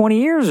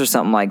 20 years or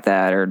something like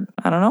that, or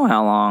I don't know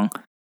how long.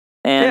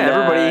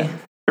 And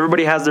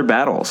everybody has their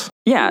battles.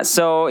 Yeah,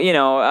 so,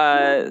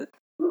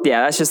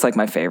 that's just like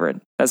my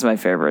favorite. That's my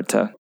favorite.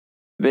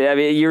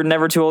 You're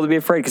never too old to be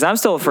afraid, because I'm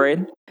still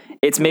afraid.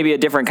 It's maybe a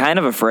different kind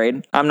of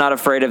afraid. I'm not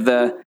afraid of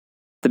the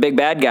big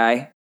bad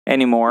guy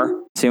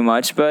anymore too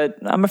much, but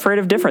I'm afraid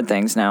of different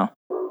things now.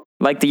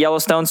 Like the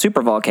Yellowstone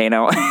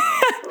supervolcano.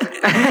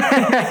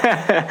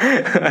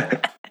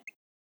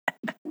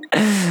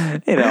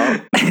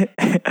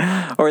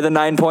 Or the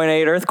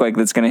 9.8 earthquake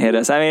that's going to hit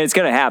us. I mean, it's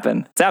going to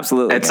happen. It's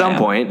absolutely at some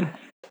point.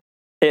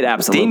 It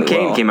absolutely Dean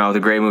Cain will. came out with a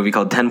great movie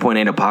called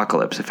 10.8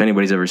 Apocalypse. If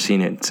anybody's ever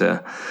seen it, it's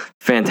a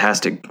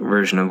fantastic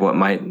version of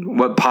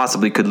what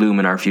possibly could loom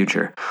in our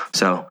future.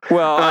 So,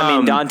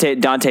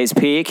 Dante's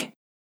Peak.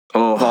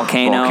 Oh,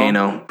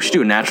 volcano. We should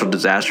do a natural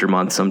disaster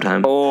month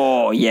sometime.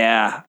 Oh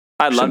yeah,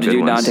 I'd love to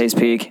do Dante's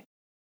Peak.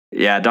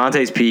 Yeah,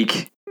 Dante's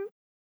Peak,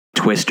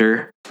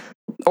 Twister.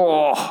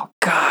 Oh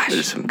gosh,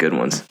 there's some good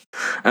ones.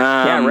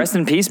 Rest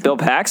in peace, Bill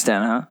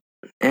Paxton. Huh?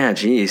 Yeah,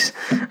 geez.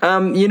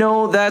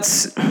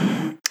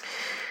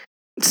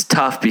 It's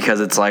tough because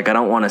it's like, I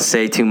don't want to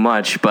say too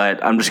much,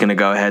 but I'm just going to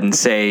go ahead and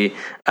say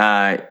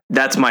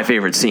that's my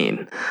favorite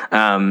scene.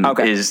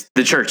 Is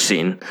the church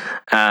scene.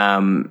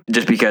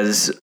 Just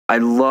because I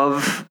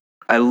love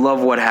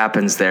what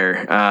happens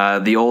there.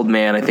 The old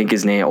man, I think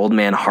his name, Old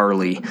Man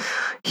Harley.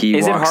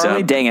 Is it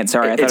Harley? Dang it,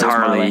 sorry. It's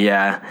Harley, Marley.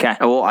 Yeah. Okay.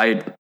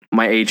 Well,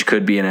 my H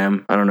could be an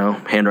M. I don't know.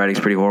 Handwriting's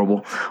pretty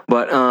horrible.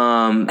 But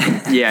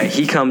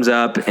he comes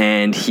up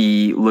and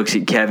he looks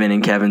at Kevin,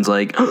 and Kevin's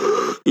like,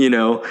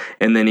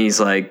 and then he's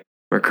like,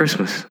 "Merry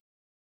Christmas.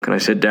 Can I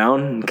sit down?"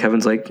 And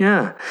Kevin's like,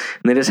 "Yeah."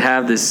 And they just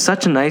have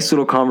such a nice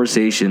little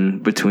conversation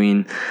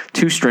between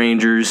two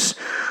strangers.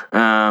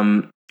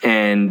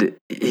 And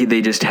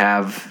they just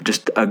have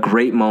just a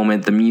great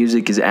moment. The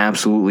music is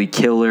absolutely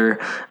killer,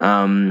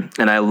 and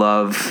I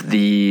love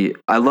the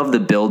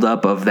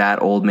buildup of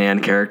that old man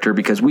character,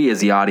 because we as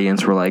the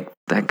audience were like,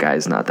 that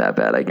guy's not that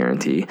bad, I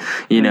guarantee,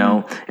 you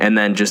know. And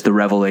then just the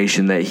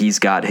revelation that he's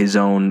got his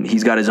own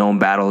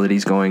battle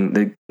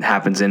that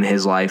happens in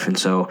his life, and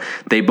so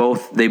they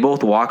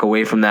both walk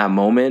away from that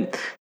moment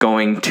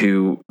going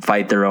to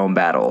fight their own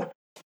battle.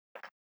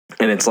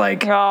 And it's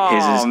like,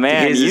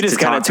 you just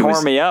kind of tore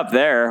me up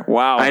there.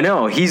 Wow. I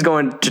know. He's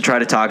going to try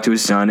to talk to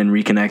his son and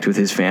reconnect with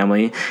his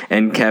family,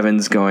 and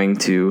Kevin's going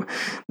to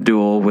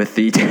duel with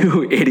the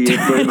two idiot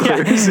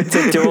burglars.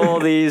 to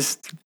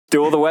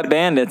duel the wet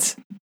bandits.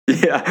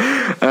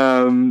 Yeah.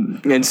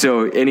 And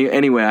so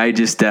anyway, I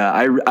just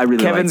I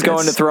really Kevin's like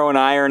going to throw an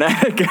iron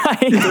at a guy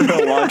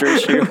through a laundry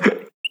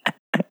chute.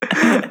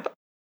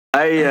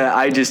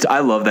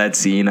 I love that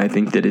scene. I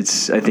think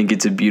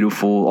it's a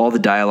beautiful. All the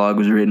dialogue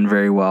was written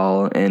very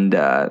well, and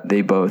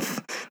they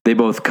both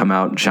come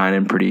out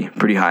shining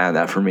pretty high on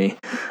that for me.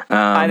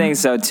 I think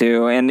so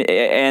too,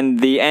 and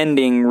the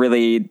ending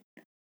really,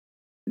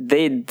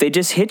 they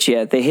just hit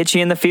you. They hit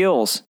you in the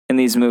feels in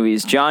these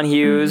movies. John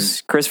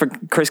Hughes, Chris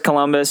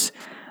Columbus.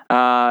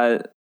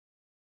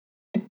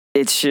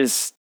 It's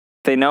just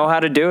they know how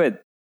to do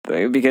it,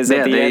 because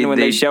at the end when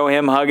they show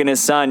him hugging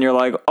his son, you're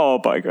like, oh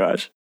my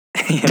gosh.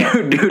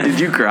 Dude,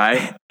 did you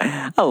cry?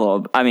 A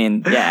little. I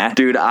mean, yeah,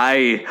 dude.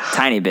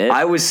 Tiny bit.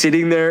 I was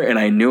sitting there and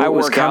I knew it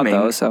was coming. I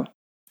work out though, so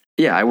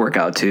yeah, I work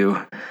out too.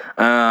 But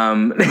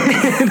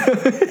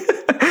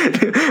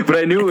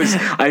I knew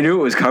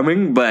it was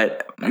coming.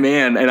 But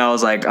man, and I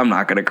was like, I'm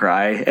not gonna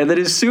cry. And then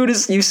as soon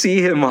as you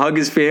see him hug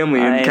his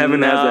family and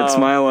Kevin has that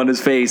smile on his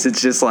face,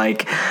 it's just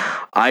like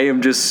I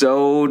am just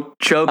so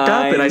choked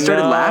up, and I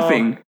started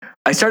laughing.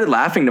 I started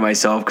laughing to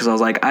myself because I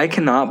was like, I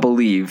cannot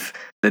believe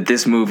that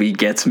this movie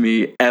gets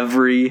me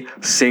every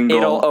single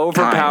time. It'll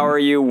overpower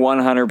you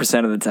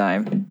 100% of the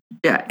time.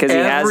 Yeah.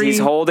 Because he's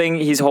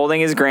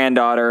holding his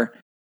granddaughter,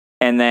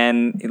 and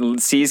then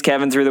sees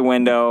Kevin through the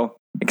window,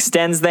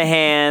 extends the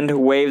hand,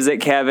 waves at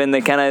Kevin.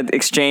 They kind of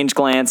exchange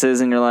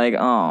glances, and you're like,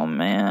 oh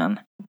man.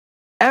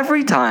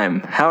 Every time.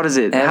 How does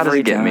it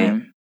get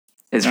me?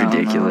 It's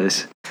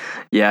ridiculous.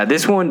 Yeah,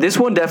 this one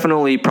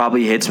definitely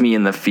probably hits me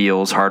in the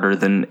feels harder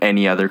than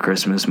any other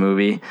Christmas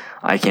movie.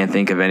 I can't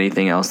think of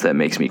anything else that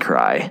makes me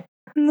cry.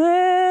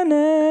 Na,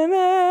 na,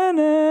 na,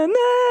 na, na,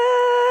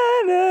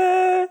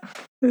 na.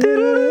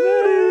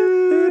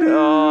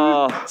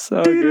 Oh,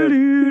 so good.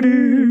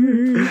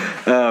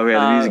 Oh man,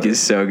 the music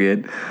is so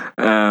good.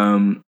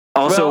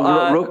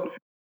 Also,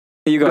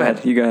 you go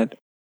ahead. You go ahead.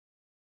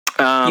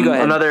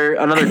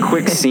 Another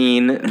quick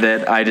scene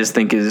that I just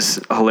think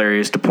is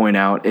hilarious to point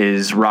out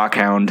is Max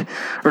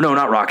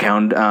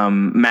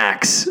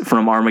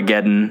from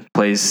Armageddon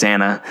plays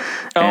Santa.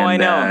 Oh, I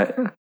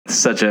know.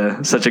 Such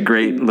a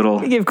great little.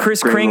 We give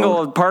Kris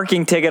Kringle a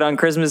parking ticket on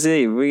Christmas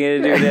Eve. We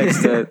gotta do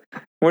next.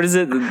 What is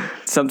it?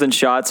 Something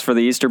shots for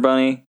the Easter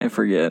Bunny? I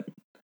forget.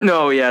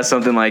 No, yeah,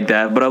 something like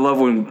that. But I love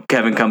when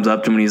Kevin comes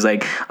up to him and he's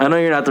like, I know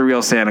you're not the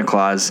real Santa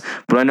Claus,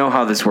 but I know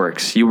how this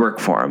works. You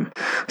work for him.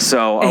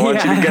 So I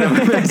want you to get him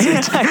a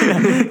message.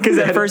 Because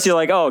at first you're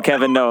like, oh,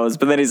 Kevin knows.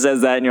 But then he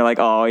says that and you're like,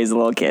 oh, he's a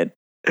little kid.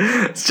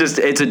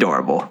 It's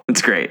adorable.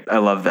 It's great. I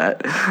love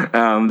that.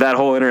 That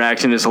whole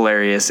interaction is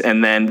hilarious.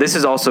 And then this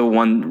is also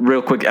one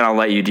real quick, and I'll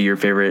let you do your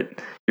favorite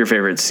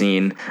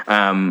scene,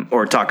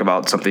 or talk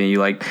about something you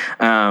like.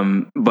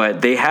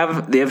 But they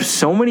have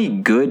so many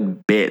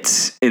good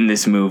bits in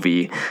this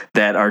movie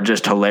that are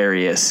just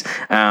hilarious.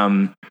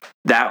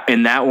 That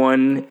in that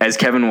one, as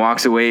Kevin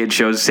walks away, it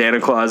shows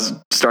Santa Claus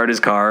start his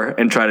car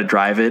and try to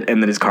drive it,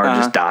 and then his car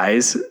just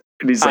dies.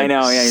 And he's like, I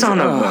know, yeah, son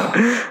of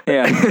a...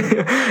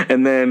 Yeah.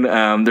 And then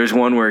there's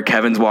one where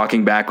Kevin's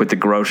walking back with the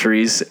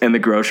groceries, and the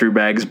grocery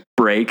bags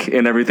break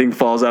and everything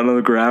falls out on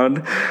the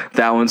ground.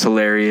 That one's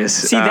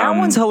hilarious. See, that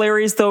one's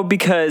hilarious, though,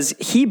 because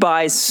he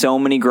buys so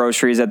many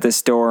groceries at this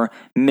store.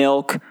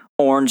 Milk,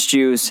 orange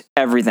juice,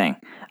 everything.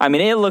 I mean,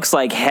 it looks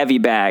like heavy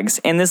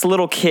bags. And this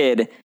little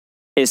kid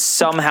is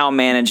somehow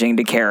managing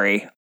to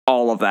carry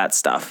all of that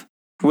stuff.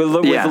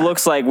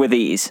 Looks like with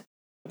ease.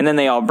 And then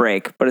they all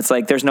break. But it's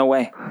like, there's no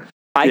way.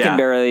 I can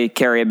barely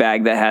carry a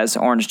bag that has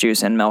orange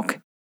juice and milk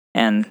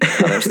and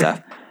other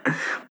stuff.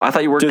 I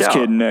thought you worked out. Just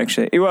kidding,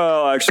 actually.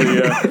 Well, actually,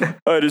 yeah.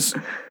 I just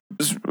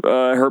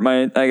hurt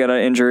I got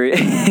an injury,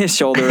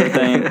 shoulder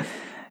thing.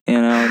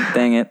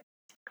 Dang it.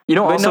 He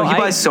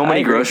buys so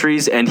many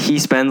groceries, and he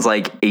spends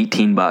like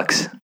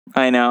 $18.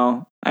 I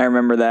know. I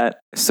remember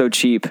that. So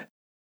cheap.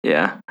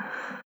 Yeah.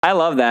 I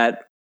love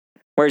that.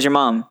 Where's your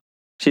mom?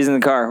 She's in the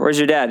car. Where's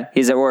your dad?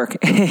 He's at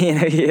work. He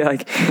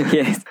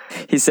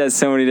says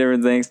so many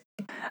different things.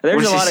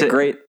 There's a lot of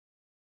great.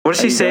 What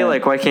does she say?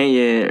 Like, why can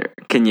you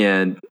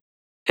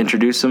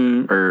introduce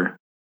him? Or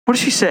what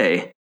does she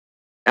say?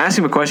 Ask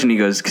him a question. He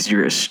goes, because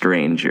you're a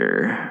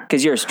stranger.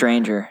 Because you're a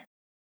stranger.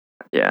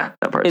 Yeah,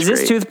 that part's Is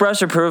this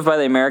toothbrush approved by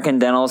the American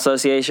Dental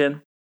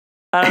Association?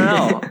 I don't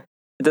know.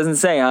 It doesn't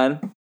say,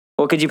 hon.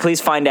 Well, could you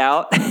please find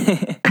out?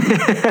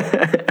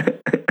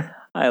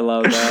 I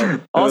love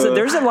that. Also,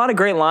 there's a lot of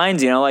great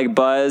lines, like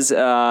Buzz.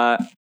 The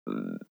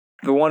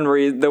one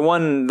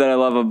that I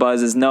love of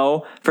Buzz is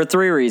no, for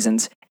 3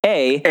 reasons.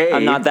 A,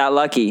 I'm not that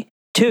lucky.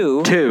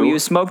 Two, we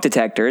use smoke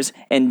detectors.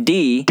 And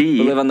D,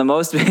 we live on the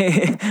most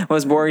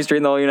boring street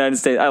in the whole United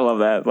States. I love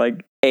that.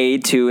 Like A,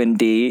 2, and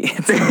D.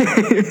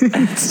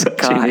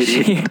 Gosh,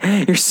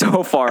 you're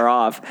so far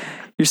off.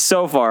 You're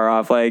so far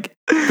off. Like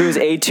if it was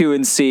A, 2,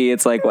 and C,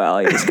 it's like,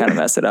 well, you just kind of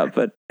messed it up.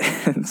 But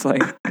it's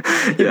like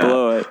you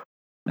blow it.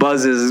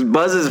 Buzz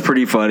is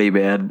pretty funny,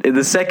 man. In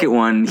the second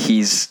one,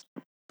 he's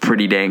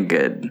pretty dang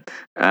good.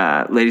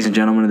 Ladies and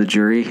gentlemen of the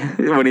jury,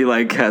 when he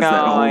like has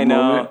that whole I know.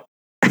 moment.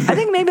 I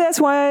think maybe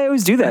that's why I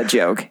always do that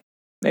joke.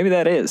 Maybe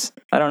that is.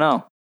 I don't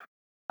know.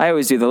 I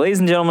always do the ladies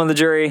and gentlemen of the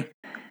jury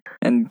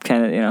and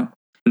kind of,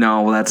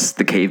 No, well, that's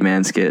the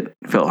caveman skit,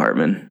 Phil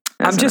Hartman.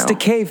 I'm just a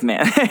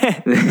caveman.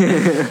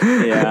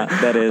 Yeah,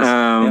 that is.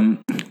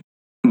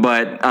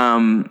 But,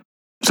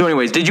 so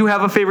anyways, did you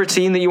have a favorite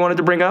scene that you wanted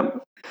to bring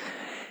up?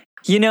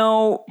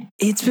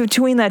 It's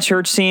between that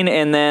church scene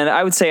and then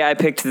I would say I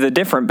picked the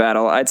different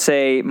battle. I'd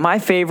say my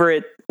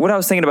favorite, what I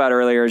was thinking about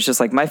earlier is just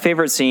like my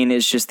favorite scene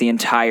is just the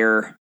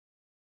entire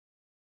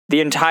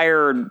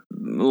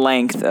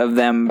length of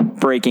them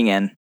breaking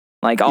in.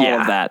 Like all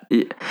of that.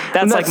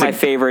 That's like my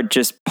favorite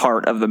just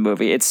part of the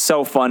movie. It's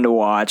so fun to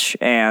watch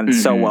and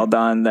so well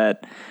done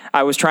that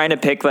I was trying to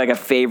pick like a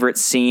favorite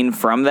scene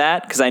from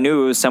that because I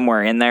knew it was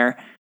somewhere in there,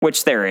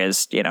 which there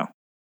is,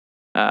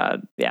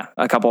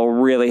 a couple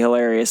really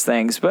hilarious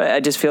things, but I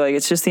just feel like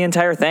it's just the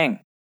entire thing.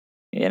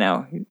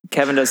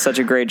 Kevin does such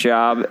a great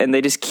job and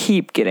they just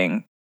keep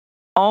getting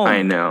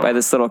owned by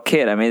this little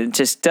kid. I mean, it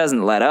just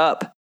doesn't let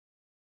up.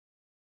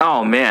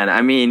 Oh man,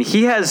 I mean,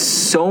 he has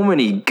so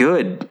many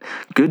good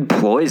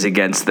ploys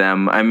against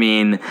them. I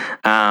mean,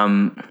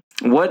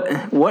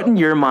 what in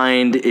your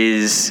mind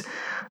is?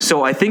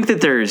 So I think that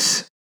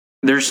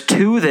there's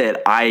two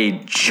that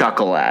I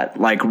chuckle at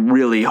like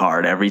really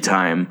hard every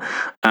time.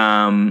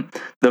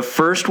 The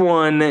first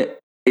one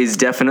is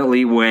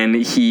definitely when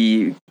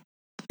he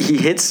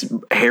hits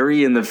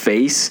Harry in the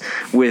face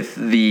with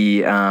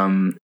the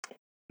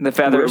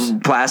feathers,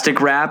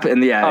 plastic wrap,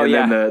 and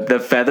then the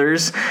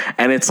feathers,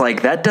 and it's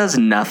like that does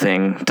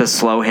nothing to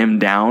slow him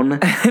down.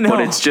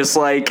 But it's just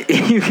like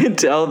you can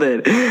tell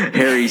that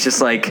Harry's just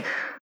like,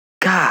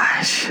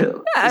 gosh,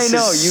 I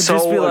know you so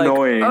just be like,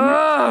 annoying.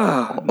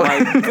 Oh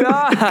my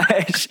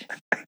gosh,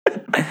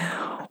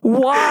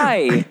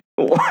 why?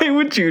 Why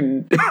would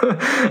you?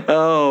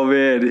 Oh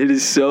man, it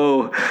is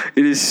so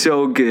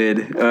good.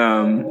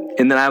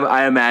 And then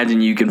I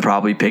imagine you can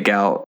probably pick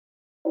out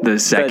the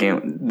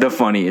second, the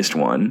funniest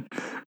one.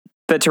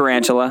 The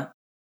tarantula.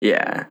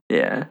 Yeah.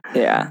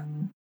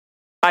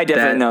 I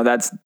definitely know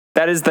that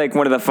is like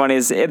one of the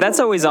funniest. That's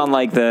always on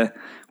like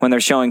when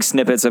they're showing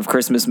snippets of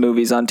Christmas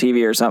movies on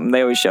TV or something.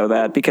 They always show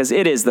that because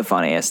it is the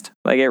funniest.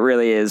 Like it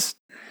really is.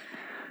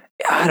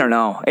 I don't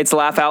know. It's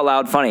laugh out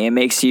loud funny. It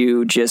makes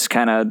you just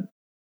kind of,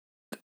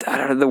 I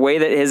don't know, the way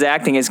that his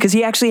acting is, because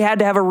he actually had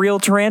to have a real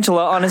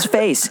tarantula on his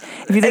face.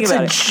 If you think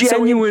about it, it's a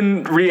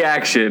genuine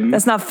reaction.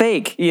 That's not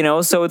fake,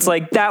 So it's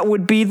like that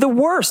would be the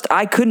worst.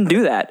 I couldn't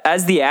do that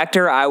as the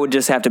actor. I would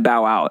just have to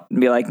bow out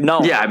and be like,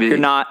 "No, you're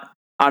not.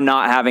 I'm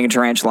not having a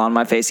tarantula on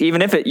my face.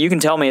 Even if you can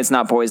tell me it's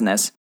not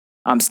poisonous,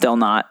 I'm still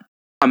not.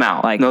 I'm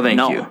out. Like, no, thank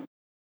you.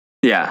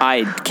 Yeah,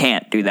 I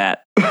can't do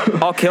that.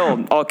 I'll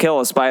kill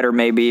a spider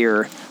maybe,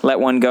 or let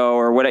one go,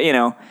 or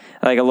whatever.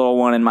 Like a little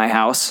one in my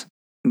house,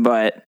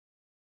 but."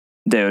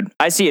 Dude,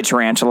 I see a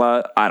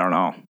tarantula. I don't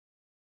know.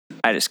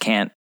 I just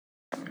can't.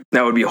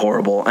 That would be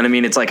horrible. And I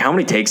mean, it's like, how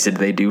many takes did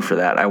they do for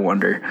that? I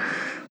wonder.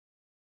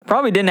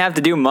 Probably didn't have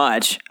to do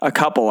much. A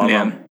couple of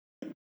them.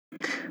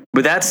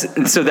 But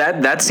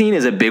that scene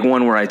is a big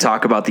one where I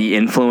talk about the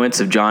influence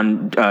of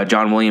John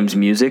Williams'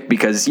 music,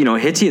 because it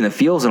hits you in the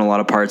feels in a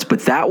lot of parts. But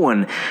that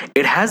one,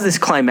 it has this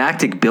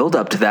climactic build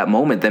up to that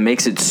moment that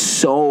makes it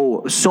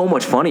so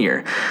much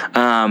funnier.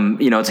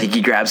 It's like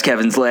he grabs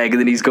Kevin's leg and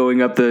then he's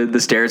going up the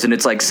stairs, and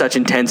it's like such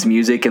intense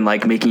music and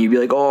like making you be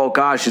like, oh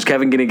gosh, is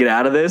Kevin gonna get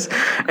out of this?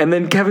 And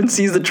then Kevin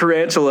sees the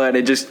tarantula and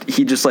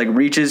he just like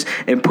reaches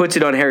and puts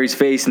it on Harry's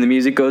face, and the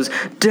music goes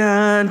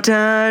dun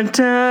dun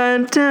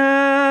dun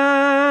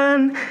dun.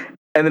 And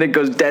then it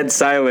goes dead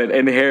silent,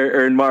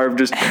 and Marv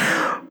just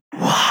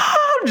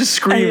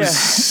screams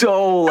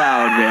so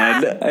loud,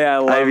 man. Yeah, I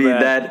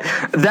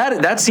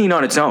love that scene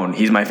on its own.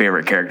 He's my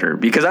favorite character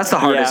because that's the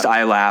hardest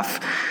I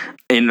laugh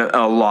in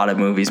a lot of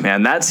movies,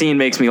 man. That scene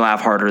makes me laugh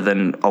harder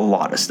than a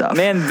lot of stuff.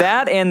 Man,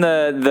 that and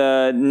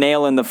the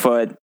nail in the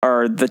foot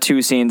are the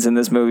two scenes in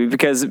this movie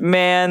because,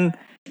 man,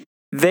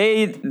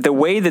 the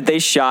way that they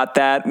shot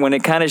that, when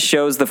it kind of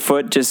shows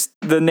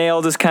the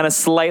nail just kind of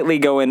slightly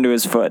go into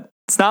his foot.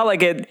 It's not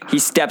like he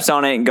steps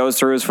on it and goes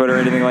through his foot or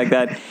anything like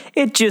that.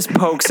 It just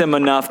pokes him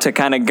enough to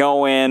kind of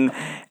go in,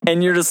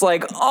 and you're just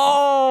like,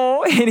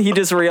 oh, and he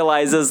just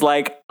realizes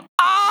like,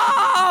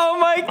 oh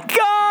my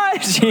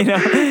gosh,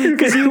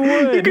 because you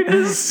would. You can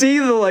just see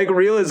the like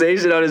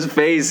realization on his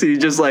face. He's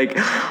just like,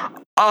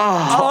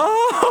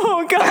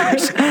 oh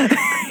gosh,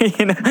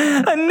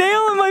 a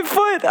nail in my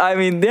foot. I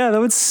mean, yeah, that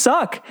would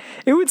suck.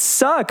 It would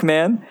suck,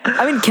 man.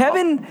 I mean,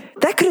 Kevin,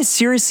 that could have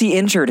seriously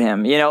injured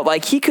him.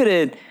 Like he could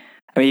have.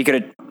 I mean,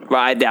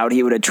 I doubt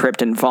he would have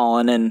tripped and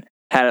fallen and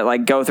had it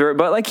like go through it.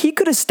 But like he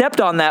could have stepped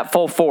on that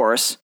full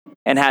force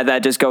and had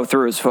that just go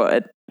through his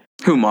foot.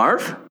 Who,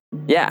 Marv?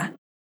 Yeah.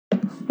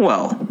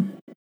 Well,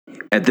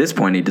 at this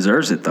point, he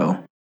deserves it,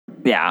 though.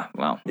 Yeah,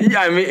 well.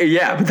 Yeah, I mean,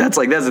 yeah, but that's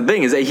the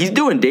thing is that he's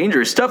doing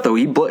dangerous stuff, though.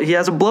 He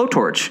has a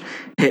blowtorch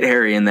hit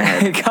Harry in the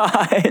head.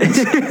 God.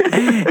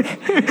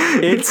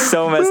 It's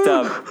so messed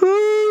up.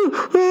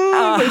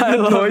 Like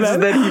the noises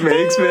that he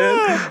makes, man.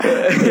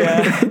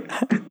 Yeah.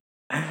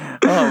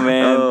 Oh,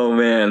 man. Oh,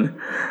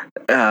 man.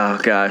 Oh,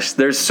 gosh.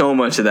 There's so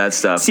much of that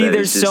stuff. See,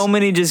 there's so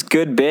many just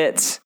good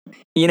bits.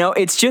 You know,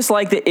 it's just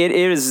like it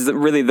is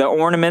really the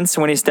ornaments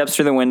when he steps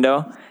through the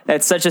window.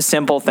 That's such a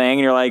simple thing. And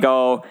you're like,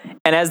 oh,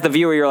 and as the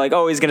viewer, you're like,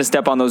 oh, he's going to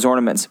step on those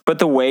ornaments. But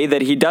the way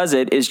that he does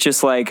it is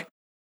just like,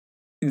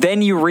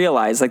 then you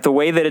realize, like the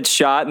way that it's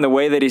shot and the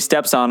way that he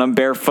steps on them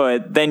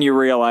barefoot, then you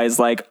realize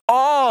like,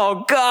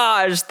 oh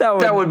gosh,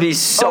 that would be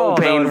so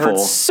painful. That would hurt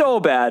so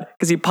bad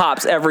because he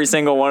pops every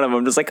single one of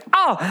them just like,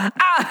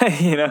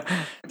 you know.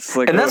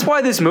 Like, and that's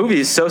why this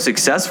movie is so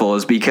successful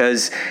is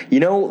because,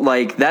 you know,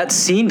 like that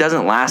scene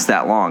doesn't last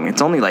that long.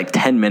 It's only like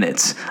 10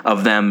 minutes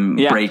of them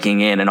breaking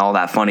in and all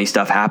that funny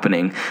stuff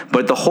happening.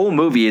 But the whole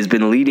movie has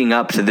been leading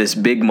up to this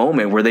big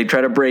moment where they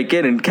try to break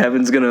in and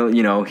Kevin's going to,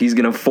 you know, he's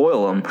going to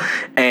foil them.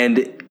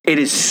 And it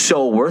is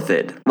so worth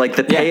it. Like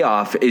the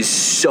payoff is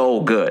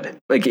so good.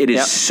 Like it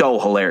is so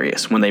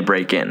hilarious when they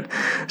break in.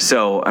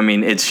 So, I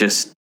mean, it's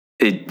just,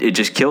 it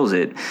just kills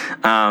it.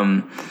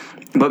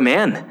 But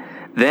man,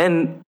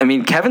 then, I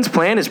mean, Kevin's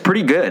plan is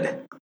pretty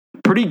good.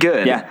 Pretty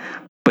good. Yeah.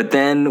 But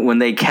then when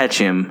they catch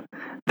him,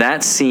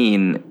 that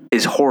scene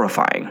is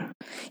horrifying.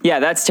 Yeah,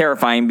 that's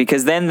terrifying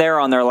because then they're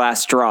on their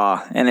last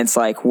straw and it's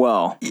like,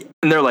 whoa.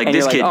 And they're like,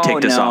 this kid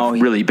ticked us off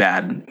really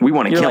bad. We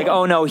want to kill him. You're like,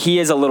 oh no, he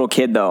is a little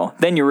kid though.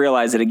 Then you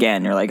realize it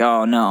again. You're like,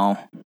 oh no,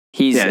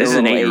 he's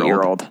an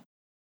 8-year-old.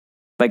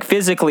 Like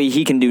physically,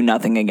 he can do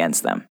nothing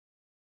against them.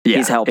 Yeah,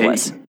 he's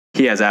helpless.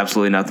 He has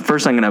absolutely nothing.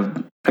 First, I'm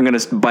gonna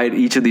bite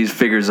each of these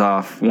fingers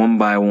off one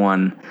by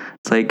one.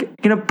 It's like,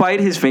 you're gonna bite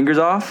his fingers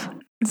off?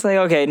 It's like,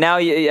 okay, now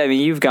you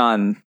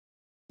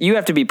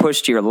have to be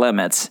pushed to your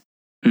limits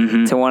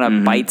to want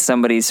to bite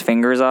somebody's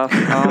fingers off.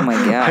 Oh my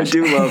gosh.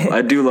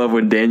 I do love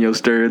when Daniel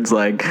Stern's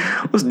like,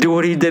 let's do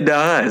what he did to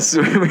us.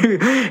 Hit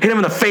him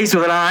in the face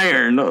with an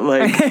iron.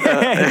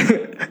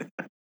 Like,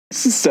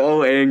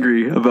 so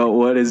angry about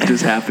what has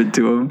just happened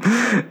to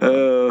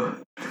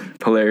him.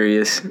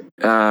 Hilarious.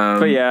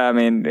 But yeah, I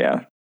mean,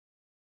 yeah.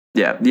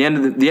 Yeah, the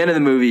end of the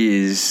movie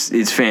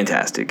is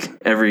fantastic.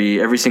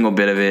 Every single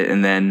bit of it,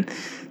 and then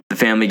the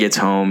family gets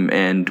home,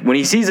 and when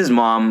he sees his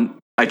mom,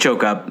 I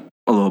choke up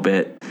a little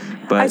bit.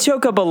 But I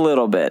choke up a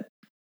little bit.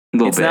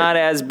 It's not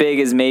as big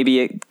as maybe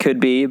it could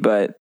be,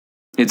 but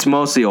it's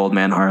mostly Old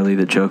Man Harley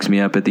that chokes me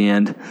up at the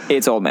end.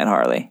 It's Old Man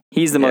Harley.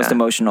 He's the most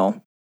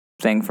emotional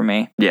thing for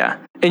me. Yeah,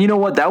 and you know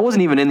what? That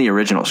wasn't even in the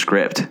original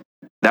script.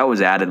 That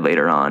was added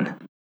later on.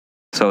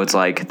 So it's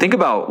like, think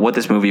about what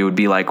this movie would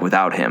be like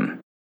without him.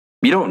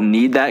 You don't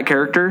need that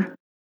character,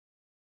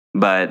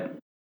 but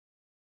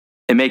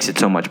it makes it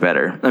so much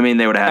better. I mean,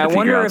 they would have had to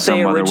figure out some other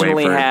way. I wonder if they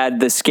originally had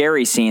the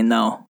scary scene,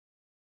 though.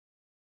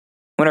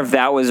 I wonder if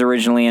that was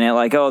originally in it,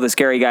 like, oh, the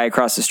scary guy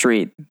across the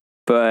street.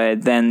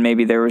 But then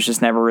maybe there was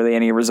just never really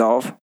any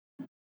resolve.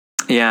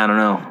 Yeah, I don't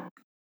know.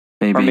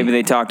 Maybe. Or maybe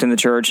they talked in the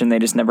church and they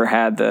just never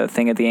had the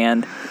thing at the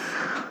end.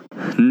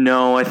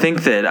 No, I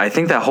think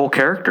that whole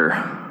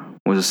character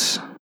was...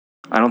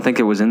 I don't think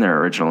it was in there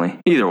originally.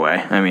 Either way,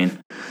 I mean,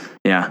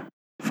 yeah,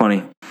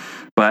 funny.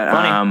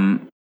 But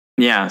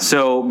yeah,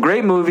 so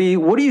great movie.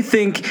 What do you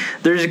think?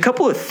 There's a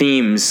couple of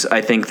themes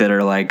I think that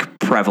are like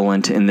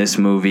prevalent in this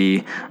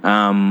movie.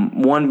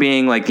 One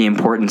being like the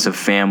importance of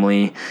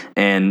family,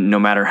 and no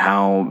matter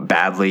how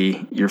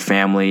badly your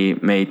family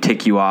may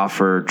tick you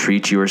off or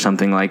treat you or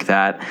something like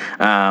that,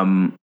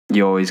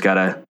 you always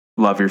gotta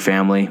love your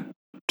family.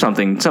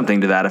 Something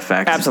to that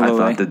effect.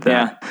 Absolutely. I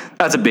thought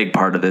that's a big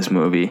part of this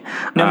movie.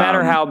 No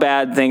matter how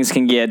bad things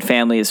can get,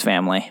 family is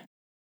family.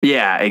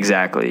 Yeah,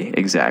 exactly.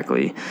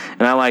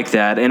 And I like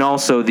that. And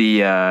also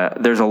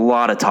there's a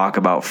lot of talk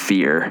about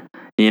fear,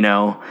 you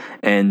know,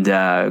 and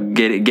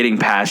getting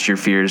past your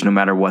fears no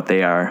matter what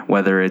they are,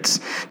 whether it's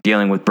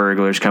dealing with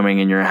burglars coming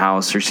in your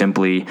house or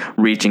simply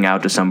reaching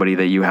out to somebody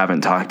that you haven't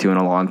talked to in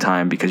a long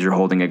time because you're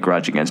holding a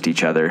grudge against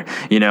each other.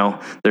 You know,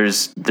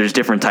 there's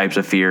different types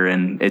of fear,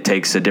 and it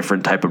takes a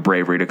different type of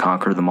bravery to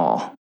conquer them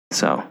all.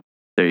 So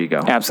there you go.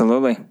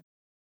 Absolutely.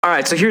 All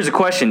right. So here's a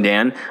question,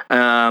 Dan.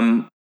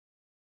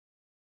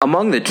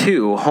 Among the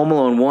two, Home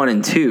Alone 1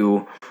 and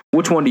 2,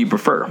 which one do you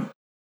prefer?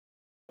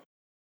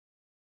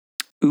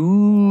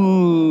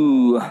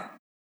 Ooh.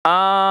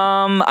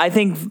 I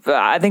think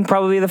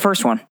probably the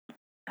first one.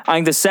 I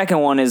think the second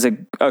one is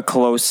a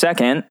close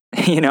second.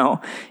 You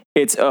know,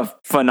 it's a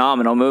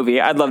phenomenal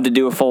movie. I'd love to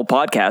do a full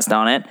podcast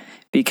on it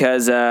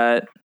because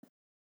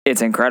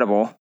it's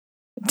incredible.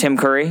 Tim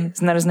Curry,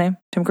 isn't that his name?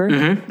 Tim Curry?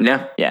 Mm-hmm.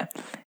 Yeah.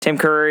 Tim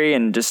Curry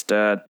and just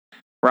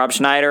Rob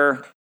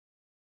Schneider.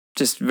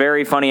 Just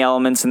very funny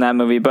elements in that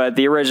movie, but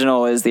the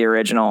original is the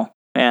original,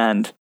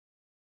 and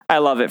I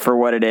love it for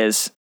what it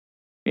is.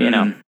 you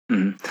know.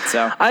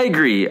 So I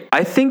agree.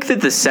 I think that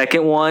the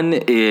second one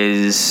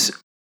is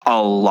a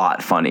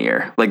lot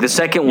funnier. Like the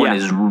second one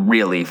is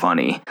really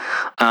funny.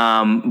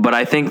 But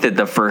I think that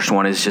the first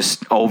one is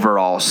just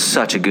overall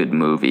such a good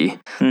movie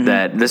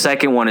that the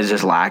second one is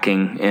just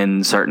lacking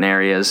in certain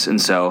areas.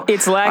 And so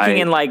it's lacking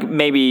in like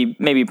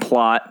maybe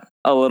plot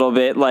a little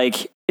bit.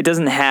 Like it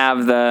doesn't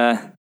have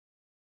the,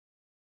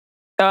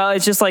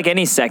 it's just like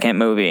any second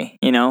movie,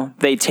 you know,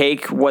 they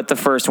take what the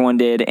first one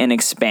did and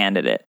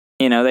expanded it.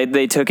 You know,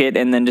 they took it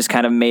and then just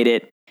kind of made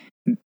it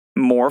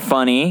more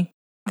funny.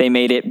 They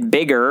made it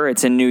bigger.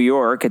 It's in New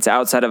York. It's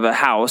outside of a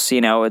house.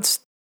 You know,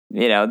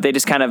 they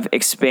just kind of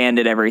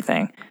expanded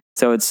everything.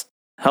 So it's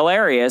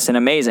hilarious and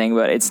amazing,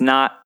 but it's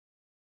not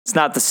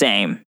the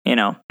same, you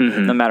know,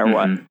 no matter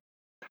what.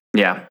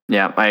 Yeah.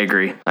 I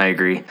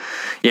agree.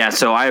 Yeah.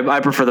 So I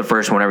prefer the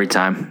first one every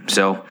time.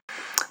 So,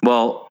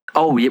 well,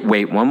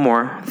 wait, one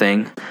more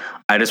thing.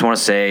 I just want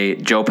to say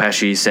Joe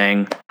Pesci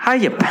saying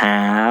 "Hiya,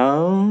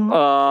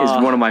 pal" is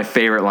one of my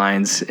favorite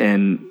lines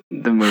in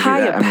the movie.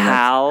 Hiya,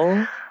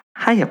 pal.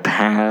 Hiya,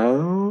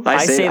 pal.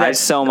 I say that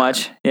so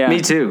much. Yeah,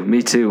 me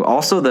too.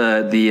 Also,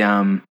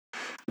 the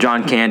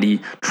John Candy,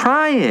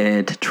 try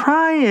it.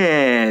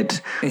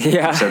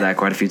 Yeah, I've said that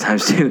quite a few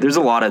times too. There's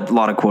a lot of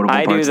quotable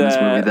parts in this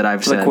movie that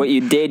I've said. Look what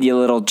you did, you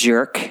little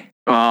jerk.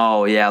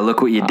 Oh yeah,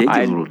 look what you did,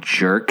 you little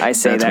jerk. I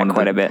say that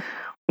quite a bit.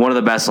 One of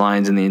the best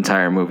lines in the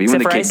entire movie.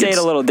 Except for I say it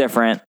a little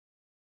different.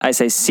 I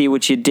say, "See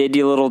what you did,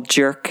 you little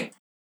jerk."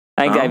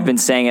 I think I've been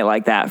saying it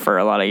like that for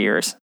a lot of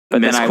years.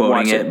 But then I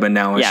watch it, but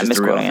now it's just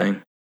a real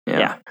thing.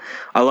 Yeah.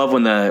 I love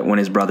when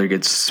his brother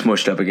gets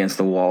smushed up against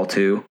the wall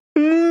too.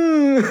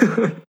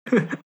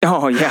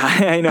 Oh yeah,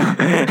 I know.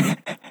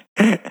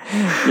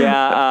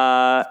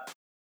 Yeah,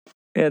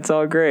 it's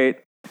all great.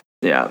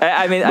 Yeah.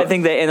 I mean, I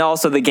think that, and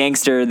also the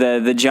gangster,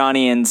 the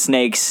Johnny and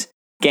Snakes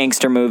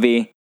gangster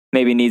movie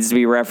maybe needs to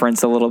be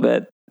referenced a little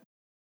bit.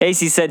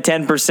 AC said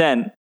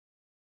 10%.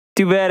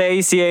 Too bad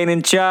AC ain't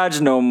in charge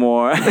no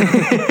more. I'm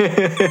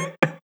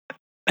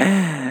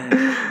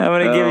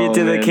going to give you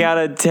to the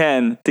count of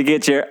 10 to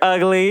get your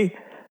ugly,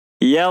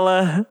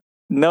 yellow,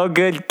 no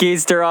good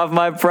keister off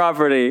my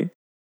property.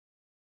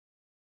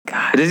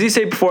 God. Does he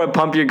say before I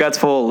pump your guts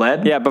full of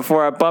lead? Yeah,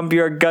 before I pump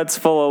your guts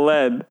full of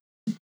lead.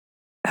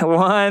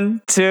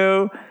 1,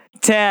 2,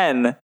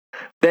 10.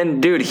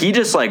 Then, dude, he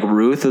just like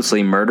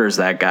ruthlessly murders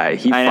that guy.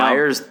 He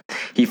fires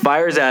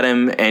at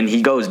him and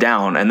he goes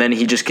down, and then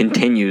he just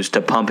continues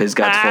to pump his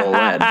guts full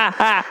of lead.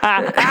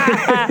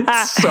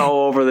 It's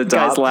so over the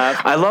top. Guys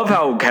laugh. I love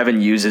how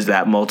Kevin uses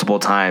that multiple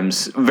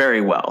times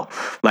very well.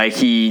 Like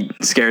he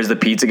scares the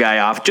pizza guy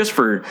off just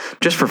for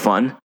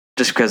fun,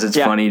 just because it's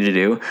funny to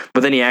do.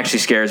 But then he actually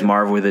scares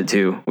Marv with it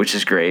too, which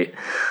is great.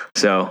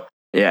 So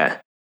yeah,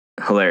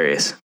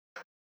 hilarious,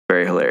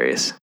 very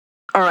hilarious.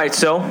 All right,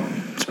 so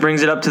this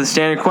brings it up to the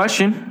standard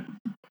question,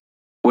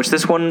 which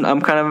this one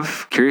I'm kind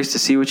of curious to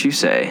see what you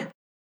say.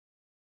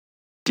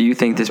 Do you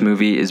think this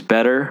movie is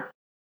better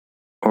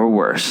or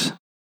worse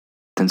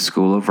than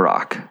School of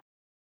Rock?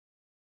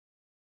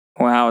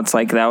 Wow, it's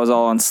like that was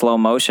all in slow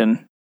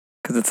motion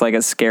because it's like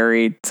a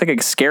scary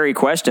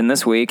question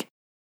this week.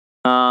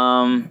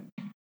 Because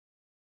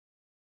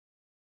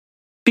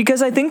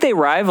I think they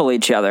rival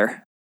each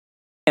other.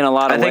 In a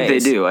lot of ways. I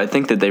think they do. I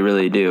think that they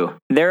really do.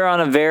 They're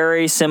on a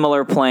very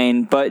similar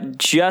plane, but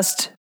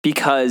just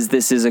because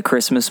this is a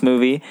Christmas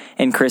movie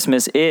and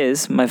Christmas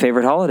is my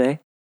favorite holiday,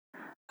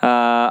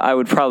 I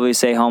would probably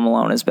say Home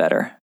Alone is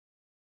better.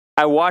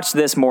 I watch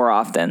this more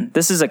often.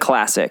 This is a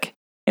classic.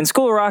 And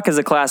School of Rock is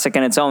a classic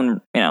in its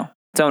own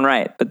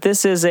right. But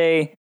this is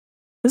a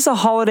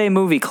holiday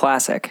movie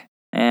classic.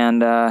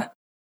 And I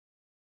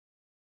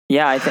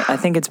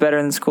think it's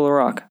better than School of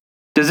Rock.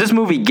 Does this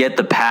movie get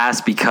the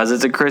pass because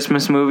it's a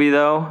Christmas movie,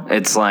 though?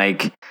 It's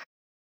like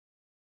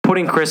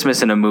putting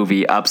Christmas in a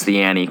movie ups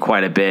the ante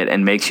quite a bit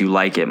and makes you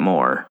like it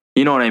more.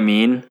 You know what I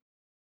mean?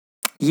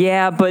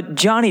 Yeah, but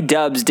Johnny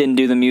Dubs didn't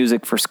do the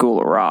music for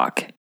School of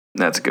Rock.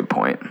 That's a good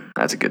point.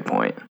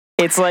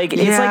 It's like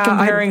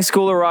comparing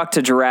School of Rock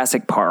to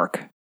Jurassic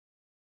Park.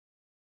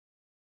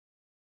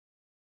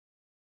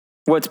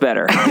 What's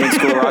better?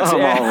 School of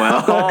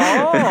Rock?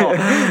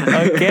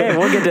 Okay,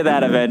 we'll get to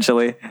that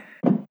eventually.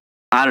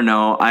 I don't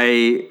know.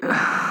 I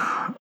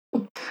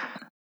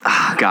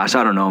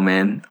don't know,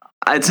 man.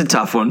 It's a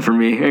tough one for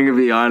me. I'm gonna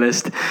be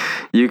honest.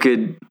 You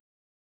could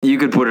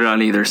put it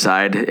on either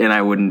side, and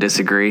I wouldn't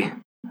disagree.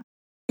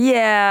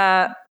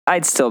 Yeah,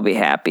 I'd still be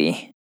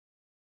happy.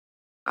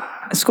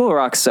 School of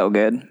Rock's so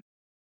good.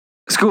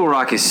 School of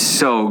Rock is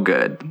so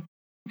good.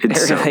 It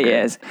really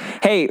is.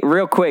 Hey,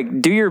 real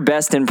quick, do your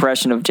best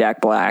impression of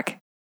Jack Black.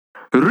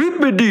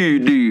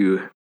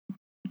 Ribbidi-doo.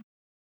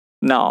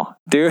 No,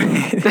 dude.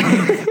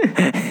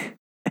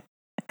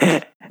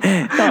 No,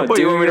 what,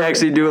 you want me to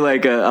actually do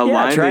like a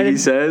line that he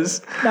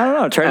says?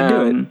 No, try to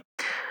do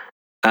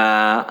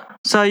it.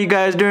 Saw you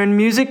guys during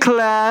music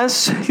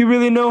class. You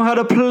really know how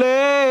to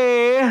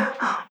play.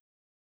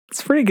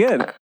 It's pretty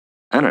good.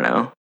 I don't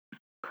know.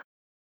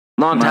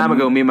 Long time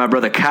ago, me and my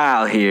brother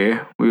Kyle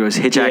here, we was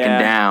hitchhiking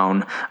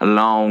down a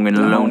long and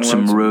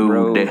lonesome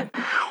road.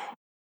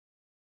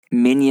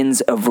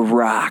 Minions of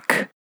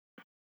Rock.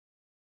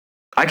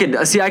 I could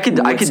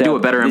do a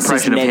better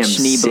impression of him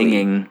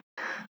singing.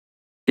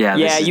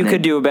 Yeah, you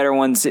could do a better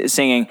one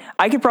singing.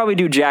 I could probably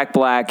do Jack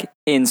Black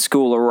in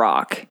School of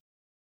Rock.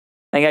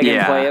 Like I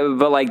can play it,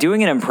 but like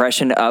doing an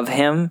impression of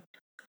him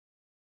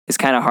is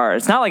kind of hard.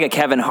 It's not like a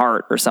Kevin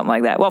Hart or something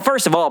like that. Well,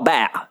 first of all,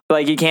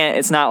 like you can't.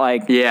 It's not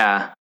like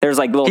there's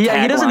like little.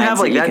 Yeah, he doesn't have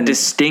like that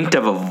distinct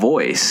of a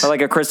voice. Or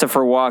like a Christopher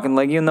Walken,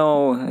 like going in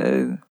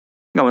the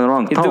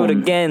wrong tone. Do it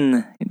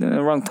again,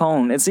 the wrong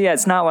tone. It's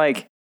not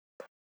like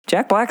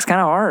Jack Black's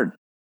kind of hard.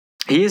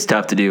 He is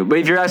tough to do, but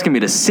if you're asking me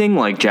to sing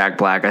like Jack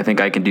Black, I think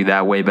I can do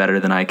that way better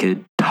than I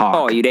could talk.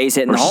 Oh, you'd ace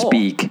it in the hole.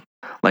 Speak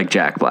like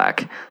Jack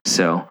Black.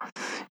 So,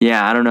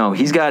 yeah, I don't know.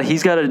 He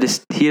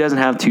doesn't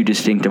have too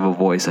distinctive a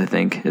voice, I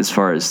think, as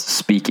far as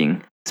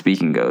speaking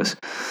goes.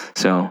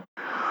 So,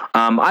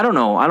 I don't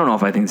know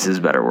if I think this is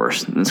better or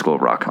worse than School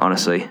of Rock,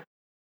 honestly.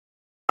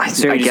 Are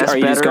you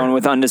just going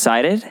with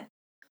undecided?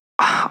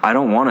 I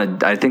don't want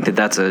to. I think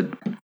that's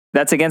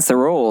against the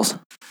rules.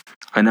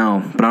 I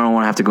know, but I don't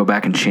want to have to go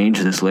back and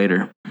change this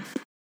later.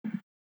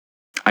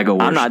 I go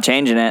worse. I'm not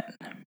changing it.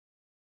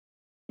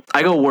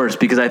 I go worse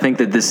because I think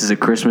that this is a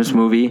Christmas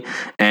movie,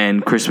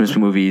 and Christmas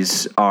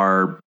movies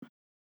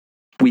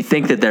we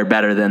think that they're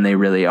better than they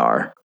really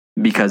are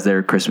because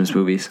they're Christmas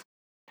movies.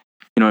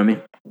 You know what I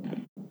mean?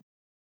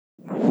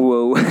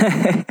 Whoa.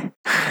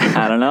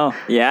 I don't know.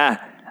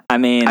 Yeah. I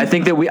mean, I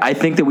think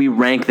that we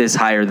rank this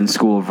higher than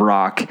School of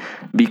Rock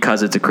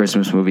because it's a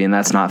Christmas movie, and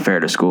that's not fair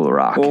to School of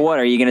Rock. Well, what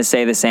are you going to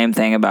say the same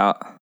thing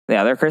about the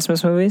other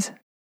Christmas movies?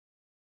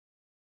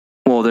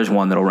 Well, there's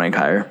one that'll rank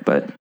higher,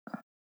 but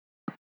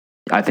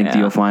I think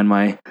you'll find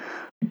my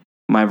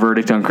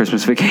verdict on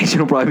Christmas Vacation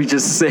will probably be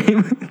just the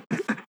same.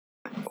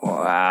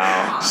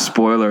 Wow!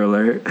 Spoiler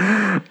alert!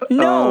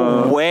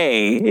 No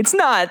way! It's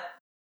not.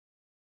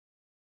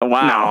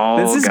 Wow,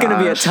 this is going to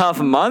be a tough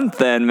month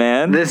then,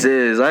 man. This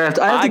is. I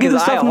have to give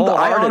this stuff.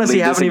 I honestly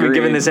haven't even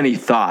given this any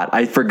thought.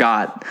 I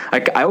forgot.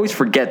 I always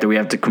forget that we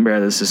have to compare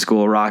this to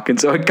School of Rock, and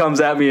so it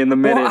comes at me in the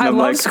minute. Well, and I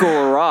love School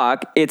of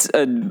Rock. It's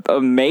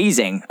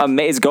amazing.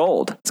 It's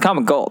gold. It's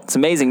comic gold. It's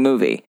an amazing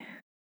movie.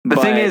 The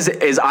thing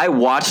is I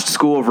watched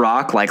School of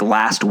Rock like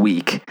last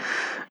week.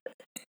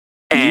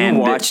 And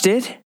you watched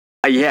it?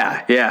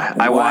 Yeah.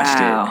 I watched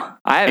it.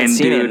 I haven't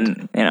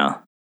seen it.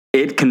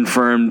 It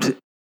confirmed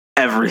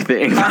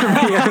everything. I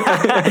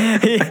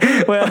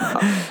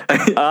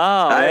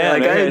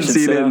hadn't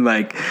seen it in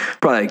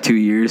probably 2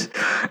 years,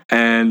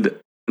 and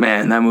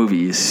man, that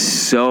movie is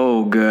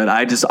so good.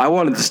 I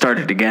wanted to start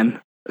it again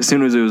as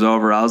soon as it was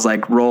over. I was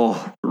like, roll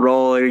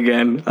it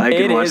again. I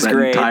can watch that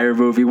entire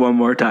movie one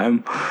more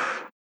time.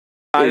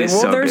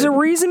 There's a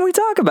reason we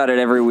talk about it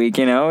every week.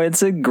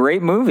 It's a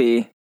great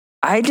movie.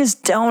 I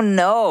just don't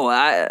know.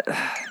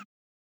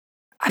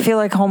 I feel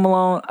like Home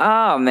Alone.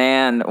 Oh,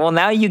 man. Well,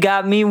 now you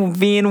got me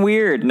being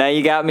weird. Now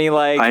you got me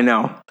like... I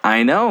know.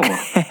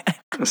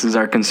 This is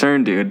our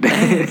concern, dude.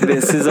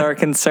 This is our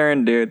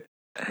concern, dude.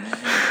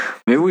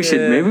 Maybe we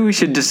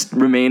should just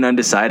remain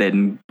undecided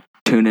and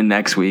tune in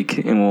next week,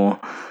 and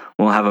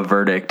we'll have a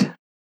verdict.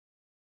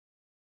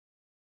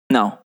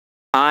 No.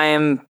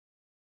 I'm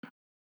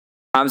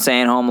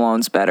saying Home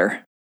Alone's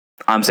better.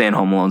 I'm saying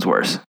Home Alone's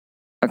worse.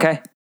 Okay.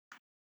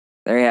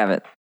 There you have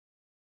it.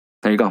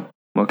 There you go.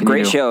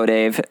 Great show,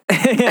 Dave.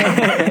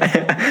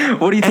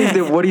 What do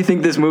you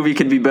think this movie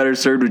could be better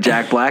served with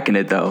Jack Black in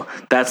it, though?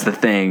 That's the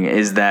thing,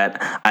 is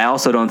that I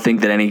also don't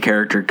think that any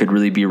character could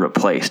really be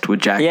replaced with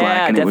Jack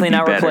Black, and definitely it would be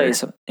not better.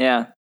 Replace.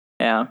 Yeah.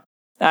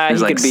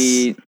 He could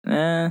be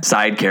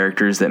side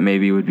characters that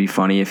maybe would be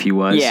funny if he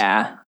was.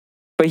 Yeah,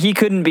 but he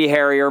couldn't be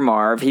Harry or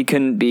Marv. He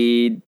couldn't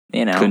be,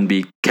 couldn't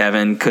be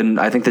Kevin.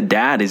 I think the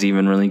dad is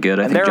even really good.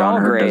 I think John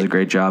Hurt does a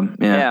great job.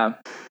 Yeah.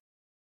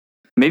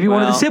 Maybe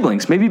one of the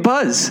siblings. Maybe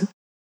Buzz.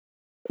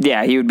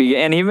 Yeah, he would be.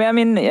 And in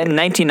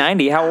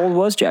 1990, how old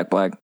was Jack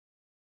Black?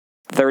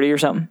 30 or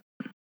something?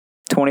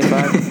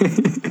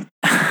 25?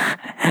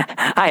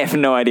 I have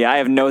no idea. I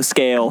have no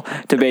scale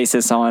to base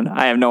this on.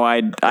 I have no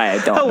idea. I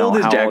don't know. How old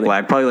is Jack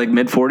Black? Probably like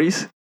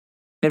mid-40s?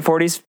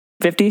 Mid-40s?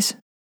 50s?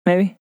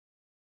 Maybe?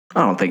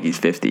 I don't think he's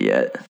 50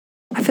 yet.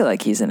 I feel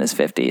like he's in his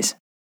 50s.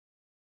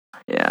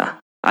 Yeah,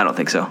 I don't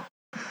think so.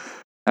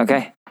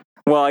 Okay.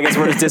 Well, I guess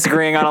we're just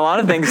disagreeing on a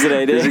lot of things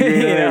today, dude.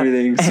 Disagreeing on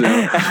everything. So,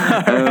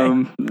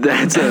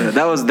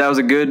 that was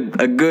a good.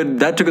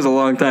 That took us a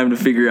long time to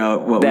figure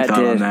out what we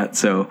thought on that.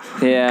 So,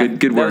 yeah,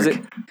 good work.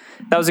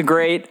 That was a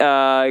great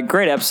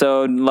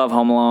episode. Love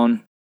Home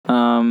Alone.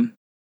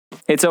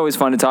 It's always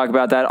fun to talk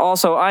about that.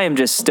 Also, I am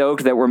just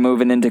stoked that we're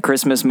moving into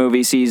Christmas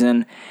movie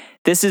season.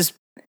 This is.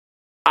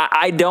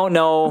 I don't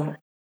know.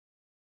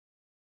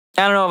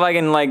 I don't know if I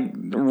can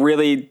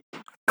really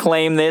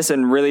claim this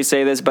and really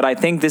say this, but I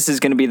think this is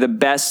going to be the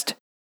best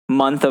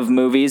month of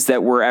movies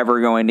that we're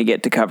ever going to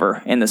get to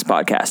cover in this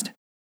podcast.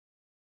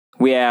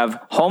 We have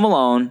Home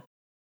Alone,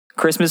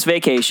 Christmas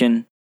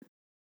Vacation,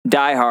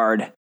 Die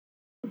Hard,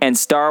 and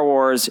Star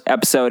Wars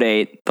Episode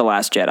 8, The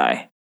Last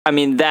Jedi. I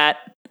mean, that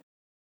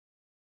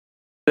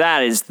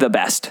is the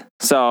best.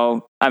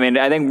 So, I mean,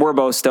 I think we're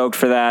both stoked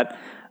for that.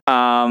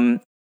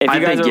 If you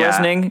guys are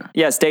listening,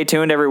 stay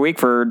tuned every week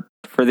for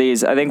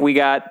these. I think we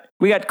got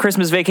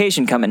Christmas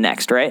Vacation coming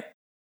next, right?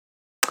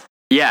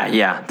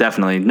 Yeah,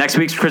 definitely. Next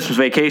week's Christmas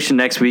Vacation.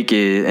 Next week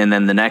and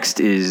then the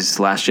next is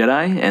Last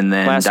Jedi, and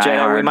then Last Jedi.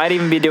 Hard. We might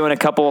even be doing a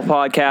couple of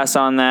podcasts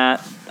on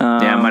that.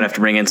 I might have to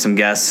bring in some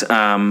guests.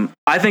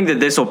 I think that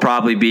this will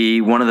probably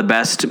be one of the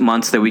best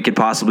months that we could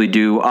possibly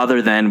do,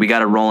 other than we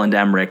got a Roland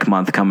Emmerich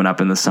month coming up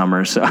in the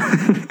summer. So,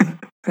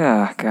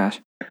 oh gosh,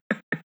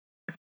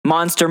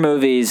 monster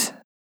movies.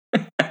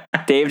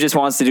 Dave just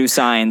wants to do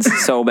Signs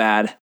so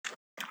bad.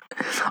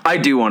 I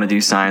do want to do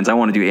Signs. I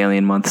want to do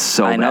Alien Month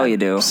so bad. I know you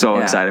do. So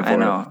excited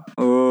for it.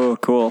 Oh,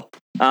 cool.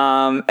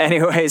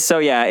 Anyway, so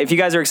yeah, if you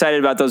guys are excited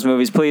about those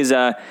movies, please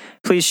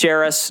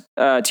share us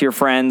to your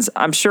friends.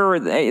 I'm sure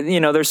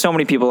there's so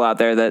many people out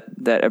there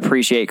that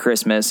appreciate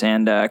Christmas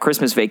and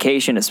Christmas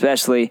Vacation,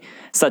 especially,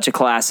 such a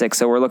classic.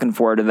 So we're looking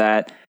forward to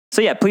that.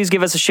 So yeah, please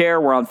give us a share.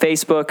 We're on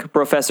Facebook,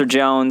 Professor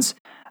Jones.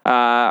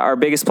 Our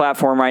biggest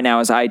platform right now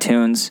is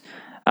iTunes.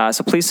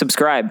 So please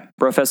subscribe,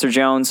 Professor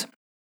Jones.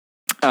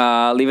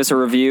 Leave us a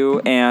review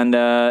and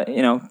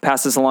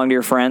pass this along to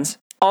your friends.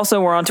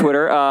 Also, we're on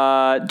Twitter.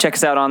 Check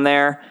us out on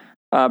there,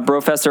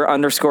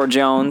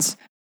 Brofessor_Jones.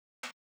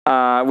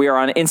 We are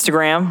on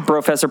Instagram,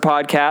 Brofessor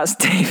Podcast.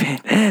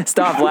 David,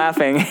 stop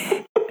laughing.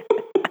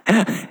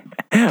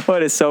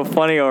 What is so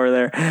funny over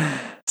there?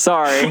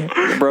 Sorry,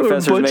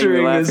 Professor's making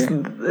me laugh.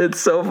 It's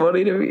so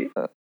funny to me.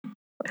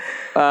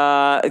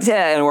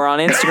 And we're on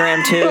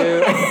Instagram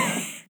too.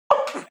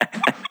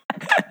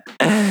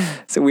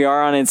 So we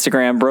are on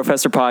Instagram,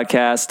 Brofessor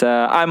Podcast.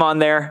 I'm on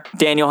there,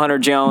 Daniel Hunter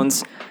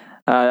Jones.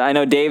 I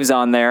know Dave's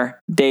on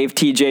there, Dave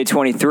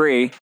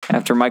TJ23,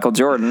 after Michael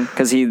Jordan,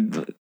 because he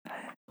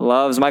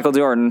loves Michael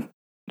Jordan.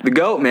 The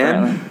GOAT,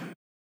 man.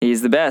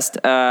 He's the best.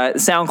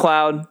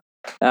 SoundCloud,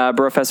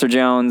 Brofessor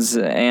Jones,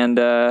 and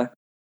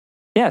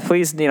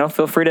please,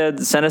 feel free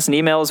to send us an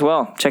email as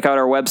well. Check out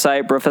our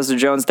website,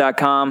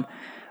 brofessorjones.com.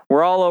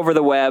 We're all over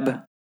the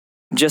web,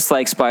 just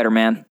like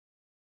Spider-Man,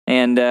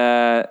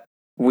 and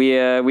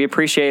we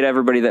appreciate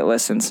everybody that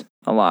listens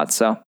a lot.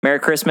 So Merry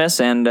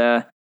Christmas, and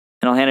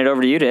I'll hand it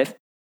over to you, Dave.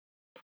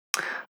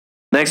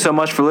 Thanks so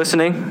much for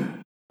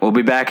listening. We'll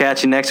be back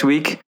at you next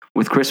week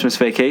with Christmas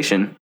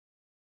Vacation.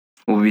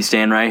 We'll be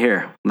staying right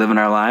here, living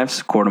our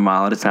lives quarter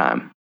mile at a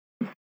time.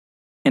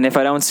 And if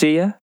I don't see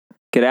you,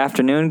 good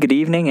afternoon, good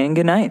evening, and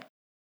good night.